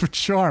 minutes of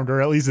Charmed,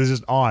 or at least it's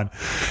just on.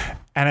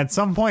 And at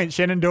some point,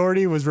 Shannon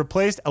Doherty was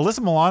replaced. Alyssa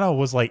Milano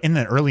was like in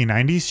the early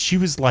 90s. She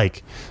was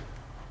like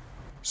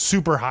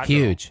super hot girl.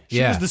 Huge, She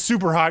yeah. was the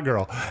super hot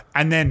girl.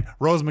 And then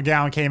Rose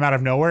McGowan came out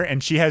of nowhere,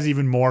 and she has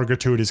even more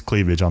gratuitous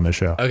cleavage on the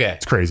show. Okay,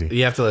 It's crazy.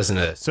 You have to listen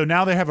to this. So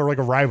now they have a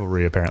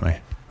rivalry, apparently.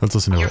 Let's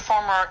listen to Your it.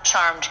 former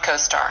Charmed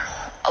co-star,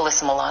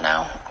 Alyssa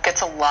Milano,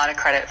 gets a lot of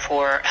credit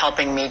for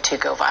helping Me Too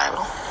go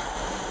viral.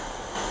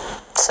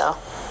 So,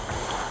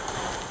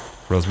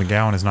 Rose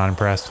McGowan is not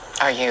impressed.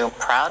 are you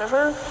proud of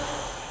her?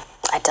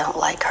 I don't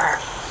like her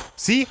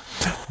See?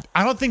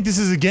 I don't think this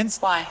is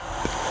against... Why?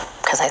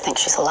 because I think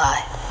she's a lie.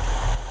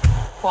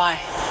 Why?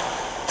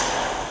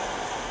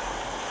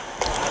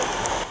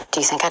 Do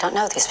you think I don't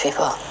know these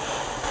people?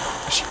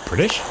 Is she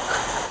British?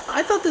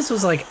 I thought this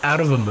was like out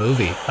of a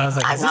movie. I was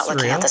like, I'm is not this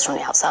looking real? at this from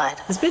the outside.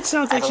 This bitch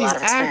sounds I like have a she's lot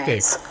of acting.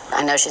 experience.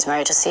 I know she's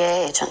married to a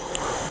CIA agent.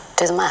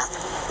 Do the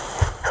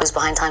math. Who's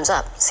behind Time's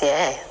Up?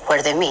 CIA. Where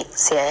do they meet?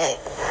 CIA.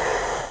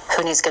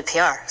 Who needs good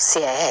PR?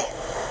 CIA.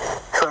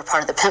 Who are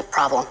part of the pimp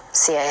problem?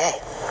 CIA.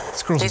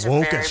 This girl's These are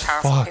woke very as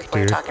powerful fuck, people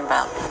you're dude. talking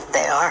about.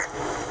 They are.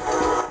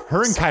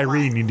 Her and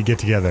Kyrie need to get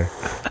together,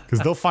 because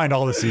they'll find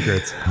all the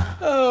secrets.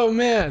 Oh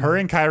man. Her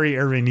and Kyrie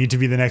Irving need to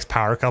be the next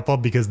power couple,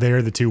 because they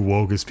are the two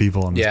wokest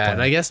people on this Yeah, planet.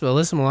 and I guess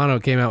Alyssa Milano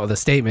came out with a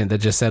statement that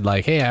just said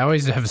like, "Hey, I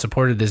always have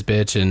supported this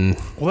bitch," and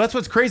Well, that's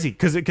what's crazy,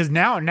 because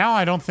now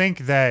I don't think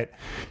that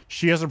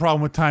she has a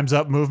problem with Time's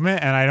Up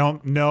movement, and I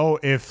don't know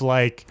if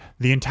like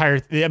the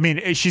entire. I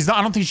mean, she's not.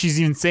 I don't think she's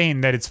even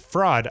saying that it's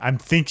fraud. I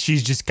think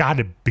she's just got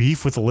a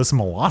beef with Alyssa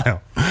Milano.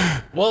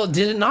 well,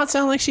 did it not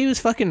sound like she was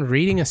fucking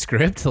reading a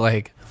script?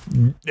 Like,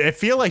 I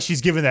feel like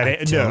she's given that.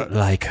 I don't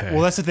like her.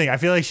 Well, that's the thing. I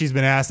feel like she's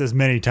been asked this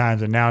many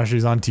times, and now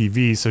she's on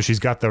TV, so she's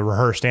got the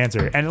rehearsed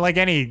answer. And like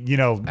any,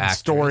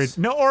 story,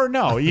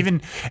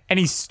 even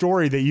any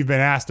story that you've been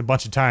asked a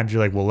bunch of times,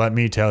 you're like, well, let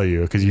me tell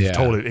you, because you've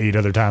told it 8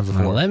 other times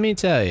before. Well, let me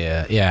tell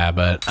you. Yeah,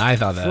 but I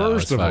thought that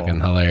was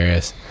fucking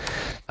hilarious.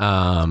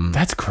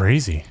 That's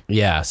crazy.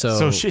 Yeah,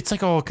 so it's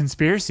like a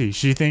conspiracy.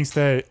 She thinks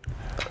that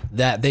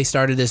they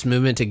started this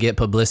movement to get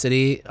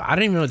publicity. I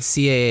don't even know what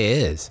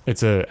CAA is.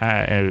 it's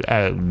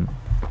a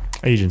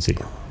agency.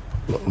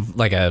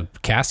 Like a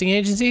casting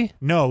agency?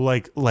 No,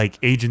 like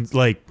agents,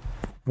 like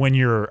when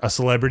you're a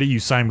celebrity, you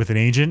sign with an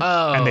agent.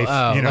 And they,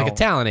 like a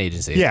talent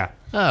agency. Yeah.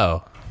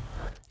 Oh.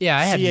 Yeah,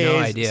 I had no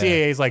idea.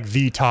 CAA is like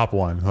the top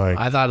one. Like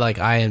I thought like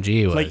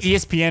IMG was. like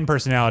ESPN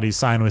personalities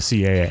sign with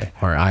CAA.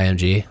 Or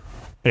IMG.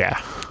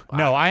 Yeah.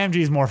 No, IMG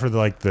is more for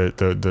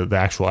the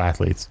actual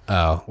athletes.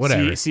 Oh,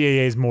 whatever.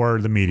 CAA is more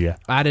the media.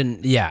 I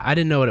didn't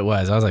know what it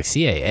was. I was like,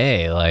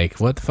 CAA, like,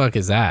 what the fuck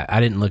is that?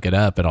 I didn't look it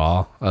up at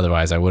all.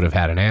 Otherwise, I would have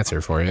had an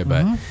answer for it.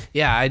 But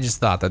yeah, I just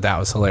thought that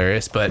was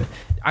hilarious. But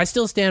I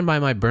still stand by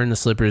my burn the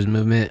slippers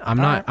movement.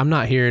 I'm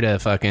not here to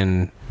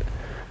fucking,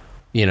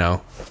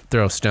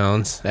 throw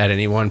stones at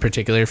anyone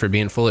particular for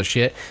being full of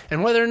shit.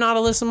 And whether or not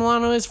Alyssa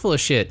Milano is full of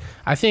shit,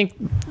 I think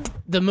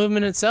the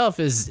movement itself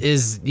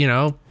is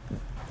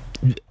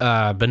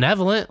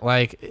benevolent.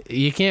 Like,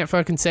 you can't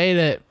fucking say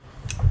that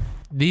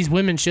these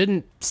women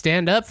shouldn't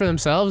stand up for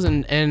themselves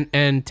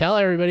and tell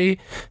everybody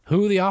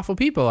who the awful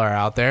people are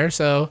out there.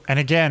 So, and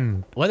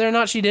again, whether or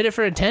not she did it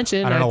for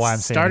attention, I don't know why I'm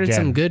saying started again.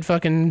 some good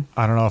fucking.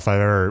 I don't know if I've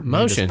ever made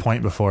motion. this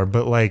point before,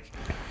 but like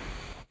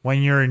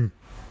when your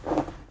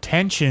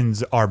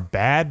intentions are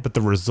bad, but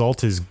the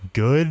result is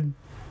good,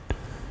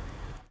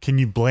 can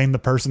you blame the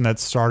person that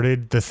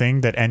started the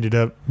thing that ended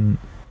up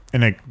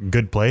in a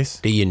good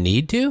place? Do you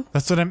need to?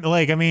 That's what I'm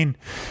like. I mean,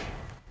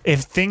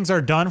 if things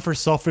are done for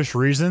selfish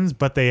reasons,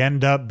 but they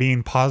end up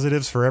being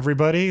positives for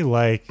everybody,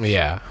 like,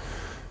 Yeah.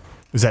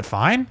 is that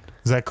fine?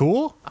 Is that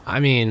cool? I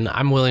mean,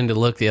 I'm willing to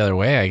look the other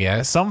way, I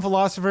guess. Some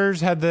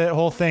philosophers had the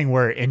whole thing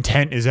where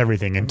intent is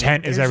everything.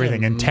 Intent is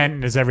everything.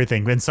 Intent is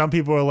everything. And some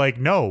people are like,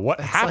 no,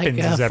 what happens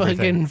like is everything.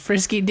 Fucking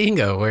Frisky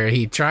Dingo, where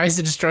he tries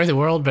to destroy the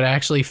world, but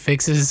actually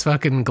fixes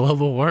fucking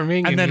global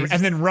warming, And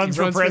then runs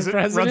for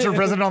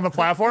president on the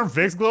platform,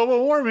 fix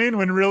global warming,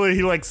 when really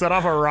he like set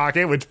off a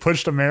rocket which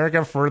pushed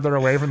America further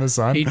away from the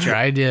sun. He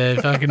tried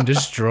to fucking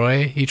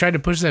he tried to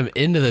push them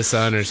into the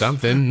sun or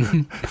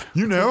something.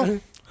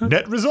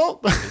 Net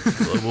result.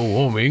 Global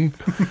warming.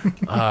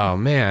 Oh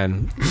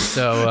man.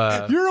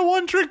 So You're a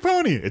one-trick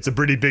pony. It's a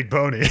pretty big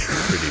pony.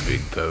 pretty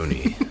big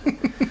pony.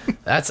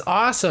 That's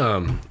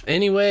awesome.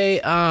 Anyway,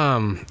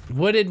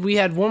 we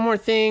had one more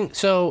thing.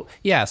 So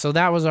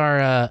that was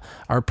our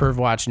Perv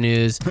Watch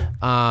news.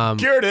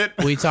 Cured it.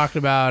 We talked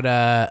about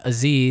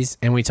Aziz,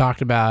 and we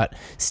talked about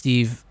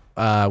Steve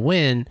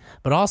Wynn,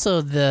 but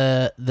also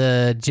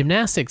the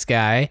gymnastics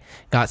guy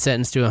got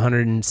sentenced to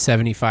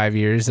 175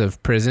 years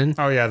of prison.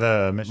 Oh yeah,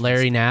 the Michigan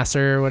Larry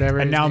Nasser or whatever.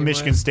 And now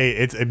Michigan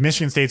State,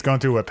 Michigan State's going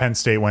through what Penn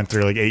State went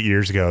through like 8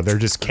 years ago. They're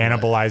just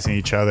cannibalizing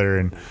each other,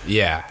 and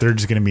they're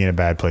just going to be in a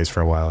bad place for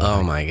a while.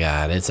 Oh my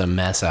God, it's a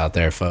mess out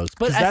there, folks.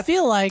 But I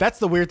feel like that's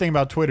the weird thing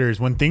about Twitter is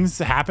when things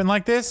happen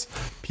like this,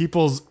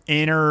 people's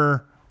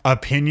inner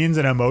opinions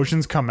and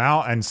emotions come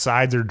out, and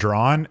sides are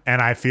drawn,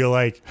 and I feel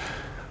like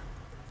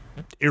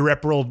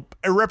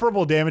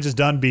irreparable damage is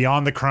done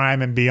beyond the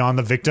crime and beyond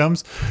the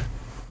victims.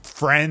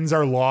 Friends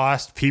are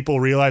lost. People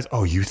realize,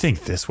 oh, you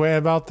think this way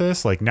about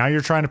this? Like, now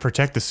you're trying to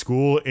protect the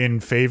school in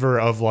favor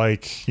of,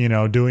 like,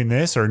 doing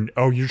this, or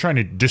you're trying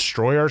to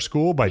destroy our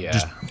school by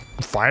just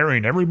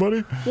firing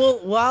everybody. Well,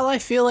 while I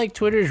feel like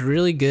Twitter is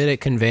really good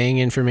at conveying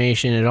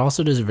information, it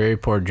also does a very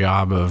poor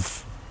job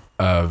of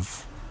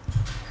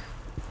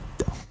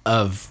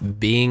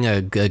being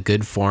a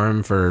good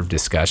forum for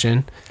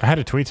discussion. I had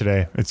a tweet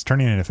today. It's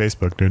turning into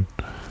Facebook, dude.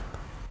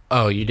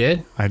 Oh, you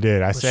did? I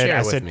did. I share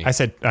it with me.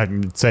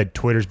 said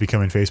Twitter's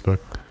becoming Facebook.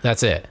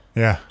 That's it.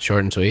 Yeah.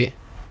 Short and sweet.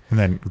 And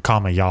then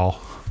comma y'all.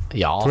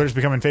 Y'all. Twitter's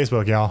becoming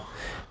Facebook, y'all.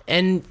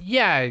 And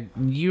yeah,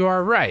 you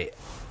are right.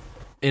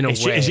 In a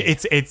way.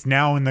 It's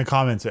now in the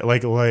comments.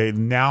 Like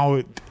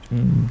now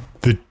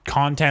the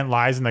content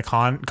lies in the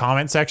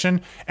comment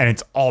section, and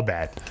it's all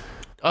bad.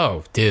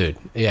 Oh, dude.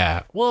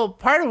 Yeah. Well,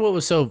 part of what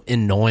was so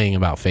annoying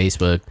about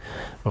Facebook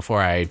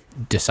before I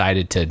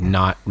decided to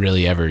not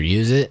really ever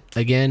use it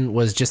again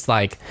was just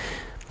like,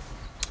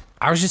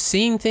 I was just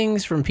seeing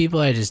things from people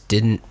I just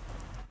didn't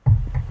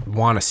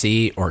want to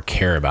see or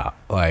care about.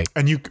 Like,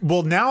 and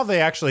now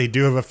they actually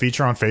do have a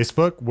feature on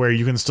Facebook where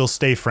you can still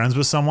stay friends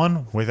with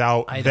someone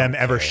without them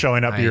ever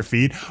showing up in your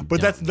feed.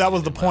 But that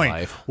was the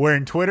point. Where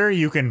in Twitter,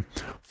 you can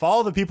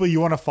follow the people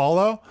you want to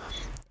follow,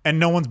 and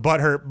no one's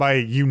butthurt by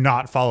you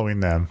not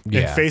following them.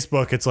 Yeah. In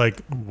Facebook, it's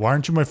like, why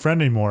aren't you my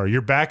friend anymore?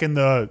 You're back in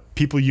the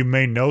people you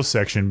may know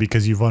section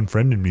because you've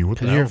unfriended me. What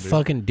the hell, You're a dude?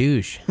 fucking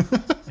douche.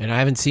 And I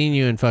haven't seen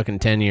you in fucking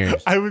 10 years.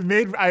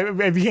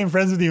 I became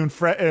friends with you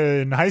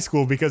in high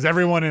school because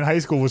everyone in high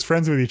school was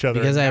friends with each other.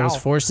 Because And I was now-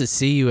 forced to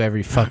see you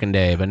every fucking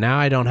day. But now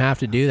I don't have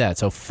to do that.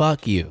 So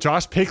fuck you.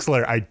 Josh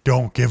Pixler, I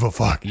don't give a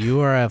fuck. You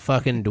are a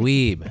fucking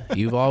dweeb.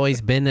 You've always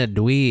been a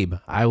dweeb.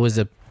 I was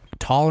a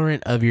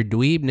tolerant of your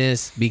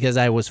dweebness because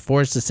I was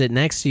forced to sit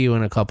next to you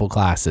in a couple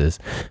classes.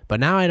 But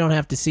now I don't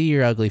have to see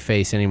your ugly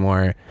face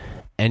anymore,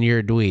 and you're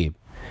a dweeb.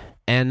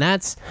 And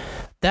that's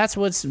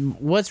what's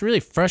really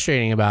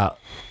frustrating about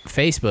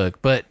Facebook.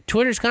 But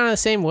Twitter's kind of the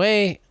same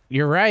way.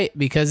 You're right,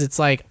 because it's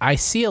like I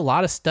see a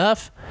lot of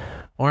stuff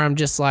where I'm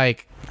just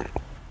like,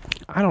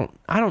 I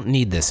don't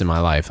need this in my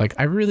life. Like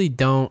I really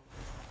don't.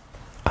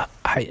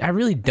 I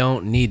really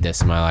don't need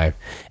this in my life.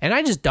 And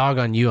I just dog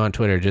on you on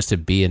Twitter just to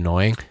be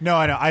annoying. No,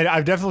 I know.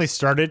 I've definitely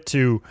started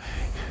to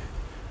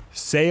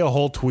say a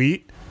whole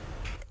tweet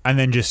and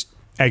then just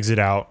exit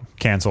out,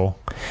 cancel.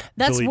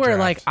 That's delete where draft.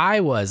 like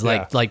I was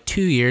Yeah. like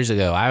 2 years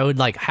ago. I would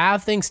like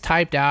have things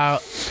typed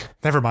out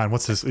Never mind.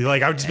 What's this?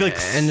 Like, I would just be like,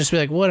 and just be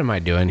like, what am I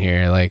doing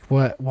here? Like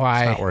what,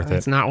 why? It's not worth it.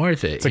 It's not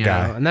worth it. It's a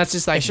guy. And that's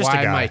just like It's just a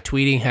why guy. my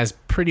tweeting has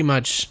pretty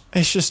much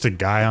it's just a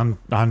guy on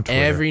Twitter.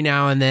 every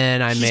now and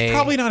then I He's may.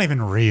 probably not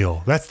even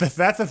real. That's the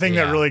thing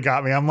Yeah. that really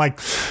got me. I'm like,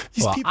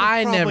 these Well, people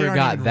I probably never aren't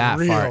got even that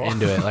far real.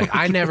 into it. Like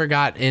I never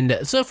got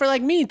into. So for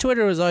like me,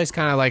 Twitter was always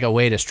kind of like a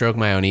way to stroke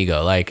my own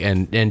ego, like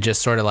and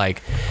just sort of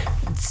like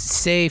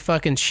say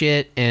fucking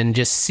shit and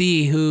just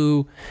see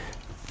who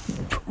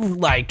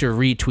liked or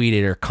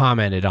retweeted or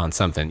commented on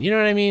something. You know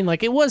what I mean?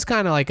 Like it was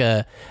kind of like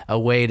a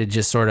way to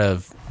just sort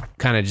of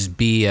kind of just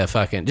be a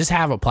fucking just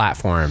have a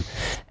platform.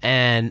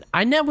 And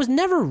I was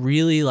never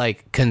really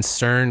like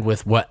concerned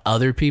with what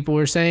other people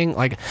were saying.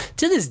 Like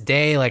to this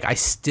day, like I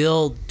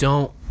still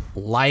don't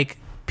like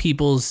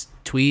people's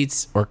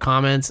tweets or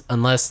comments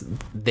unless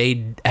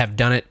they have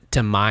done it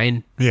to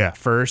mine Yeah.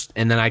 first,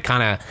 and then I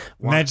kind of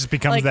And that just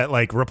becomes that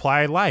like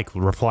reply like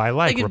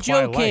like if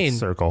Joe Kane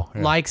circle.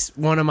 Yeah. likes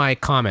one of my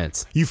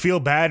comments, You feel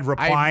bad I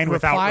replying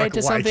without reply like,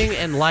 to something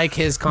and like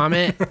his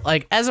comment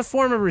like as a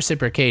form of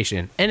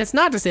reciprocation. And it's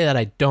not to say that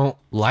I don't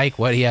like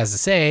what he has to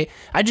say.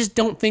 I just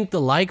don't think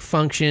the like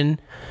function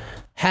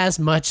has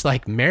much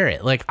like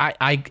merit. Like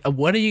I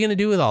what are you gonna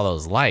do with all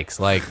those likes?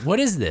 Like what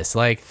is this?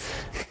 Like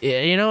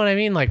you know what I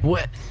mean? Like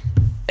what?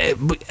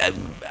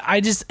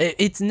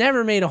 It's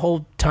never made a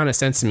whole ton of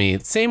sense to me.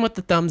 Same with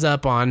the thumbs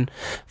up on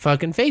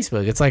fucking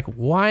Facebook. It's like,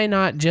 why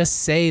not just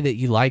say that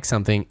you like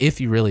something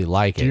if you really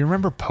like Do you it?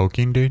 remember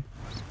poking, dude?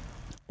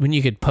 When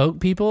you could poke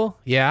people,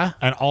 yeah,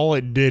 And all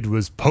it did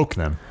was poke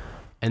them.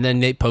 and then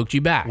they poked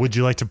you back. Would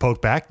you like to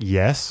poke back?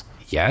 Yes.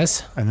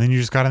 Yes, And then you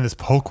just got in this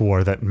poke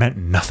war that meant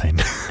nothing.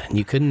 and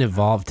you couldn't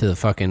evolve to the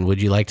fucking,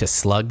 would you like to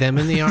slug them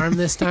in the arm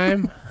this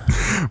time?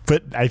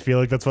 But I feel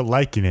like that's what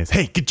liking is.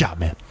 Hey, good job,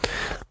 man.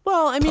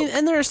 Well, I mean,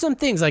 and there are some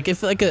things like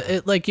if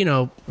like you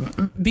know,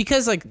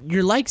 because like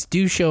your likes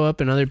do show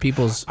up in other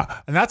people's.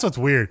 And that's what's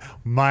weird.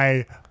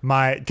 My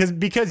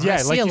because yeah, I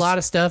see like a you lot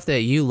of stuff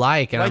that you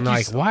like, and like I'm you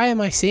like, s- why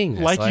am I seeing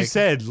this? like you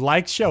said,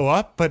 likes show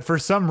up, but for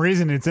some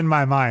reason it's in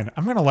my mind.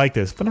 I'm gonna like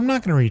this, but I'm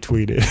not gonna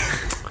retweet it.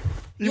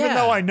 Even Yeah.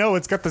 though I know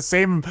it's got the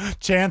same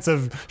chance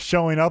of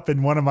showing up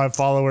in one of my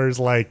followers,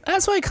 like,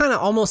 That's why I kind of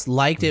almost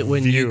liked it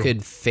when you View.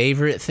 could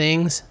favorite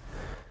things,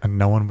 and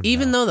no one would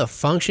even know. though the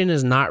function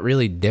is not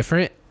really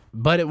different.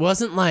 But it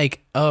wasn't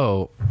like,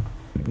 oh,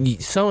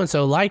 so and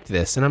so liked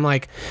this, and I'm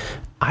like,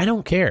 I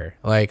don't care.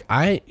 Like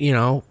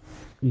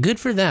good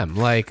for them.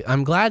 Like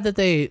I'm glad that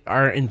they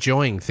are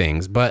enjoying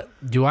things, but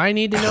do I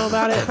need to know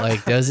about it?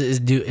 Like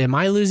am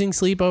I losing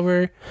sleep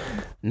over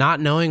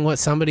not knowing what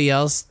somebody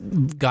else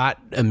got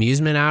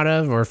amusement out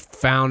of or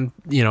found,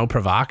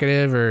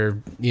 provocative or,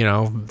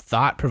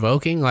 thought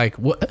provoking? Like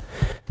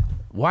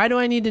why do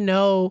I need to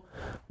know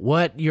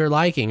what you're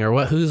liking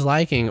or who's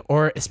liking,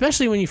 or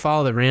especially when you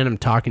follow the random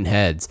talking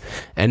heads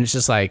and it's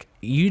just like,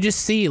 you just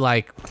see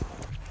like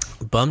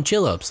Bum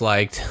Chillups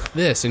liked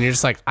this, and you're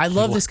just like, I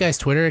love this guy's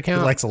Twitter He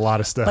account. likes a lot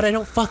of stuff. But I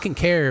don't fucking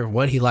care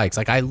what he likes.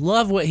 Like, I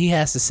love what he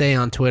has to say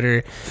on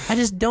Twitter. I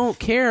just don't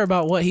care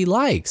about what he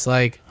likes.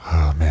 Like,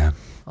 Oh man,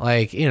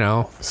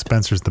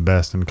 Spencer's the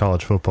best in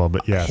college football.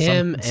 But yeah,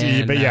 Him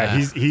and, but yeah,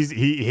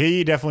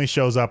 he definitely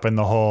shows up in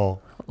the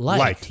whole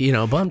liked, Bum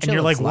Chillups. And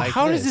you're like, well, liked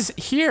how this. does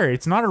this here?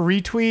 It's not a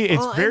retweet. It's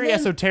Well, and very then-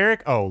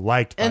 esoteric. Oh,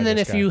 liked. by And then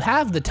this if guy. you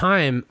have the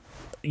time,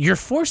 you're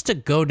forced to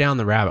go down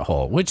the rabbit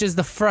hole, which is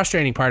the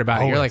frustrating part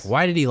about it. You're like, Always.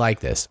 why did he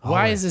like this?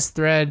 Why is this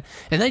thread?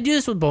 And they do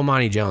this with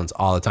Bomani Jones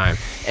all the time.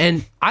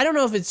 And I don't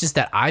know if it's just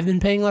that I've been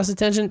paying less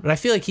attention, but I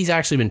feel like he's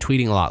actually been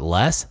tweeting a lot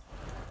less.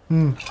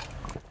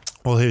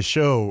 well, his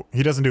show,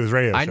 he doesn't do his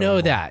radio. I show know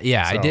anymore. that.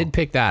 Yeah, I So- did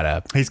pick that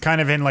up. He's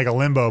kind of in like a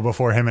limbo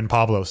before him and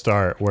Pablo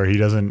start, where he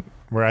doesn't.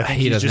 Where I think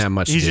He he's doesn't just, have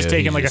much to He's do. just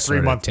taking like a just sort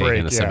of 3-month taking break.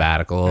 a yeah.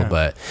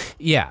 sabbatical.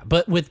 Yeah.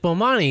 But with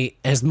Bomani,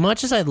 as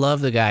much as I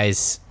love the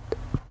guy's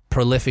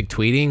prolific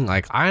tweeting,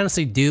 like I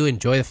honestly do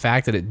enjoy the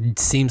fact that it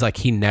seems like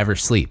he never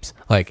sleeps.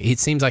 Like it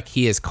seems like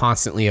he is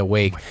constantly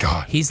awake. Oh my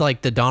God. He's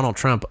like the Donald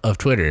Trump of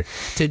Twitter.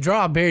 To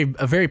draw a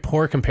very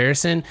poor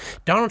comparison,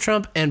 Donald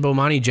Trump and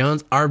Bomani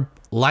Jones are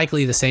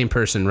likely the same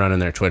person running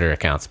their Twitter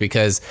accounts,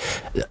 because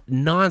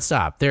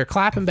nonstop they're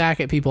clapping back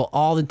at people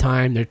all the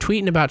time. They're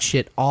tweeting about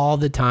shit all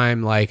the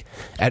time, like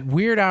at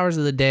weird hours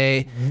of the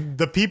day.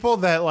 The people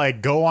that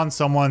like go on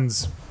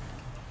someone's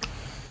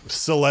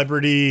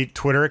celebrity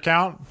Twitter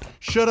account,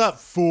 shut up,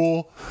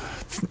 fool.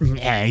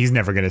 Yeah, he's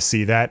never gonna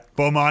see that.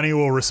 Bomani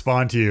will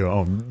respond to you,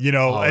 and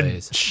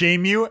Always.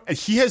 shame you.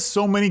 He has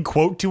so many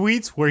quote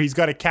tweets where he's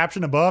got a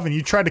caption above, and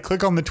you try to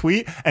click on the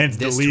tweet, and it's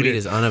This deleted. tweet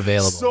is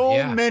unavailable. So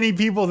Yeah. many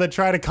people that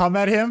try to come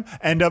at him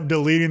end up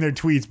deleting their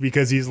tweets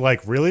because he's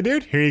like, "Really,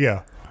 dude? Here you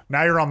go.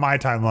 Now you're on my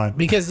timeline."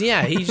 Because he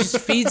just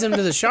feeds them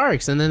to the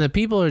sharks, and then the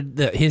people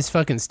his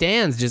fucking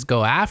stands just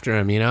go after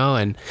him,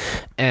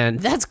 and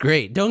that's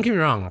great. Don't get me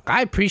wrong,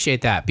 I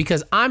appreciate that,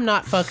 because I'm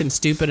not fucking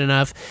stupid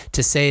enough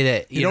to say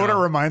that. You know what it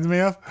reminds me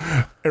of?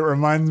 It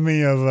reminds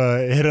me of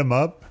Hit 'Em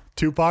Up.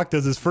 Tupac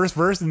does his first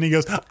verse, and he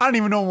goes, "I don't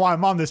even know why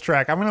I'm on this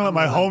track. I'm gonna let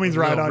my homies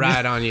ride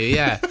on you."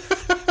 Yeah.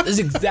 That's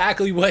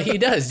exactly what he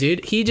does,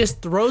 dude. He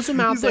just throws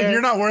them out He's there. like,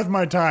 "You're not worth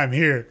my time.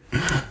 Here."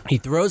 He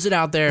throws it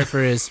out there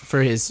for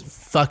his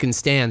fucking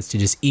stands to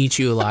just eat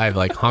you alive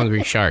like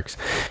hungry sharks.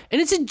 And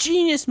it's a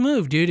genius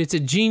move, dude. It's a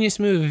genius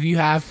move if you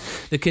have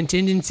the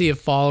contingency of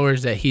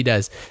followers that he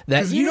does.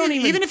 That you don't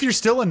even if you're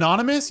still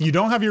anonymous, you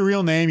don't have your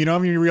real name, you don't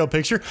have your real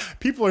picture,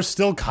 people are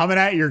still coming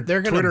at your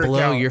they're gonna Twitter blow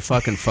account. your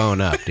fucking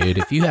phone up, dude.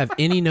 If you have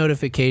any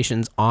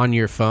notifications on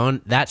your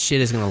phone, that shit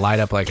is gonna light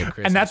up like a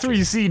Christmas And that's where tree.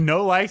 you see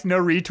no likes, no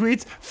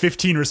retweets,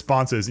 15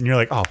 responses, and you're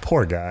like, "Oh,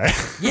 poor guy."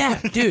 Yeah,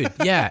 dude.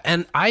 Yeah,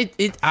 and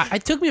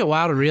it took me a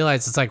while to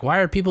realize, it's like, why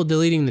are people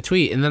deleting the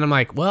tweet? And then I'm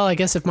like, well, I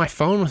guess if my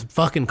phone was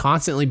fucking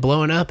constantly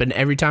blowing up, and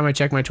every time I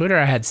check my Twitter,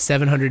 I had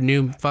 700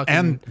 new fucking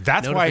And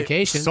that's why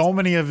notifications. so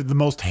many of the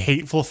most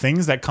hateful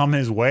things that come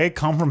his way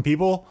come from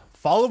people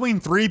following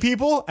 3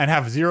 people and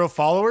have 0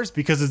 followers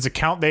because it's an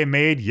account they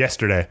made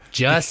yesterday.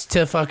 just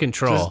to fucking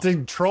troll. Just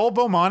to troll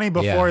Bomani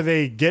before Yeah.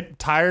 they get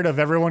tired of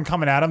everyone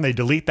coming at them. They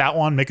delete that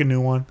one, make a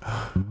new one.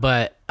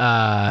 But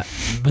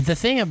the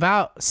thing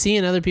about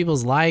seeing other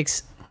people's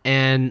likes,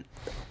 and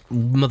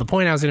the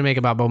point I was going to make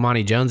about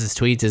Bomani Jones's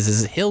tweets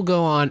is he'll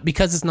go on,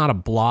 because it's not a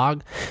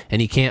blog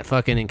and he can't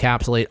fucking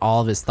encapsulate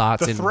all of his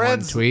thoughts The in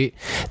threads- one tweet.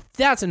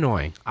 That's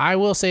annoying. I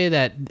will say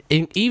that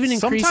even increasing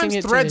Sometimes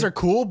it threads to, are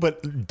cool,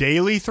 but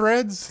daily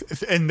threads,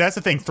 and that's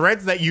the thing,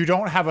 threads that you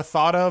don't have a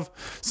thought of.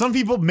 Some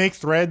people make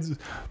threads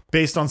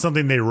based on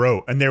something they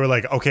wrote, and they were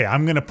like, okay,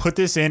 I'm going to put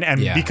this in, and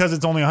Yeah. because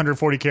it's only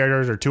 140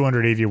 characters or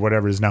 280 or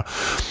whatever it is now,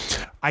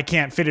 I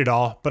can't fit it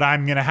all, but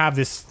I'm going to have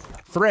this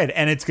thread,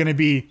 and it's going to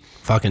be,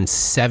 fucking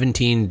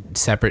 17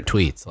 separate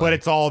tweets. but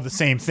it's all the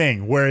same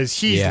thing, whereas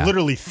he's Yeah.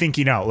 literally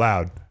thinking out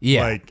loud.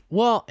 Yeah. Like,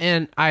 Well,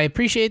 and I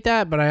appreciate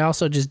that, but I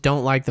also just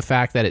don't like the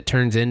fact that it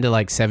turns into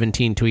like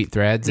 17 tweet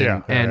threads. And,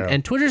 Yeah, yeah.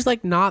 and Twitter's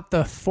like not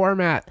the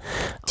format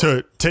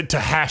to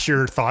hash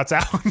your thoughts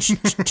out.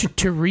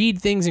 to read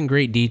things in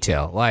great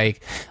detail.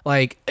 Like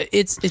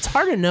it's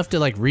hard enough to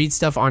like read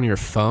stuff on your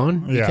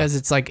phone, Yeah. because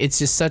it's like it's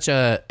such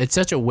a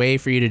way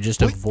for you to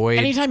just avoid.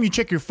 Anytime you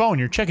check your phone,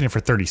 you're checking it for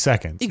 30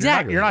 seconds.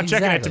 Exactly. You're not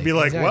checking it to be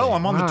like, exactly. well,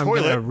 I'm on the Wow,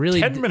 toilet. gonna really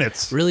 10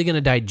 minutes. Really going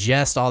to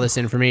digest all this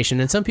information.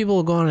 And some people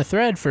will go on a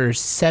thread for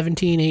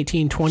 17,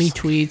 18, 20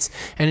 tweets.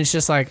 And it's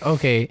just like,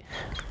 okay,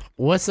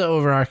 what's the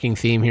overarching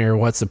theme here?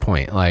 What's the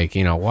point? Like,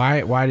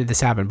 why did this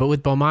happen? But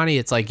with Bomani,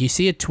 it's like you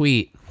see a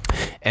tweet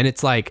and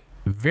it's like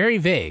very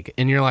vague.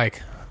 And you're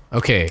like,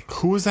 okay,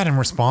 Who was that in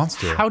response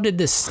to? how did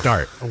this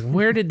start?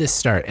 Where did this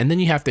start? And then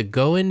you have to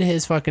go into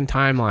his fucking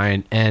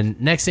timeline, and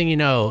next thing you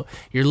know,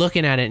 you're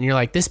looking at it and you're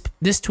like,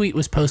 this tweet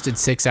was posted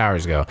 6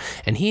 hours ago,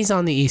 and he's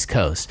on the East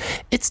Coast.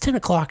 It's 10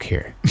 o'clock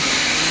here.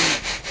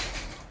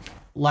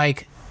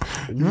 Like,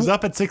 He was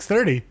up at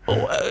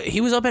 6:30. he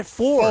was up at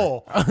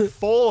 4.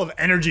 Full of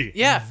energy.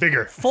 Yeah, and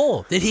vigor.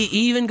 full. Did he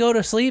even go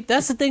to sleep?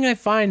 That's the thing I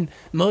find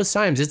most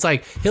times. It's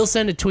like he'll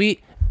send a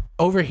tweet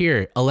over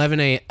here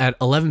at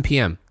 11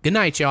 p.m. Good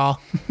night, y'all.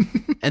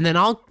 And then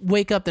I'll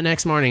wake up the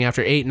next morning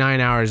after 8-9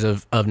 hours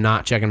of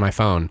not checking my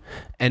phone,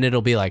 and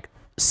it'll be like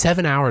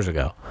 7 hours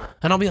ago,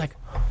 and I'll be like,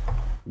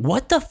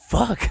 what the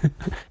fuck?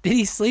 Did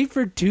he sleep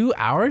for 2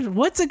 hours?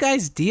 What's the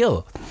guy's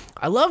deal?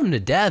 I love him to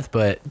death,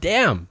 but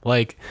damn,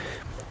 like,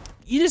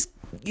 you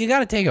got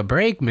to take a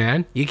break,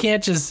 man. You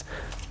can't just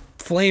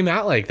flame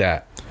out like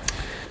that.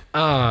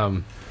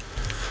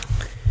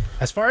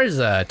 As far as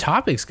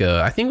topics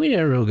go, I think we did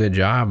a real good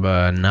job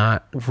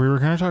not... We were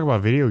going to talk about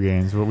video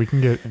games, but we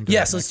can get into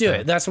Yes, that let's next do time.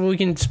 it. That's what we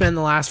can spend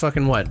the last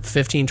fucking,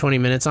 15, 20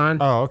 minutes on?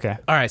 Oh, okay.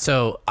 All right,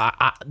 so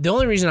the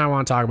only reason I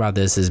want to talk about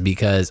this is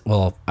because,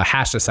 well, I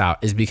hash this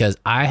out, is because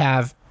I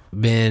have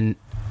been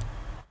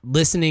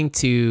listening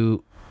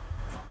to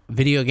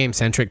video game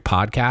centric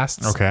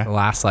podcasts Okay. the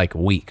last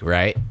week,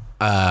 right?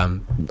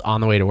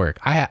 On the way to work.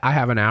 I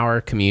have an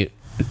hour commute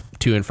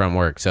to and from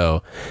work.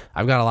 So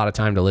I've got a lot of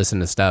time to listen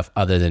to stuff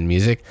other than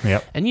music.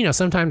 Yep. And you know,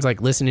 sometimes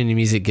like listening to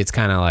music gets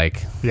kind of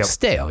like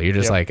stale. You're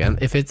just like,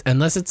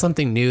 unless it's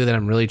something new that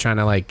I'm really trying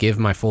to like give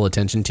my full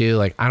attention to,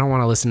 like I don't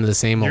want to listen to the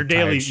same old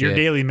tired shit. Your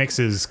daily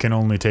mixes can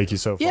only take you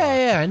so far.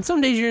 Yeah. And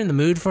some days you're in the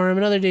mood for them,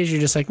 and other days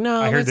you're just like,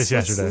 no. I heard this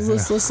yesterday.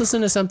 Let's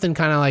listen to something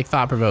kind of like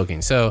thought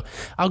provoking. So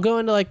I'll go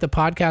into like the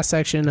podcast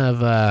section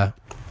of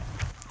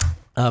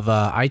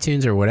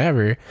iTunes or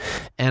whatever,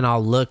 and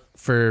I'll look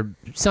for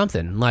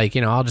something like,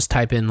 you know, I'll just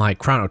type in like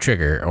Chrono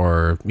Trigger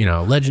or, you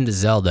know, Legend of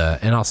Zelda,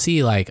 and I'll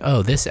see like,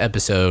 oh, this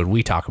episode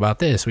we talk about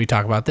this, and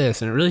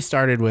it really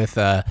started with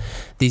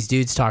these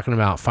dudes talking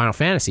about Final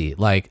Fantasy.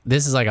 Like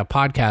this is like a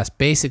podcast,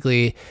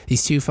 basically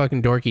these two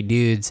fucking dorky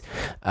dudes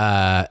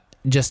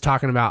just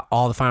talking about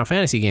all the Final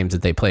Fantasy games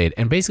that they played,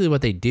 and basically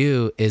what they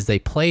do is they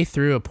play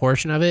through a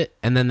portion of it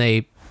and then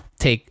they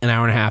take an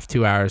hour and a half,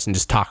 2 hours, and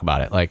just talk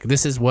about it. Like,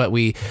 this is what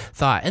we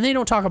thought. And they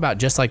don't talk about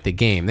just like the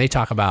game. They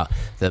talk about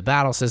the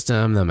battle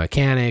system, the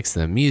mechanics,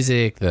 the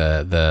music,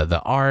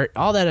 the art,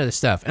 all that other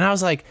stuff. And I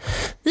was like,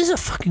 this is a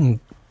fucking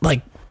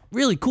like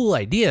really cool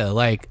idea.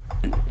 Like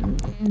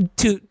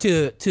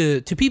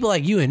to people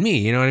like you and me,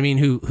 you know what I mean,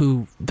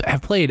 who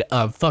have played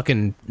a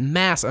fucking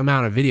mass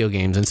amount of video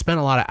games and spent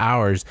a lot of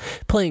hours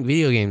playing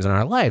video games in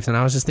our lives. And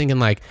I was just thinking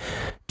like,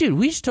 dude,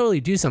 we should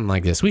totally do something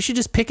like this. We should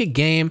just pick a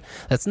game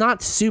that's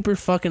not super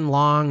fucking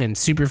long and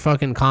super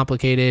fucking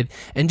complicated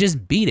and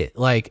just beat it.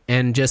 Like,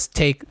 and just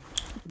take,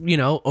 you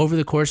know, over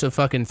the course of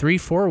fucking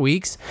 3-4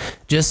 weeks,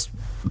 just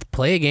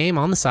play a game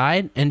on the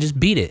side and just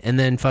beat it, and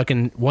then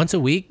fucking once a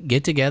week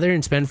get together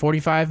and spend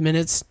 45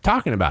 minutes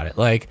talking about it.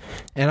 Like,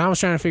 and I was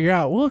trying to figure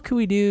out what could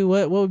we do,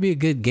 what would be a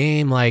good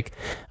game. Like,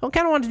 I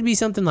kind of wanted it to be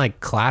something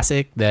like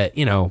classic that,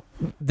 you know,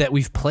 that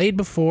we've played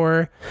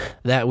before,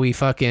 that we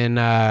fucking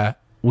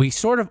we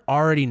sort of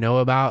already know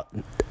about,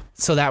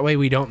 so that way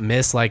we don't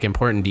miss like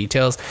important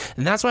details.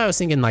 And that's why I was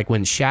thinking like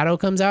when Shadow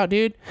comes out,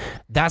 dude,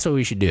 that's what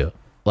we should do.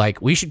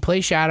 Like, we should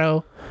play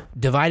Shadow,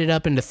 divide it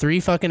up into 3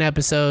 fucking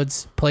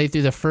episodes, play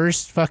through the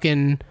first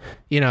fucking,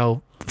 you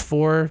know,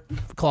 4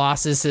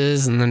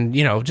 Colossuses, and then,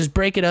 you know, just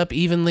break it up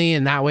evenly,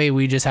 and that way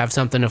we just have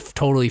something to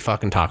totally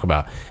fucking talk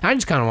about. I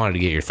just kind of wanted to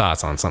get your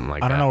thoughts on something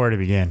like that. I don't know where to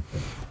begin.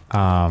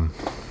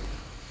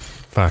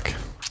 Fuck.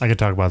 I could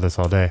talk about this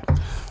all day.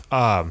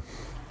 The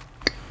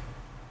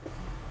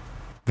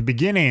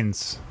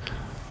beginnings,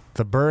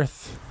 the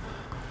birth,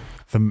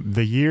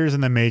 the years in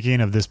the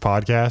making of this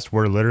podcast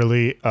were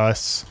literally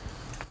us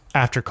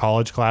after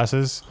college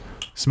classes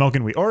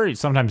smoking weed, or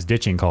sometimes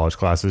ditching college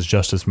classes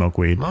just to smoke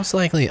weed. Most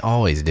likely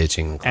always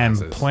ditching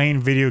classes. And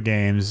playing video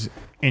games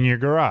in your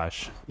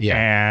garage. Yeah.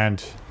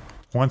 And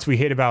once we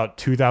hit about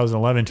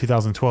 2011,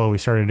 2012, we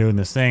started doing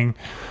this thing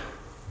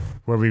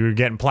where we were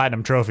getting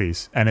platinum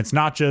trophies. And it's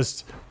not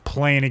just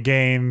playing a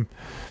game,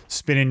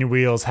 spinning your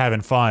wheels,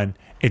 having fun.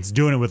 It's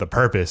doing it with a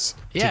purpose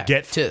to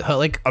get to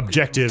like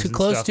objectives. To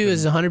close to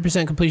as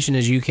 100% completion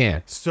as you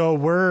can. So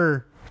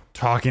we're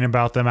talking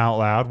about them out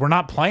loud. We're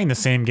not playing the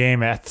same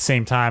game at the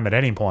same time at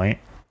any point.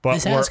 But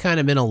this has kind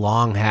of been a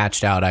long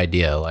hatched out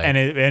idea. Like, and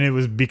it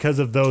was because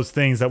of those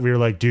things that we were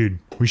like, dude,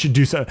 we should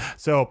do so.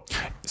 So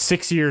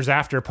 6 years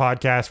after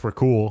podcasts were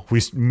cool,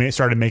 we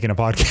started making a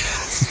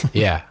podcast.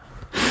 Yeah.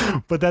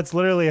 But that's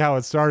literally how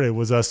it started,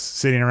 was us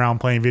sitting around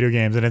playing video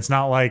games. And it's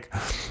not like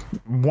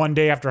one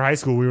day after high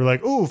school we were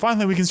like, oh,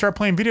 finally we can start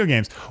playing video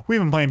games. We've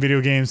been playing video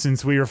games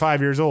since we were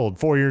 5 years old,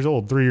 4 years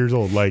old, 3 years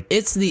old. Like,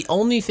 it's the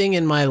only thing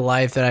in my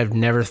life that I've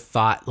never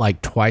thought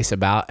like twice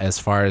about as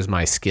far as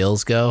my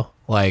skills go.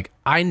 Like,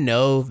 I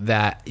know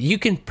that you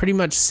can pretty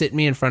much sit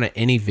me in front of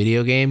any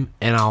video game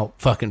and I'll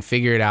fucking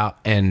figure it out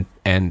and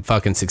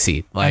fucking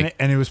succeed. Like,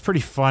 and it was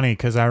pretty funny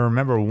because I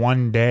remember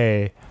one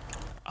day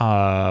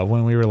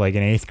when we were like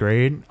in 8th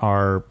grade,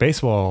 our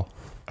baseball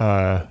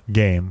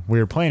game, we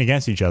were playing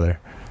against each other,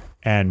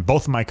 and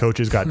both of my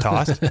coaches got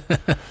tossed.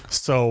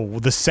 So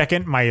the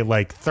second my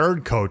like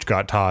third coach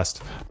got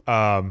tossed,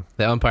 the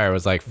umpire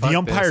was like, fuck the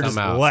umpire this,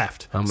 just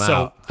left.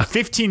 So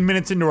 15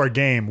 minutes into our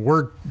game,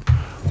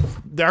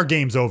 our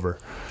game's over.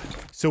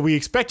 So we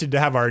expected to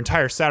have our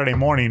entire Saturday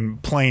morning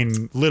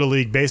playing Little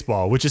League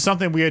baseball, which is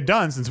something we had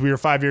done since we were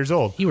 5 years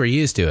old. You were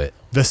used to it.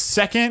 The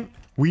second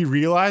we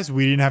realized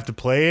we didn't have to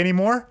play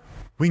anymore,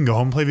 we can go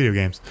home and play video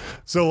games.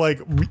 So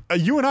like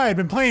you and I had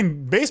been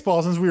playing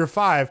baseball since we were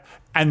 5,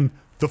 and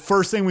the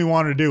first thing we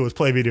wanted to do was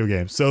play video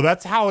games. So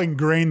that's how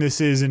ingrained this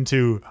is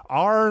into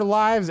our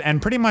lives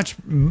and pretty much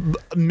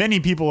many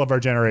people of our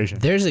generation.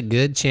 There's a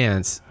good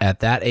chance at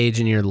that age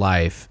in your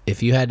life,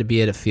 if you had to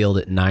be at a field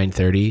at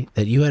 9:30,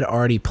 that you had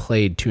already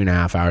played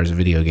 2.5 hours of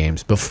video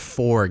games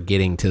before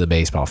getting to the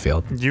baseball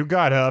field. You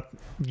got up,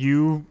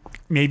 you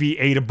maybe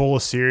ate a bowl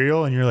of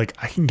cereal, and you're like,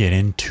 I can get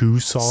in 2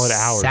 solid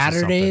hours.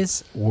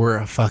 Saturdays were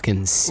a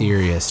fucking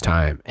serious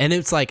time. And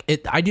it's like,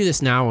 I do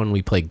this now when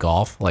we play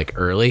golf, like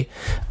early.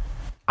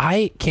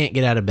 I can't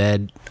get out of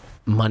bed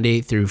Monday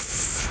through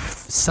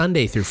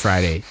Sunday through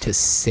Friday to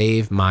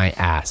save my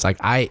ass. Like,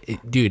 I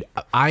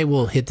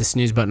will hit the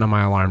snooze button on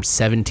my alarm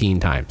 17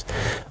 times.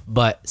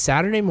 But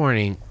Saturday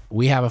morning,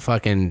 we have a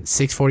fucking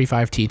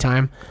 6:45 tea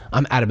time,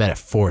 I'm out of bed at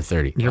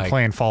 4:30. You're Like,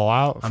 playing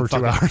Fallout for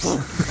 2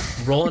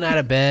 hours. rolling out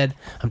of bed,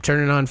 I'm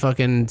turning on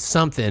fucking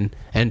something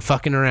and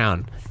fucking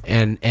around.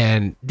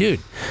 And dude,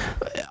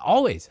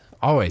 always.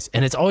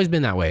 And it's always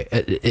been that way.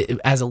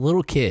 As a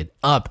little kid,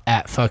 up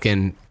at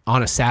fucking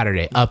on a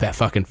Saturday, up at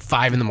fucking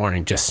 5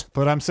 a.m. just.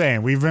 But I'm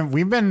saying we've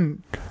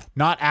been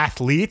not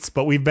athletes,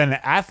 but we've been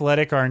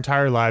athletic our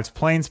entire lives,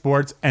 playing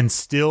sports, and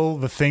still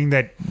the thing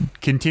that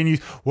continues.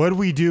 What do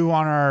we do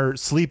on our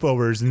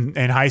sleepovers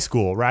in high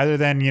school? Rather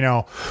than,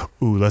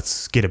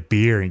 let's get a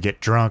beer and get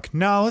drunk.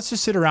 No, let's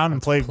just sit around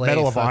and play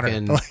Medal of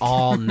Honor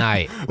all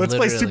night. Let's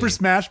play Super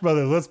Smash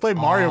Brothers. Let's play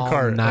Mario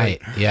Kart. All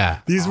night, yeah.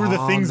 These were the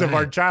All things of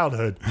our night.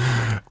 childhood.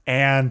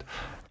 And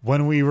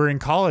when we were in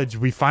college,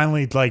 we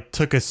finally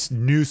took a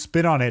new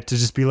spin on it to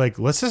just be like,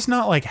 let's just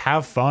not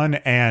have fun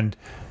and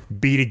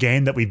beat a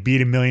game that we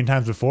beat a million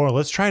times before.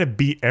 Let's try to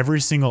beat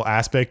every single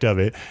aspect of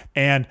it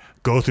and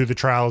go through the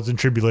trials and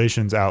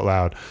tribulations out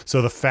loud.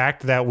 So the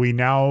fact that we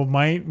now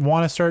might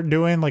want to start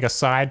doing a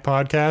side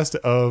podcast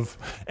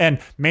and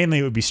mainly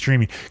it would be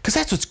streaming, because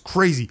that's what's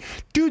crazy.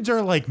 Dudes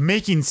are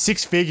making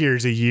 6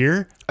 figures a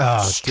year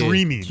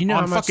streaming. Dude, you know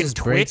on how much fucking this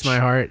breaks Twitch. my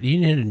heart?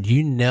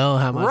 You know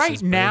how much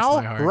this breaks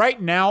my heart?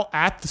 Right now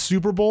at the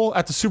Super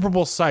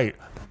Bowl site,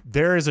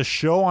 there is a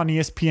show on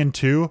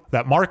ESPN2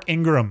 that Mark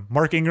Ingram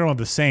of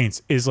the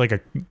Saints is a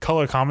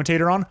color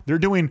commentator on. They're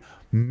doing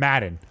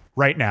Madden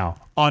right now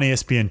on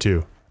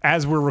ESPN2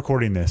 as we're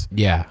recording this.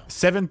 Yeah.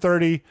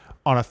 7:30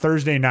 on a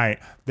Thursday night,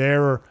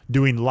 they're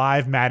doing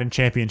live Madden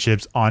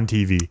championships on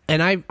TV.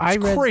 And I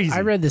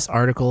read this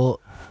article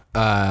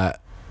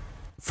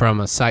from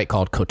a site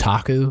called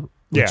Kotaku,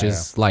 which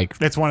is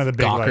it's one of the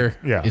big Gawker.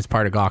 it's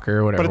part of Gawker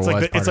or whatever.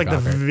 But it's the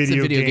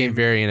video game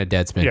variant of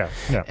Deadspin.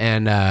 Yeah.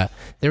 And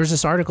there was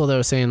this article that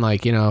was saying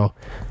and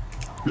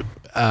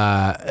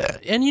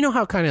you know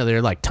how kind of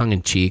they're tongue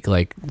in cheek,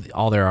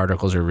 all their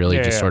articles are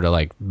really sort of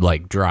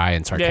like dry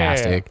and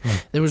sarcastic.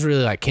 There was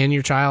really can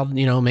your child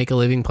make a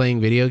living playing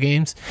video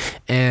games?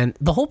 And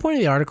the whole point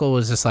of the article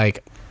was just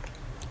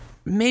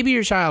maybe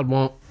your child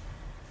won't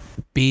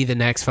be the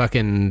next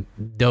fucking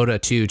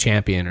Dota 2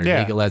 champion or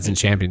League of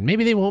Legends champion.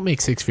 Maybe they won't make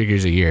 6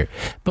 figures a year,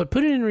 but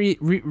put it in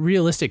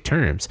realistic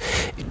terms.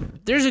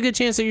 There's a good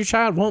chance that your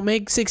child won't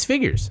make 6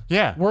 figures.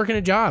 Yeah. Working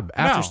a job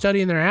after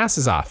studying their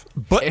asses off.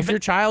 But if your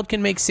child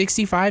can make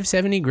 65,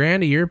 70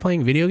 grand a year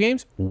playing video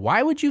games,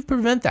 why would you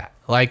prevent that?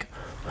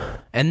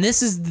 And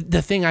this is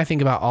the thing I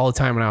think about all the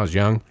time when I was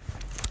young,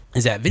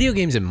 is that video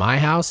games in my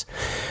house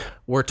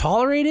were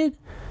tolerated,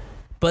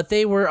 but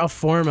they were a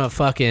form of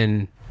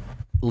fucking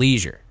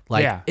leisure.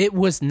 It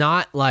was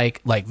not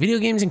like video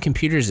games and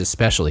computers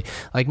especially.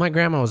 My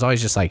grandma was always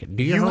just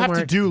do your homework. You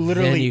have to do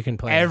literally then you can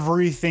play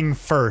everything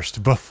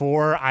first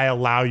before I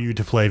allow you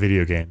to play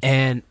video games.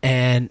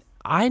 And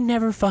I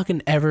never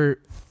fucking ever.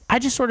 I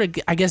just sort of,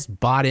 I guess,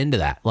 bought into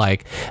that.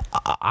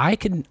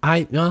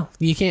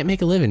 You can't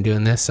make a living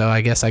doing this, so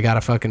I guess I gotta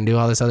fucking do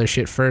all this other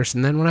shit first,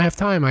 and then when I have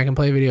time, I can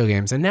play video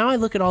games. And now I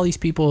look at all these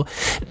people,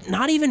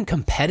 not even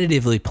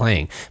competitively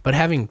playing, but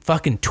having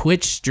fucking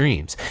Twitch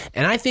streams.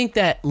 And I think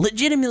that,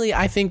 legitimately,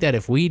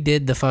 if we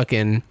did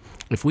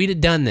if we'd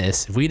have done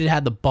this, if we'd have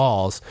had the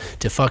balls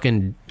to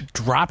fucking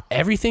drop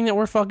everything that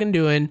we're fucking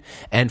doing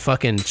and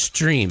fucking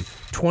stream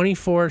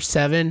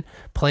 24/7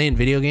 playing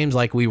video games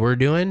like we were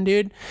doing,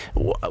 dude,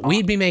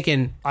 we'd be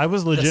making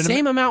the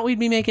same amount we'd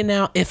be making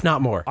now, if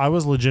not more. I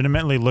was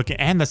legitimately looking,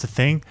 and that's the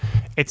thing.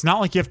 It's not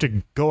like you have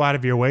to go out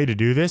of your way to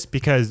do this,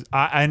 because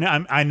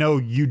I know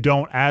you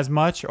don't as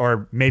much,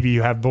 or maybe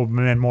you have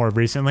been more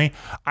recently.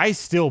 I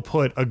still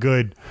put a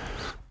good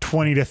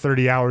 20 to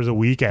 30 hours a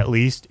week at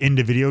least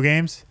into video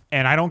games,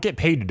 and I don't get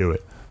paid to do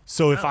it.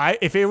 So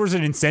if it was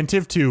an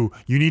incentive to,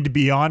 you need to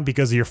be on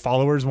because your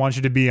followers want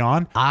you to be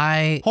on,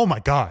 oh my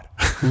God.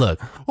 Look.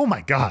 Oh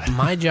my God.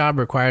 My job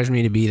requires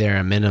me to be there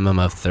a minimum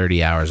of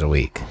 30 hours a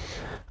week.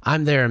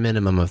 I'm there a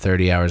minimum of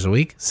 30 hours a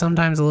week,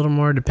 sometimes a little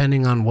more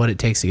depending on what it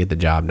takes to get the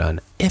job done.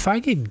 If I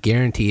could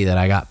guarantee that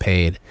I got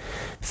paid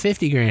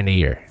 50 grand a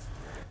year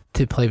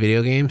to play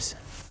video games,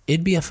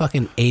 it'd be a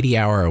fucking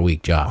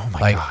 80-hour-a-week job. Oh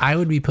my God. I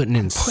would be putting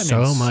in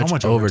so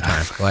much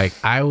overtime.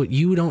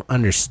 You don't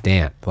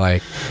understand.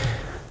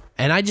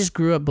 And I just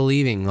grew up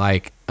believing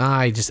I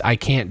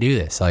can't do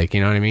this.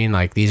 You know what I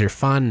mean? These are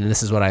fun and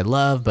this is what I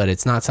love, but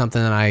it's not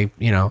something that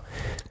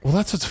Well,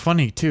 that's what's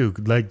funny too.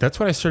 That's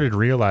what I started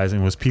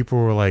realizing was people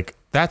were like,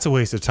 that's a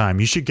waste of time.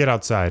 You should get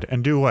outside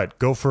and do what?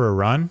 Go for a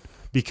run?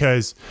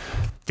 Because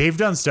they've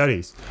done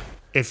studies.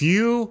 If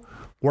you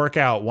work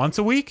out once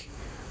a week,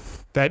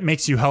 that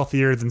makes you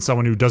healthier than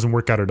someone who doesn't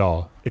work out at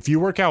all. If you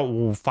work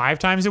out 5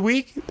 times a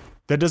week,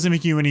 that doesn't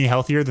make you any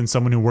healthier than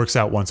someone who works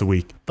out once a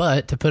week.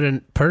 But to put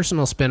a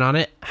personal spin on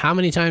it, how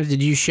many times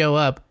did you show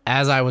up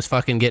as I was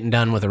fucking getting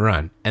done with a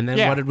run? And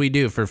then what did we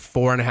do for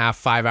 4.5,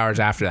 5 hours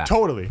after that?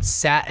 Totally.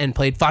 Sat and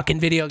played fucking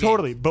video games.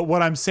 Totally. But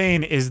what I'm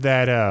saying is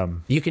that...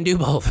 you can do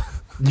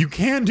both. You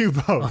can do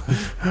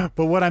both.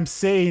 But what I'm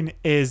saying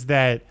is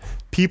that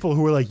people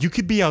who are like, you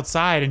could be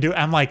outside and do it.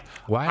 I'm like,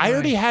 I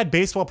already had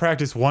baseball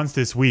practice once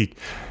this week.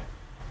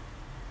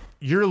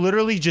 you're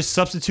literally just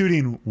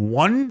substituting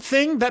one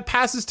thing that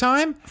passes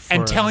time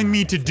and telling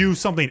me to do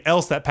something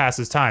else that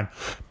passes time,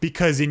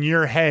 because in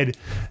your head,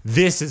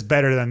 this is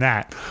better than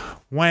that.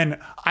 When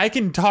I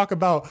can talk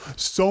about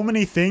so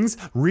many things,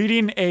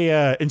 reading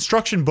a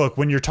instruction book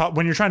when you're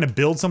trying to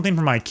build something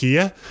from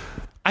IKEA,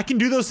 I can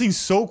do those things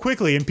so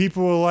quickly, and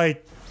people are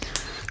like,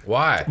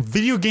 Why?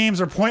 video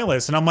games are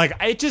pointless. And I'm like,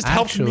 it just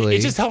helped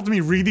me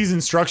read these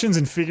instructions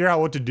and figure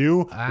out what to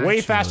do way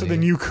faster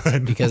than you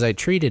could. Because I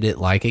treated it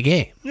like a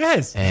game.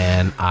 Yes.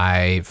 And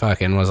I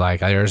fucking was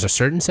like, there's a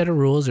certain set of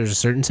rules, there's a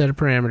certain set of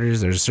parameters,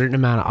 there's a certain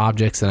amount of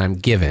objects that I'm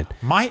given.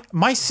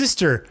 My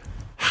sister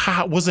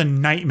was a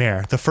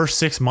nightmare the first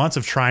 6 months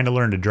of trying to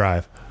learn to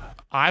drive.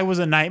 I was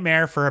a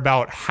nightmare for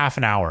about half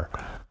an hour.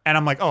 And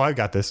I'm like, oh, I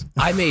got this.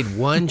 I made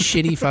one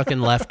shitty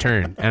fucking left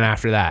turn. And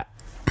after that,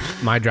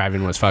 my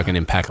driving was fucking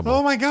impeccable.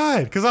 Oh my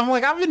God. Because I'm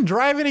like, I've been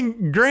driving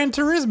in Gran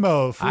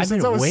Turismo I've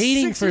since I been was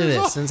waiting 6 for years this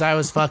old. since I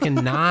was fucking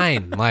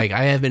 9. Like,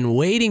 I have been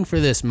waiting for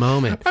this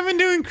moment. I've been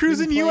doing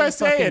Cruising Playing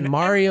USA fucking and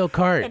Mario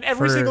Kart. and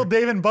every for- single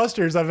Dave and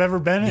Buster's I've ever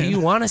been in. Do you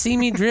want to see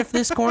me drift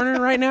this corner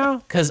right now?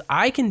 Because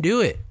I can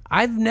do it.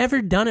 I've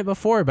never done it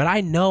before, but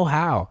I know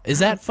how. Is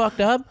that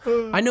fucked up?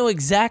 I know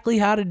exactly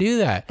how to do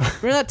that.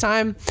 Remember that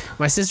time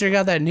my sister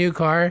got that new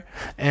car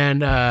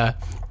and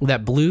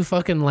that blue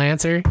fucking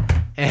Lancer?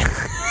 And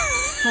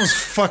That was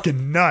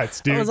fucking nuts,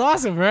 dude. that was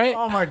awesome, right?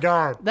 Oh my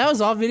God. That was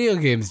all video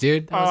games,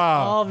 dude. That was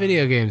all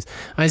video games.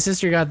 My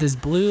sister got this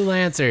blue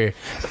Lancer,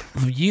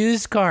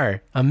 used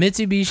car, a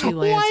Mitsubishi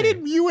Lancer. Why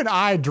did you and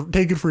I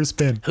take it for a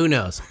spin? Who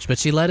knows? But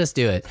she let us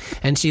do it.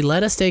 And she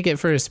let us take it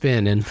for a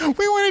spin. And We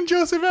went in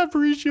Joseph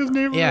Aparicio's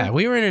neighborhood. yeah,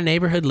 we were in a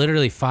neighborhood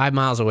literally 5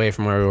 miles away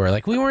from where we were.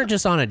 Like, we weren't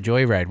just on a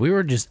joyride. We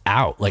were just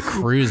out, like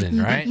cruising,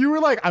 right? You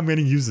were like, I'm going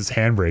to use this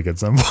handbrake at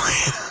some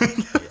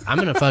point. I'm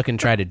going to fucking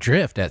try to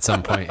drift at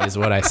some point is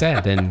what I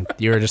said. And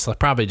you were just like,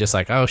 probably just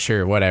like, oh,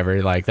 sure,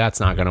 whatever. Like, that's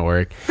not going to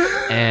work.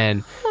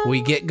 And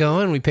we get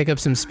going, we pick up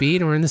some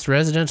speed, and we're in this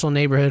residential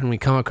neighborhood, and we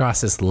come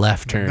across this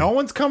left turn. No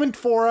one's coming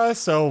for us,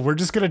 so we're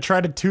just going to try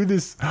to do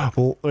this.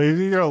 Well,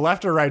 either a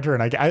left or right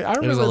turn. I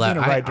remember It was a being left.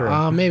 right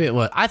turn. Maybe it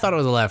was. I thought it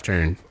was a left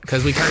turn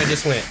because we kind of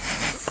just went.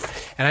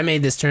 And I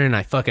made this turn, and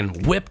I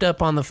fucking whipped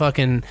up on the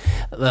fucking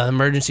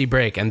emergency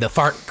brake, and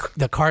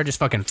the car just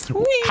fucking.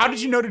 How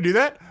did you know to do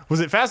that? Was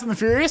it Fast and the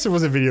Furious or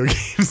was it video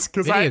games?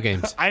 Video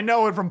games. I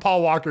know it from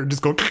Paul Walker.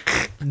 Just go.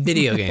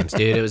 Video games,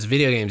 dude. It was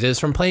video games. It was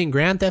from playing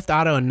Grand Theft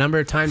Auto a number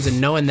of times and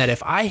knowing that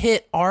if I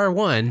hit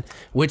R1,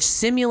 which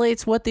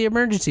simulates what the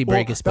emergency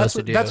brake is supposed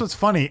to do. That's what's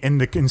funny. In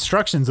the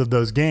instructions of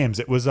those games,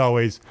 it was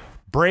always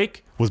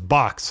brake was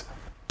box,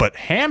 but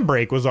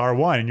handbrake was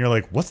R1. And you're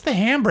like, what's the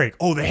handbrake?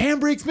 Oh, the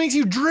handbrake makes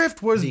you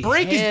drift. Whereas The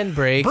brake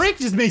handbrake-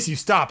 just makes you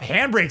stop.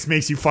 Handbrakes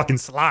makes you fucking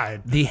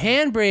slide. The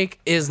handbrake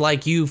is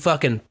like you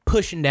fucking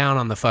pushing down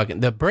on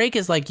the brake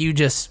is like you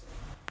just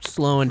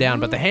slowing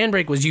down, but the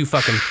handbrake was you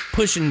fucking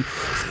pushing,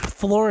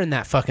 flooring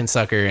that fucking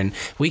sucker. And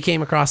we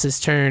came across this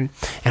turn,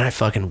 and I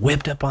fucking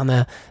whipped up on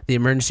the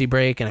emergency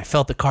brake, and I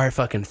felt the car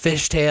fucking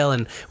fishtail,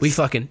 and we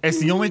fucking. It's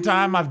the only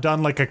time I've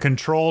done like a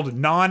controlled,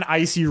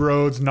 non-icy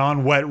roads,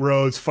 non-wet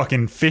roads,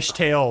 fucking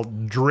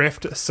fishtail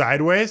drift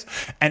sideways.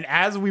 And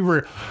as we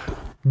were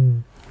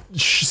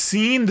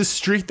seeing the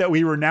street that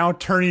we were now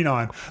turning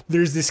on,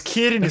 there's this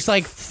kid in It's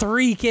like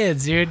 3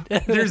 kids, dude.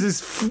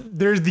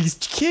 there's these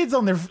kids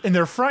in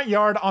their front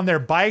yard on their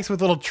bikes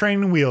with little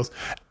training wheels,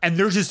 and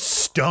they're just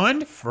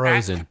stunned,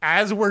 Frozen.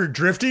 as we're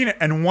drifting.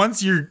 And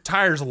once your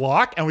tires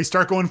lock and we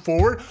start going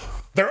forward,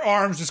 their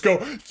arms just go,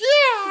 yeah,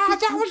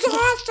 that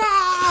was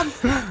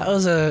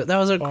awesome. That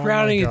was a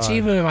crowning God.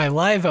 achievement in my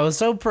life. I was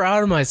so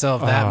proud of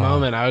myself that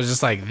moment. I was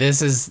just like,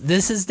 this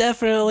is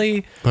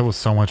definitely. That was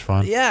so much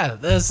fun. Yeah,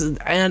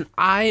 and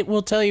I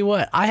will tell you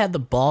what, I had the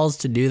balls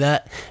to do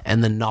that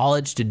and the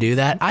knowledge to do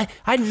that.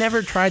 I'd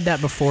never tried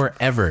that before,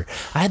 ever.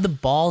 I had the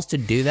balls to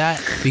do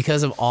that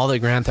because of all the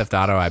Grand Theft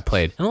Auto I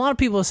played. And a lot of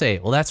people say,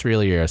 well, that's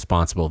really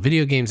irresponsible.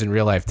 Video games in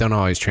real life don't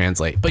always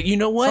translate. But you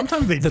know what?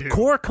 Sometimes they the do.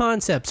 core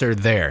concepts are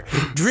there.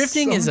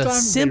 Drifting is a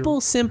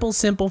Sometimes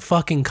simple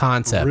fucking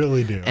concept.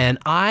 Really do. And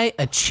I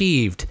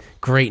achieved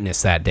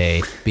greatness that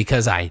day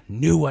because I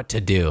knew what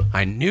to do.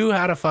 I knew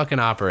how to fucking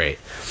operate.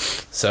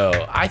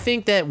 So I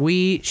think that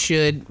we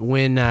should,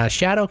 when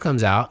Shadow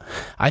comes out,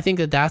 I think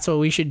that that's what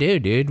we should do,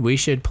 dude. We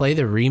should play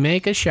the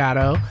remake of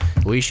Shadow.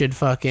 We should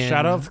fucking...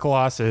 Shadow of the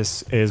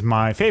Colossus is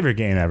my favorite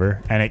game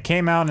ever, and it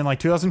came out in like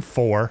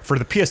 2004 for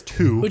the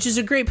PS2, Which is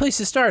a great place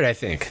to start, I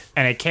think.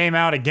 and it came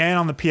out again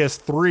on the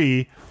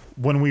PS3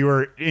 when we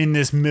were in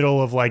this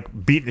middle of like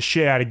beating the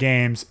shit out of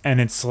games.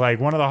 And it's like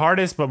one of the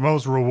hardest but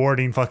most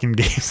rewarding fucking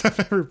games I've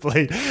ever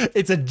played.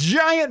 It's a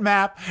giant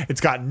map.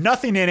 It's got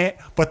nothing in it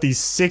but these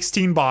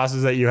 16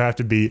 bosses that you have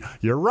to beat.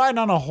 You're riding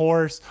on a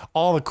horse.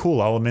 All the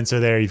cool elements are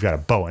there. You've got a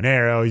bow and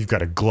arrow. You've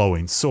got a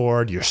glowing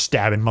sword. You're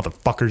stabbing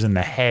motherfuckers in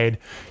the head.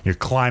 You're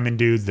climbing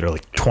dudes that are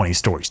like 20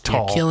 stories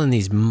tall. You're killing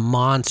these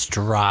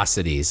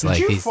monstrosities. Did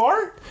you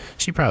fart?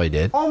 She probably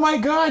did. Oh my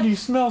God, you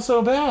smell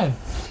so bad.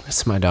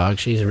 That's my dog.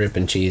 She's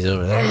ripping cheese enemies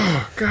over there.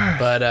 Oh, God.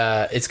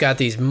 But it's got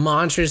these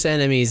monstrous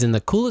enemies, and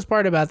the coolest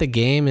part about the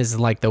game is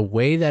like the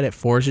way that it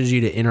forces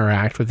you to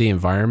interact with the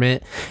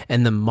environment,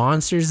 and the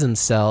monsters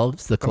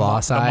themselves, the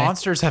colossi. The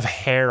monsters have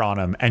hair on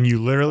them, and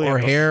you literally or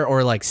hair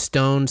or like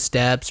stone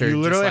steps, or you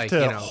literally just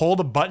have to hold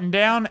a button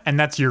down, and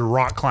that's your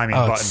rock climbing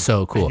button. It's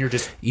so cool. And you're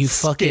just you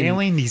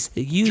scaling these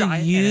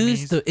giant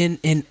use enemies.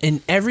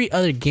 In every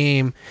other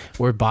game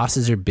where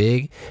bosses are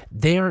big,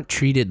 they aren't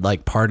treated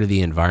like part of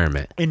the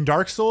environment. In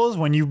Dark Souls,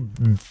 when you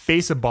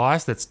face a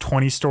boss that's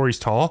 20 stories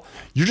tall,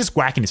 you're just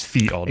whacking his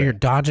feet all day. You're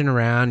dodging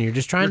around. You're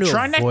just trying to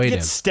not to avoid get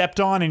him. stepped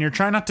on, and you're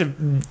trying not to.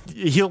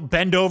 He'll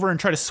bend over and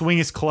try to swing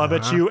his club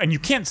at you, and you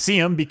can't see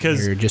him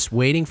because you're just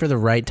waiting for the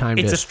right time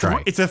to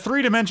strike. It's a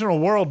 3-dimensional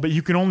world, but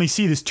you can only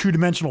see this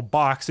 2-dimensional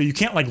box, so you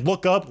can't like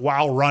look up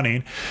while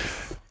running.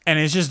 And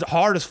it's just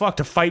hard as fuck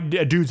to fight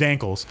a dude's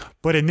ankles.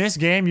 But in this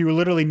game, you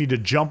literally need to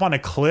jump on a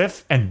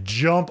cliff and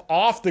jump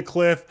off the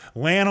cliff,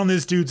 land on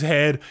this dude's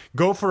head,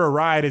 go for a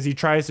ride as he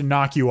tries to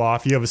knock you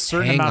off. You have a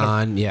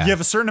certain you have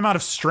a certain amount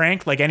of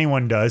strength, like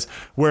anyone does,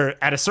 where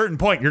at a certain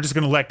point you're just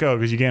going to let go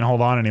because you can't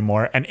hold on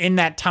anymore. And in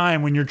that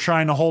time when you're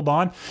trying to hold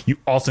on, you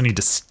also need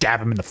to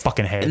stab him in the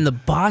fucking head. And the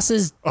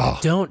bosses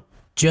don't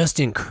just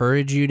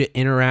encourage you to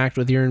interact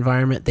with your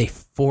environment, they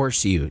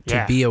force you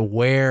to be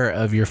aware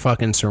of your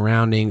fucking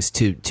surroundings,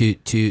 to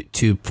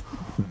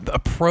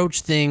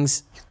approach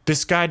things.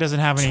 This guy doesn't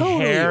have any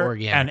hair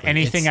and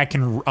anything I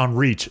can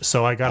reach,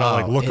 so I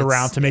gotta look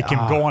around to make him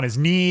go on his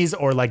knees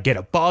or like get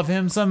above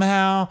him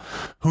somehow.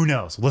 Who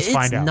knows? Let's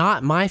find out. It's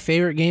not my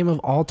favorite game of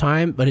all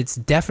time, but it's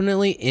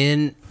definitely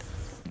in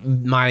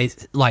my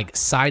like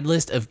side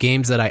list of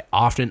games that I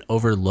often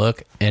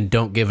overlook and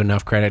don't give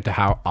enough credit to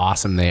how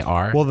awesome they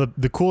are. Well,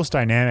 the coolest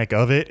dynamic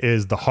of it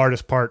is the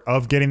hardest part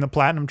of getting the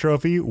platinum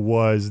trophy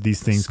was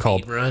these things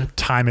called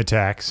time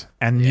attacks.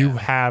 And you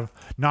have,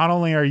 not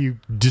only are you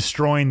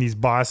destroying these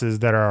bosses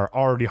that are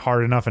already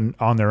hard enough and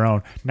on their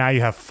own, now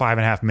you have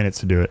 5.5 minutes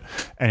to do it.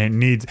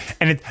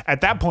 And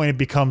at that point it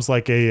becomes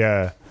like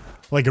a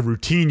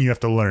routine you have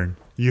to learn.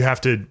 You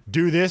have to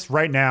do this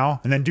right now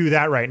and then do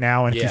that right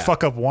now. And if you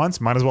fuck up once,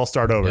 might as well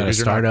start over.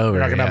 You're not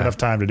going to have enough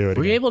time to do it.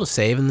 Were you able to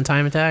save in the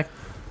time attack?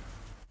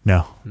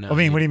 No. I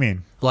mean, what do you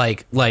mean?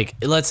 Like,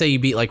 let's say you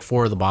beat like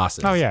 4 of the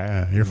bosses. Oh,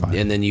 yeah, you're fine.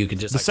 And then you could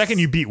just... The second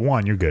you beat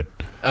one, you're good.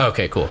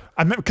 Okay, cool.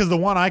 I meant because the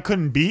one I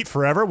couldn't beat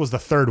forever was the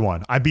third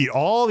one. I beat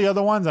all the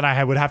other ones, and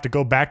I would have to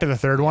go back to the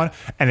third one,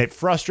 and it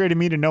frustrated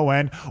me to no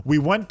end. We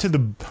went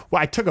to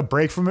I took a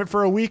break from it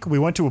for a week. We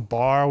went to a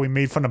bar. We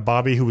made fun of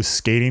Bobby, who was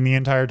skating the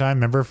entire time.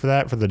 Remember for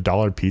the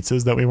 $1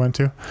 pizzas that we went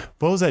to?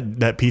 What was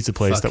that pizza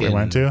place that we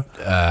went to?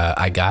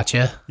 I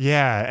Gotcha.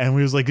 Yeah, and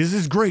we was like, this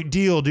is a great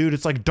deal, dude.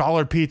 It's like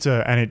 $1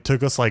 pizza, and it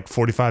took us like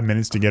 45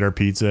 minutes to get our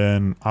pizza,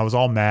 and I was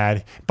all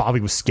mad. Bobby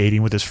was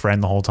skating with his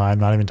friend the whole time,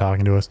 not even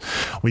talking to us.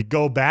 We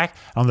go back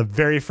on the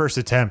very first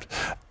attempt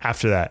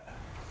after that.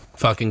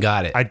 Fucking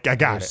got it. I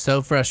got it.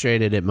 So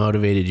frustrated it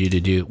motivated you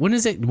to do. When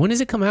does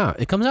it come out?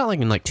 It comes out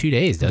like in like 2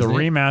 days, doesn't it? The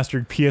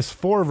remastered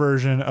PS4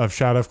 version of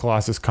Shadow of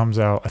Colossus comes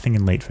out, I think,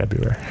 in late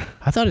February.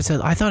 I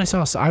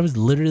was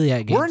literally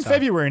at GameStop. We're in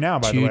February now,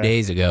 by the way. 2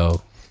 days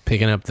ago,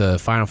 picking up the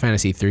Final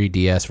Fantasy 3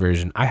 DS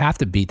version. I have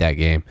to beat that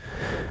game.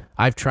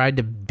 I've tried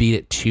to beat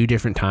it 2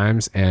 different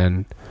times,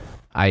 and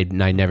I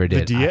never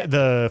did.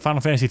 The Final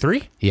Fantasy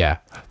 3? Yeah.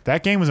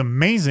 That game was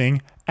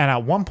amazing, and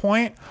at one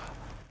point,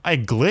 I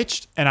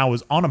glitched, and I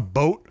was on a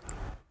boat.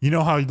 You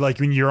know how, like,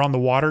 when you're on the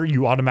water,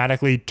 you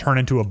automatically turn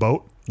into a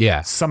boat?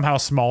 Yeah. Somehow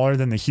smaller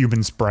than the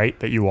human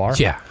sprite that you are?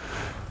 Yeah.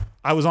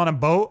 I was on a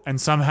boat,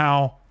 and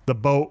somehow the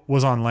boat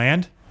was on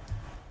land.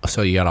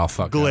 So you got all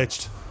fucked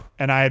glitched.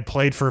 And I had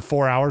played for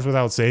 4 hours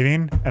without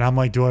saving, and I'm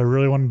like, do I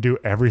really want to do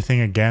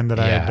everything again that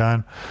I had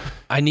done?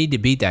 I need to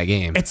beat that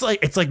game. It's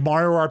like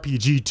Mario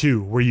RPG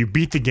 2, where you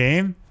beat the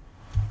game,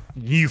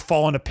 you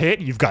fall in a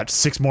pit, you've got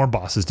 6 more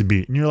bosses to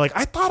beat, and you're like,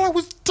 I thought I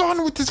was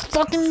done with this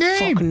fucking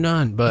game. Fucking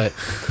done. But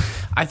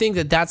I think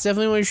that's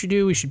definitely what we should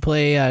do. We should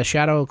play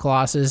Shadow of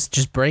Colossus.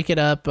 Just break it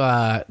up.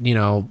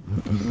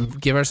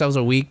 Give ourselves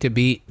a week to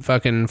beat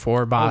fucking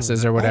 4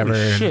 bosses or whatever.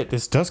 Holy shit,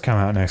 this does come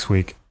out next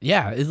week.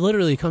 Yeah, it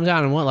literally comes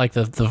out in what, like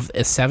the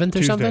 7th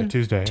or something?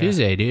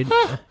 Tuesday, dude.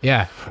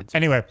 Yeah.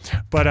 Anyway,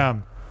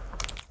 but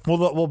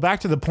well, back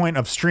to the point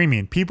of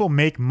streaming. People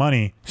make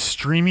money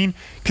streaming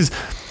because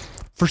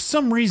for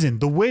some reason,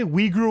 the way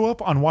we grew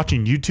up on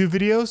watching YouTube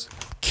videos,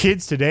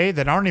 kids today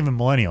that aren't even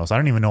millennials, I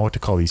don't even know what to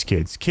call these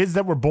kids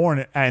that were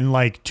born in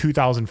like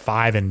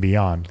 2005 and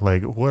beyond.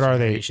 Like, what are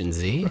they? Generation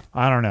Z?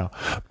 I don't know.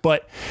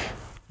 But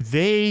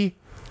they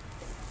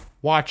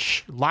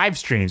watch live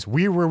streams.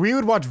 We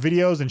would watch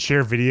videos and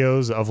share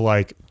videos of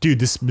like, dude,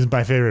 this is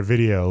my favorite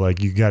video.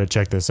 Like, you got to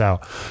check this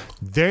out.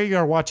 They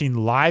are watching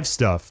live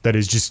stuff that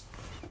is just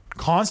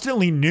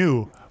constantly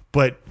new,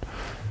 but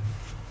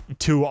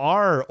to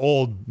our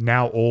old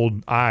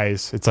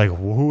eyes, it's like,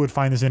 who would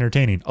find this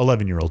entertaining?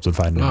 11-year-olds would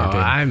find it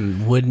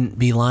entertaining. I wouldn't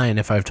be lying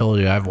if I've told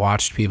you I've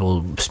watched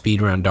people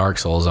speed around Dark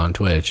Souls on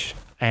Twitch.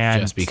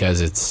 And just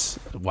because it's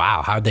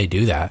wow, how'd they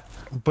do that?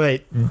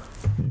 but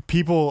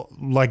people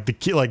like the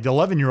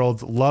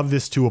 11-year-olds love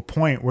this to a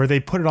point where they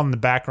put it on the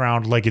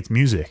background like it's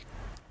music.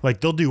 Like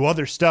they'll do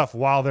other stuff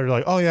while they're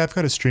like, oh yeah, I've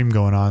got a stream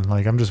going on.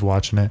 Like I'm just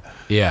watching it.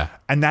 Yeah.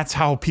 And that's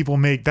how people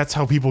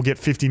get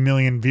 50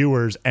 million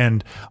viewers,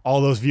 and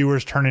all those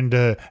viewers turn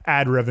into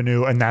ad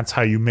revenue. And that's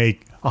how you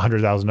make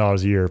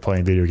 $100,000 a year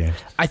playing video games.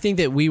 I think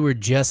that we were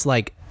just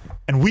like,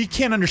 And we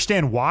can't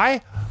understand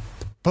why,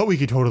 but we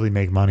could totally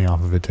make money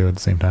off of it too at the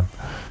same time.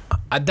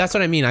 that's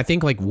what I mean. I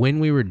think like when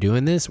we were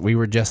doing this, we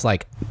were just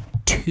like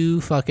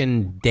 2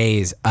 fucking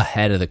days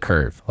ahead of the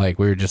curve. Like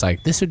we were just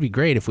like, this would be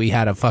great if we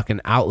had a fucking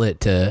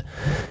outlet to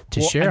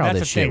share and all that's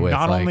this the shit thing. with.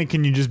 Not like, only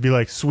can you just be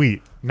like,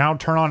 sweet, now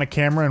turn on a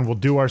camera and we'll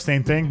do our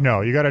same thing.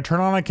 No, you got to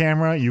turn on a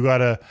camera. You got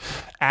to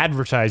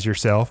advertise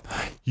yourself.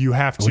 You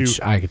have to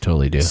which I could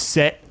totally do.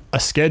 set a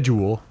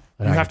schedule.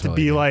 You I have could to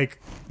totally be do. like,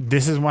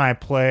 this is when I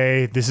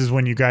play. This is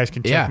when you guys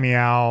can check Yeah. me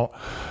out.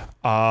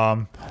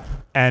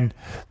 And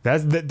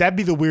that'd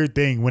be the weird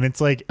thing when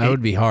it's like That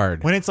would be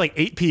hard. when it's like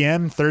 8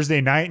 p.m. Thursday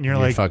night and you're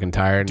You're like fucking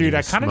tired. and dude, you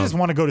I kind of smoke. just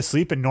want to go to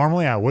sleep, and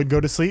normally I would go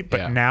to sleep, but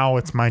Yeah. now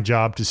it's my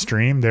job to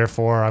stream.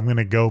 Therefore, I'm going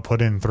to go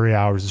put in 3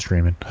 hours of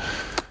streaming.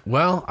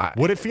 Well,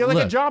 Would it feel like a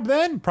look, job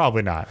then?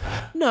 Probably not.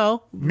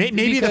 No.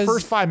 Maybe the because-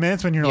 first 5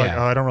 minutes when you're like,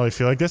 Yeah. oh, I don't really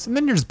feel like this, and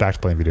then you're just back to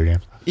playing video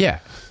games. Yeah.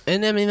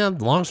 And I mean,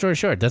 long story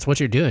short, that's what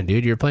you're doing,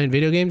 dude. You're playing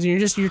video games and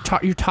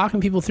you're talking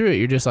people through it.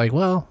 You're just like,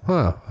 well,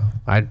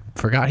 I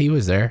forgot he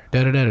was there.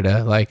 Da da da da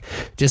da. Like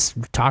just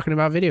talking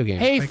about video games.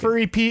 Hey, Like,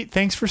 Furry Pete,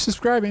 thanks for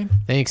subscribing.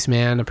 thanks,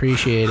 man.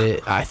 Appreciate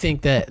it. I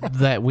think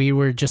that we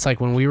were just like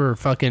when we were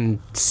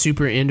fucking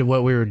super into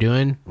what we were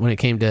doing when it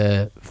came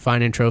to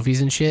finding trophies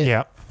and shit.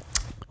 Yeah.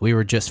 We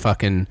were just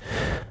fucking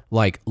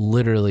like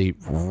literally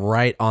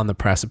right on the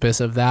precipice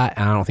of that.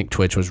 And I don't think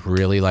Twitch was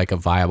really like a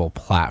viable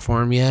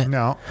platform yet.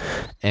 No.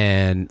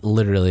 And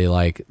literally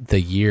like the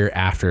year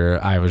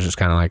after, I was just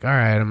kind of like, all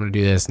right, I'm going to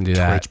do this and do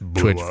that.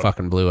 Twitch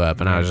fucking blew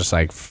up. And I was just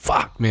like,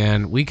 fuck,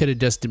 man. We could have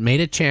just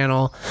made a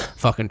channel,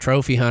 fucking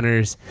trophy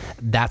hunters.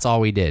 That's all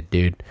we did,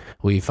 dude.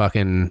 We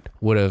fucking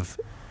would have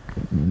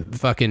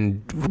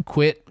fucking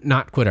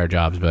not quit our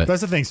jobs, but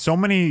That's the thing. So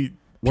many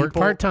worked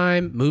people-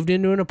 part-time, moved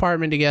into an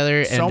apartment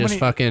together, and just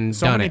fucking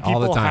so done many it all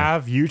the people time.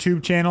 have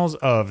YouTube channels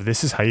of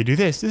this is how you do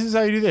this. This is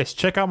how you do this.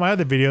 Check out my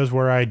other videos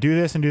where I do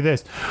this and do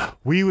this.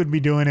 We would be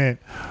doing it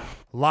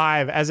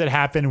live as it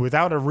happened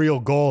without a real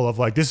goal of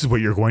like, this is what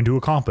you're going to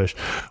accomplish.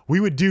 We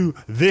would do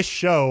this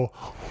show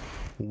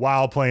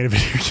while playing a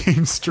video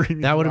game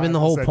streaming. That would have been the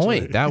whole essentially.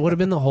 point. That would have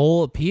been the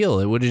whole appeal.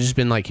 It would have just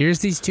been like, here's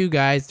these 2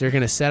 guys. They're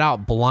going to set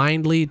out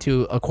blindly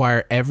to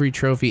acquire every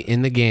trophy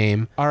in the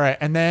game. All right,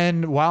 and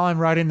then while I'm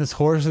riding this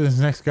horse with this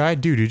next guy,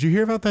 dude, did you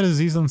hear about that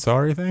Aziz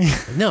Ansari thing?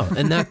 No,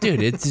 and that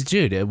dude,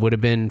 it would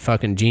have been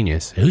fucking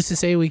genius. Who's to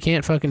say we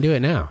can't fucking do it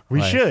now?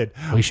 We should.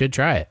 We should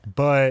try it.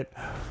 But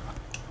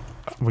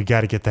we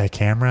got to get that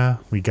camera.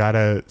 We got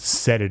to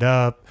set it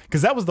up.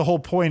 Because that was the whole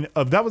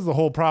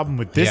problem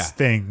with this Yeah.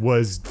 thing,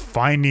 was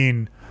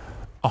finding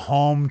a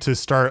home to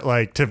start,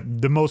 like, to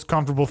the most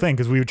comfortable thing.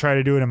 Because we would try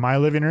to do it in my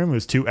living room. It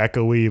was too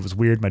echoey. It was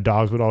weird. My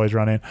dogs would always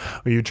run in.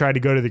 We would try to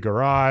go to the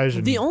garage.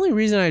 And The only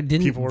reason I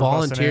didn't People were busting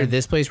volunteer in.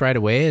 this place right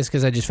away is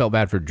because I just felt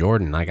bad for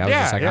Jordan. Like I was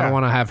just like, I don't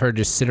want to have her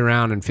just sit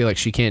around and feel like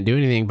she can't do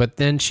anything. But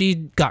then she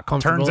got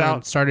comfortable Turns out-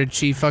 and started.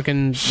 She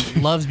fucking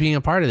loves being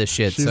a part of this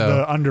shit. She's so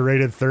the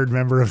underrated third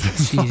member of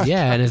this.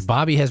 yeah, and as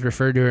Bobby has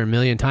referred to her a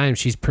million times,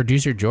 she's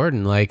producer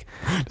Jordan. Like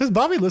Does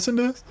Bobby listen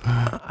to this?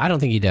 I don't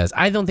think he does.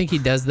 I don't think he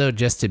does though,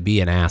 just to be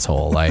an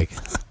asshole. Like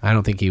I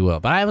don't think he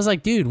will. But I was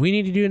like, dude, we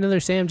need to do another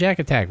Sam Jack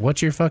attack.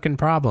 What's your fucking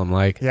problem?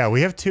 Like, Yeah,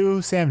 we have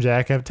 2 Sam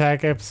Jack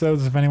Attack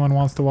episodes if anyone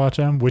wants to watch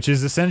them, which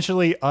is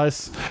essentially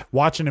us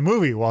watching a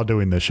movie while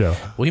doing this show.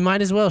 we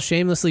might as well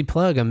shamelessly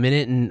plug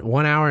 1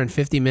 hour and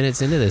 50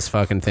 minutes into this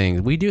fucking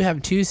thing. We do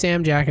have 2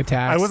 Sam Jack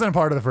attacks. I wasn't a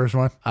part of the first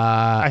one.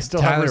 I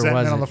still have Tyler resentment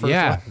wasn't. on the first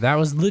yeah, one. that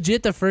was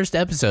legit the first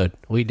episode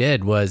we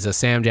did was a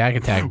Sam Jack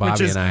attack,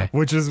 Bobby and I.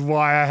 Which is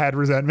why I had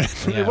resentment.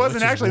 Yeah, It wasn't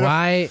which is actually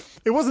why.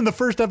 it wasn't the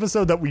first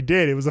episode that we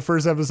did. It was the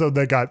first episode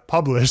that got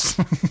published.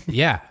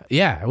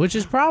 Yeah, which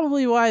is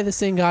probably why this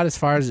thing got as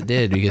far as it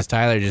did because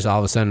Tyler just all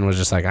of a sudden was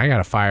just like, I got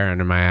a fire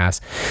under my ass.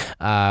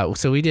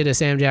 So we did a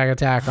Sam Jack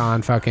attack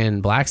on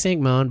fucking Black Snake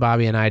Moan,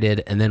 Bobby and I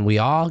did, and then we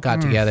all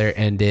got together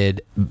and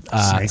did Snakes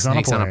on a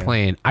Snakes on a Plane.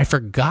 Plane. I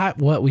forgot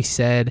what we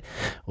said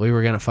we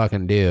were gonna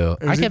fucking do.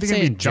 I was kept either gonna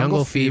be saying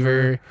Jungle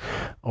Fever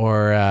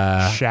or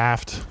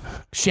Shaft.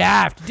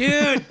 Shaft,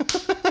 dude.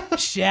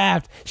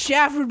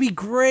 Shaft would be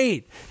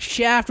great.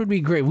 Shaft would be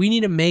great. We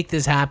need to make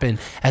this happen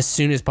as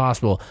soon as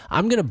possible.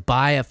 I'm gonna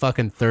buy a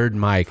fucking third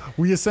mic.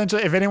 We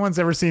essentially, if anyone's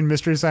ever seen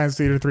Mystery Science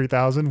Theater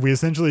 3000, we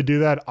essentially do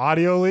that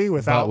audially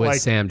without with like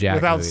Sam Jack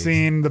without movies.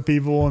 seeing the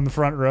people in the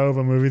front row of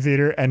a movie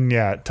theater, and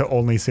yeah, to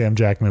only Sam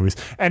Jack movies.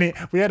 And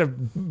we had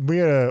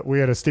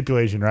a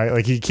stipulation, right?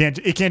 Like it can't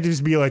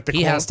just be like the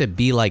He has to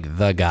be like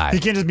the guy. He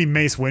can't just be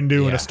Mace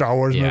Windu in Yeah. a Star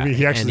Wars Yeah. movie.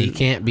 He actually and he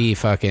can't be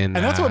fucking. And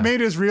that's what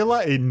made us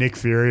realize Nick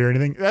Fury or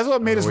anything. That's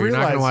what made us We're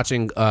realize. not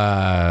watching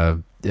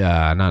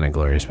not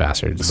Inglourious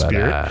Bastards,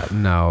 but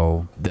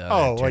no,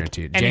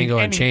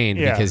 Django Unchained,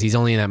 because he's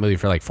only in that movie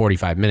for like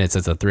 45 minutes.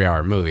 It's a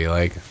 3-hour movie.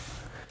 Like,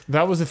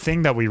 that was the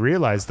thing that we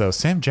realized, though.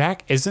 Sam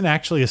Jack isn't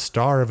actually a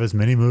star of as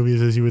many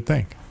movies as you would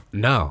think.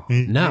 no.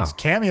 He makes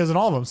cameos in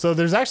all of them, so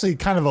there's actually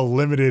kind of a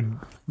limited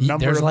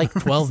number. There's of like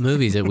 12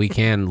 movies that we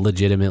can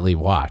legitimately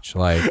watch.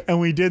 Like, and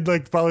we did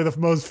like probably the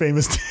most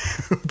famous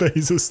that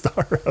he's a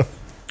star of.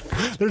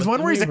 There's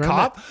one where he's a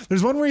cop.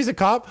 There's one where he's a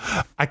cop.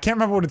 I can't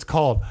remember what it's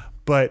called,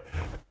 but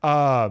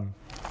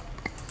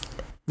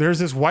there's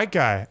this white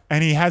guy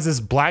and he has this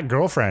black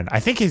girlfriend. I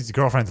think his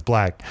girlfriend's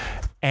black,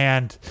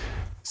 and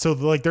so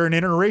like they're an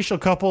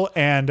interracial couple,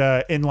 and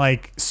in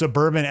like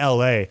suburban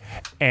LA,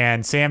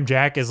 and Sam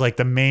Jack is like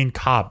the main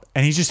cop,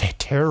 and he just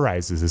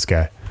terrorizes this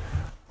guy.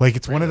 Like,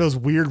 it's one of those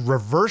weird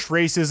reverse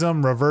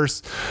racism,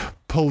 reverse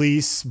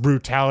police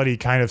brutality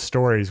kind of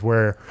stories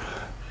where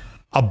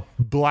a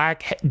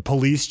black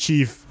police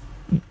chief,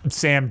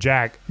 Sam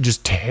Jack,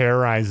 just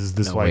terrorizes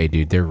this white. Wait,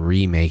 dude, they're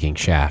remaking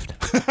Shaft.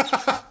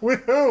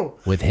 With who?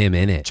 With him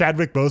in it.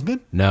 Chadwick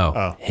Boseman?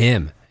 No,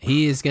 him.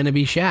 He is going to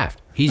be Shaft.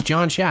 He's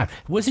John Shaft.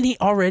 Wasn't he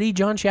already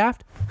John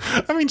Shaft?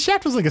 I mean,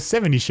 Shaft was like a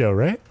 70s show,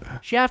 right?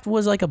 Shaft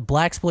was like a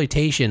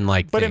blaxploitation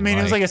But thing, I mean,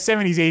 it was like a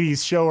 70s,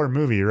 80s show or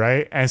movie,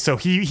 right? And so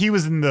he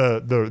was in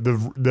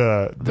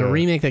the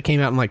remake that came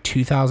out in like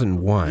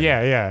 2001.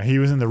 Yeah, he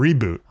was in the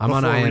reboot. I'm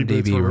on before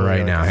reboots IMDb were really, right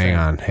like, now. a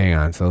thing. Hang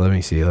on. So let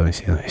me see. I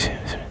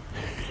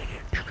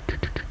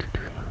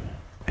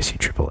see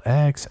Triple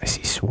X. I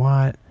see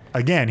SWAT.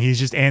 Again, he's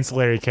just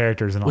ancillary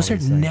characters and all Was there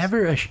these things.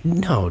 never a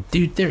no,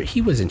 dude? He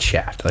was in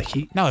Shaft. Like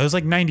No, it was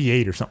like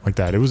 98 or something like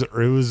that. It was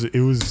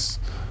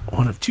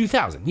one of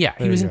 2000. Yeah,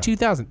 he There was you in go.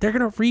 2000. They're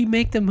gonna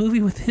remake the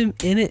movie with him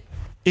in it.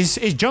 Is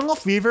Jungle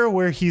Fever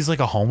where he's like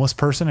a homeless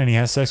person and he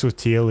has sex with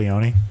Tia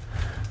Leone?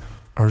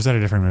 Or is that a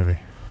different movie?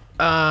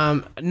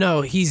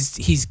 No,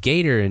 he's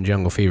Gator in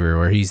Jungle Fever,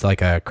 where he's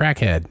like a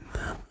crackhead,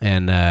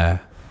 and I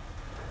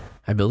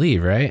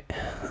believe, right?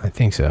 I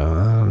think so.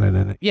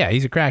 No. Yeah,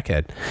 he's a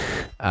crackhead,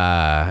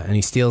 and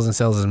he steals and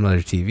sells his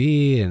mother's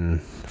TV.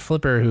 And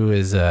Flipper, who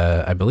is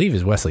I believe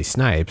is Wesley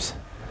Snipes.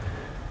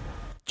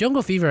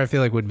 Jungle Fever, I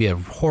feel like would be a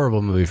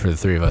horrible movie for the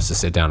three of us to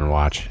sit down and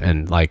watch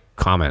and like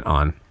comment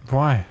on,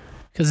 Why?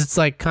 because it's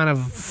like kind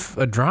of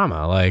a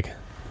drama. Like,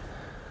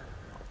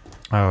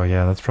 Oh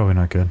yeah, that's probably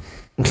not good.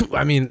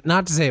 I mean,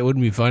 not to say it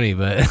wouldn't be funny,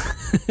 but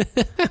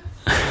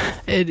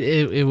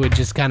it would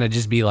just kind of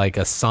just be like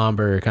a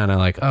somber kind of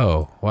like,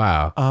 oh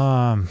wow.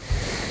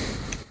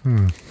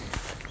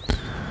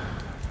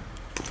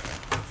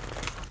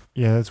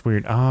 Yeah, that's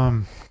weird.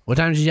 What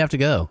time did you have to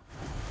go?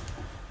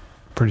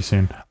 Pretty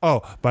soon.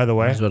 Oh, by the Might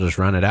way, as well just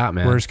run it out,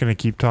 man. we're just gonna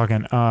keep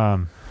talking.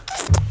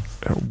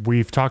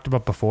 We've talked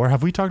about before.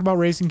 Have we talked about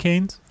Raising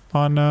Cane's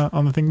on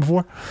the thing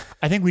before?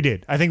 I think we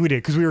did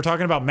because we were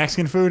talking about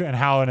Mexican food and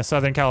how in a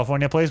Southern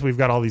California place we've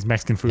got all these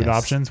Mexican food Yes,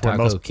 options where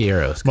Taco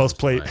Quiroz most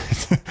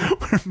comes to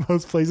where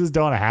most places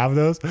don't have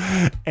those,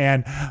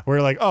 and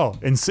we're like, oh,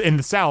 in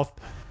the South,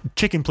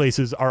 chicken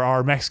places are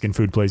our Mexican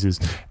food places.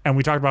 And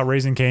we talked about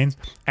Raising Cane's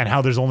and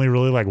how there's only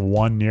really like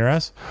one near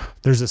us.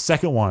 There's a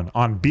second one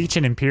on Beach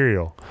and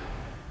Imperial,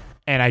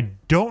 and I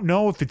don't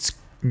know if it's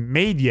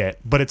made yet,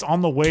 but it's on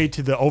the way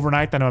to the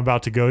overnight that I'm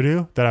about to go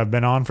to, that I've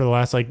been on for the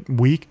last like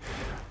week,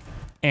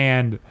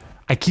 and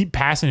I keep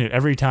passing it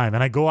every time.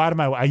 And I go out of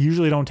I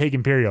usually don't take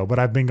Imperial, but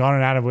I've been gone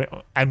and out of it.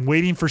 I'm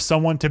waiting for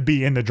someone to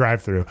be in the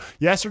drive-thru.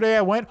 Yesterday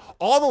I went,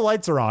 all the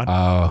lights are on.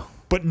 Oh,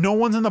 But no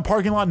one's in the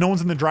parking lot, no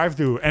one's in the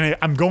drive-thru, and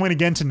I'm going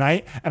again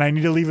tonight, and I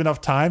need to leave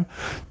enough time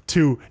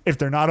to, if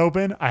they're not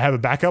open, I have a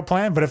backup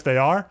plan, but if they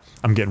are,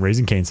 I'm getting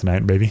Raising Cane's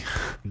tonight, baby.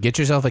 get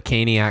yourself a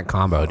Caniac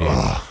combo, dude.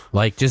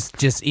 Like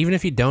just even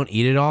if you don't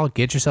eat it all,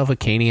 get yourself a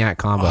Caniac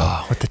combo.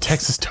 Oh, with the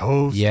Texas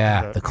toast.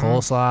 Yeah, the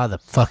coleslaw, the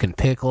fucking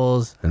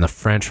pickles, and the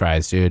French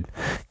fries, dude.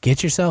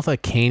 Get yourself a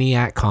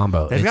Caniac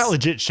combo. They've got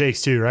legit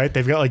shakes too, right?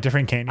 They've got like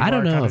different candy I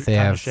don't bar know kind if of- they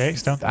kind have of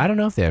shakes, don't they? I don't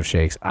know if they have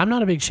shakes. I'm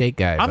not a big shake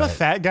guy. I'm a but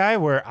fat guy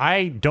where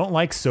I don't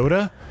like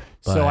soda,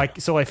 so I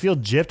feel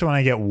gypped when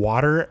I get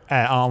water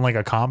on like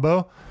a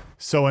combo.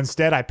 So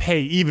instead, I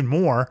pay even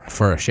more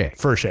for a shake.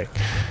 for a shake.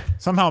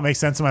 Somehow it makes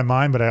sense in my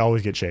mind, but I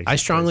always get shakes. I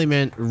strongly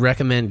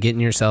recommend getting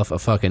yourself a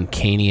fucking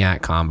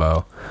Caniac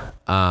combo.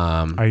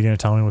 Are you going to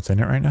tell me what's in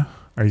it right now?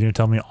 Are you going to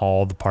tell me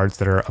all the parts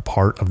that are a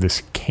part of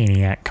this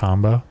Caniac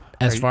combo?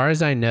 As far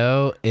as I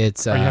know,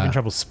 it's Are you having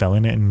trouble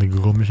spelling it in the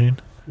Google machine?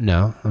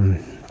 no. I'm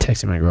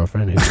texting my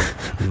girlfriend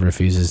who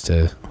refuses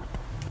to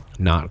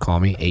not call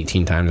me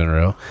 18 times in a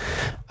row.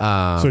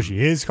 So she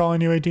is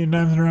calling you 18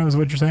 times in a row, is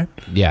what you're saying?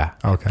 Yeah.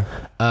 Okay.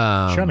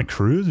 Is she on a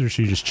cruise or is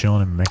she just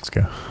chilling in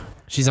Mexico?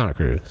 She's on a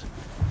cruise.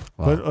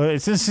 But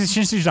since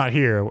she's not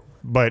here,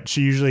 but she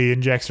usually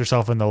injects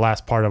herself in the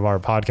last part of our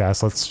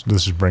podcast, let's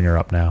just bring her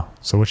up now.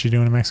 So what's she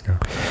doing in Mexico?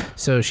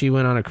 So she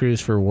went on a cruise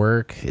for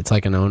work. It's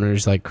like an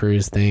owner's like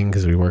cruise thing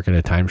because we work at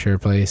a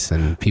timeshare place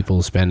and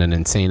people spend an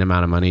insane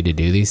amount of money to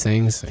do these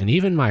things. And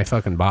even my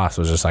fucking boss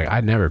was just like,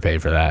 I'd never pay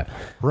for that.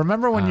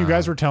 Remember when you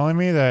guys were telling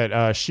me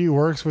that she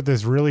works with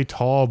this really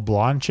tall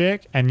blonde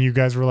chick and you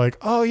guys were like,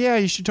 oh yeah,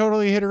 you should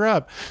totally hit her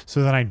up.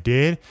 So then I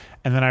did.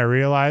 And then I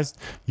realized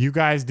you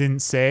guys didn't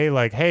say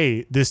like,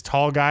 hey, this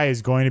tall guy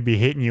is going to be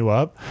hitting you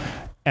up.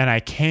 And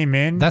I came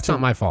in. That's not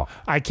my fault.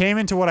 I came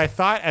into what I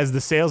thought as the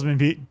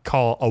salesman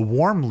call a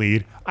warm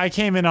lead. I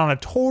came in on a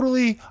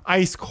totally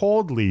ice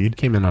cold lead.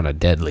 Came in on a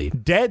dead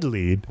lead. Dead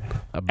lead.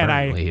 A burnt and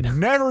I lead.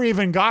 never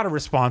even got a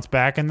response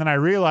back. And then I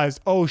realized,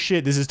 oh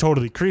shit, this is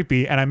totally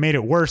creepy. And I made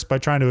it worse by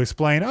trying to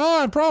explain,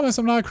 oh, I promise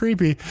I'm not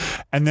creepy.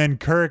 And then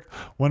Kirk,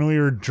 when we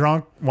were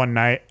drunk one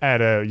night at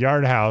a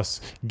yard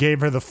house, gave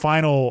her the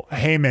final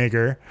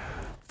haymaker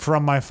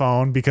from my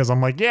phone because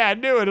I'm like, yeah,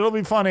 do it. It'll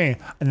be funny.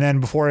 And then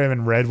before I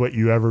even read what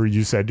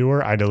you said to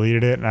her, I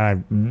deleted it and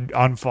I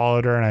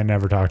unfollowed her and I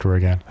never talked to her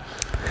again.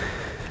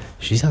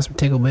 She's got some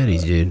tickle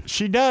bitties, dude.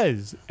 She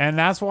does. And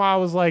that's why I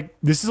was like,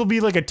 this will be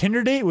like a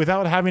Tinder date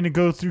without having to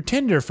go through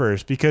Tinder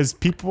first because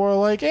people are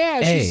like,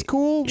 yeah, she's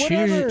cool.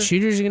 Whatever.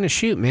 Shooters are going to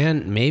shoot,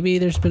 man. Maybe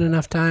there's been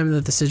enough time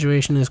that the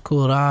situation has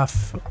cooled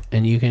off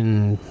and you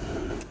can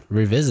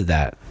revisit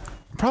that.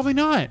 Probably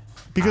not.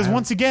 Because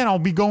once again, I'll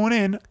be going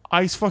in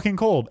ice fucking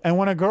cold. And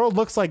when a girl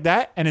looks like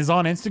that and is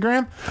on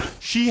Instagram,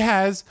 she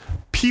has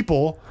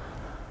people,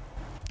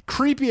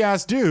 creepy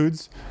ass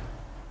dudes.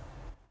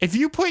 If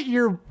you put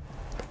your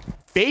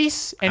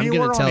face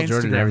anywhere on Instagram. I'm going to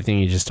tell Jordan everything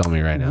you just told me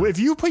right now. If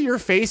you put your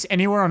face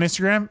anywhere on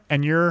Instagram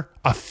and you're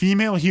a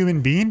female human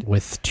being.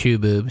 With 2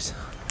 boobs.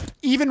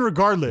 Even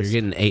regardless.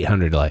 You're getting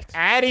 800 likes.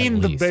 Adding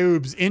the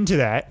boobs into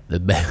that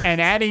and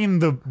adding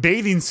the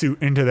bathing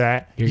suit into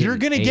that, you're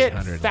going to get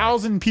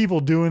 1,000 people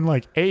doing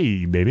like,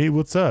 hey, baby,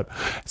 what's up?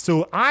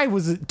 So I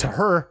was, to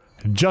her,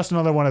 just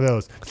another one of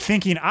those,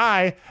 thinking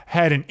I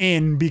had an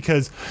in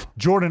because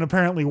Jordan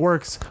apparently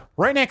works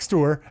right next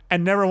to her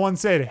and never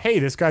once said, hey,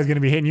 this guy's going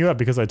to be hitting you up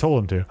because I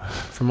told him to.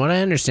 From what I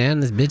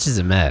understand, this bitch is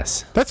a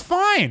mess. That's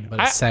fine. But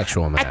a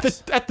sexual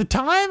mess. At the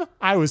time,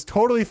 I was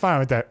totally fine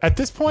with that. At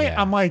this point,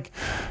 I'm like,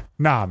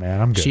 nah,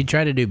 man, I'm good. She'd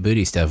try to do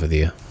booty stuff with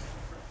you.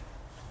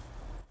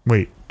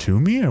 Wait, to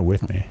me or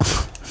with me?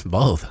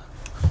 Both.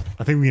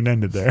 I think we can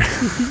end it there.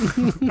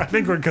 I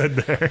think we're good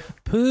there.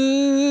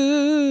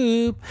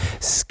 Poop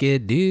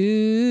skidoo.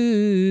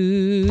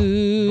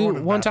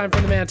 One time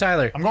from the man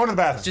Tyler. I'm going to the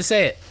bathroom. Just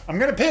say it. I'm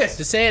going to piss.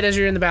 Just say it as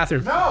you're in the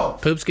bathroom. No.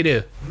 Poop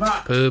skidoo.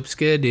 Not. Poop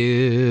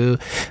skidoo.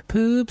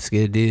 Poop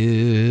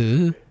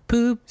skidoo.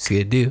 Poop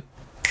skidoo.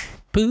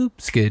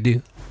 Poop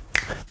skidoo.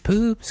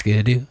 Poop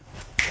skidoo.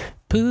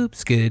 Poop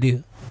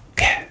skidoo.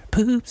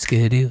 Poop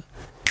skidoo.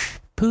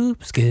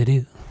 Poop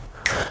skidoo.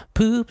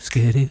 Poop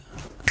skidoo.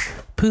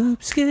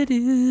 Poop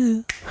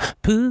skidoo,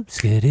 poop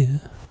skidoo,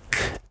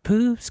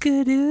 poop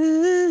skidoo,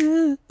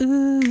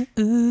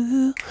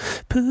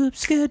 poop skidoo, poop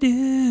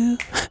skidoo,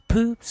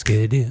 poop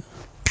skidoo,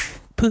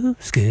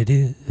 poop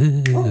skidoo,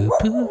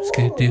 poop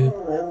skidoo,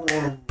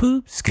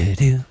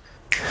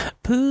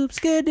 poop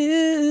skidoo,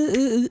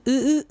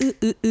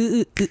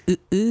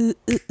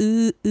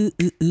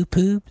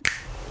 poop.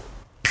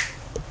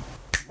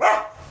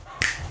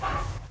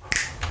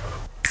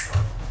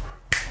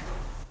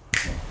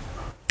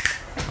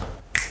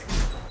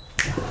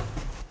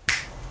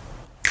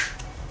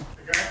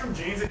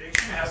 Jane's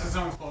Addiction has his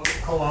own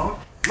cologne.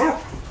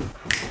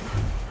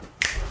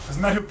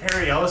 Isn't that who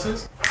Perry Ellis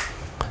is?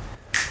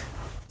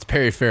 It's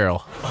Perry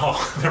Farrell.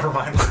 Oh, never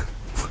mind.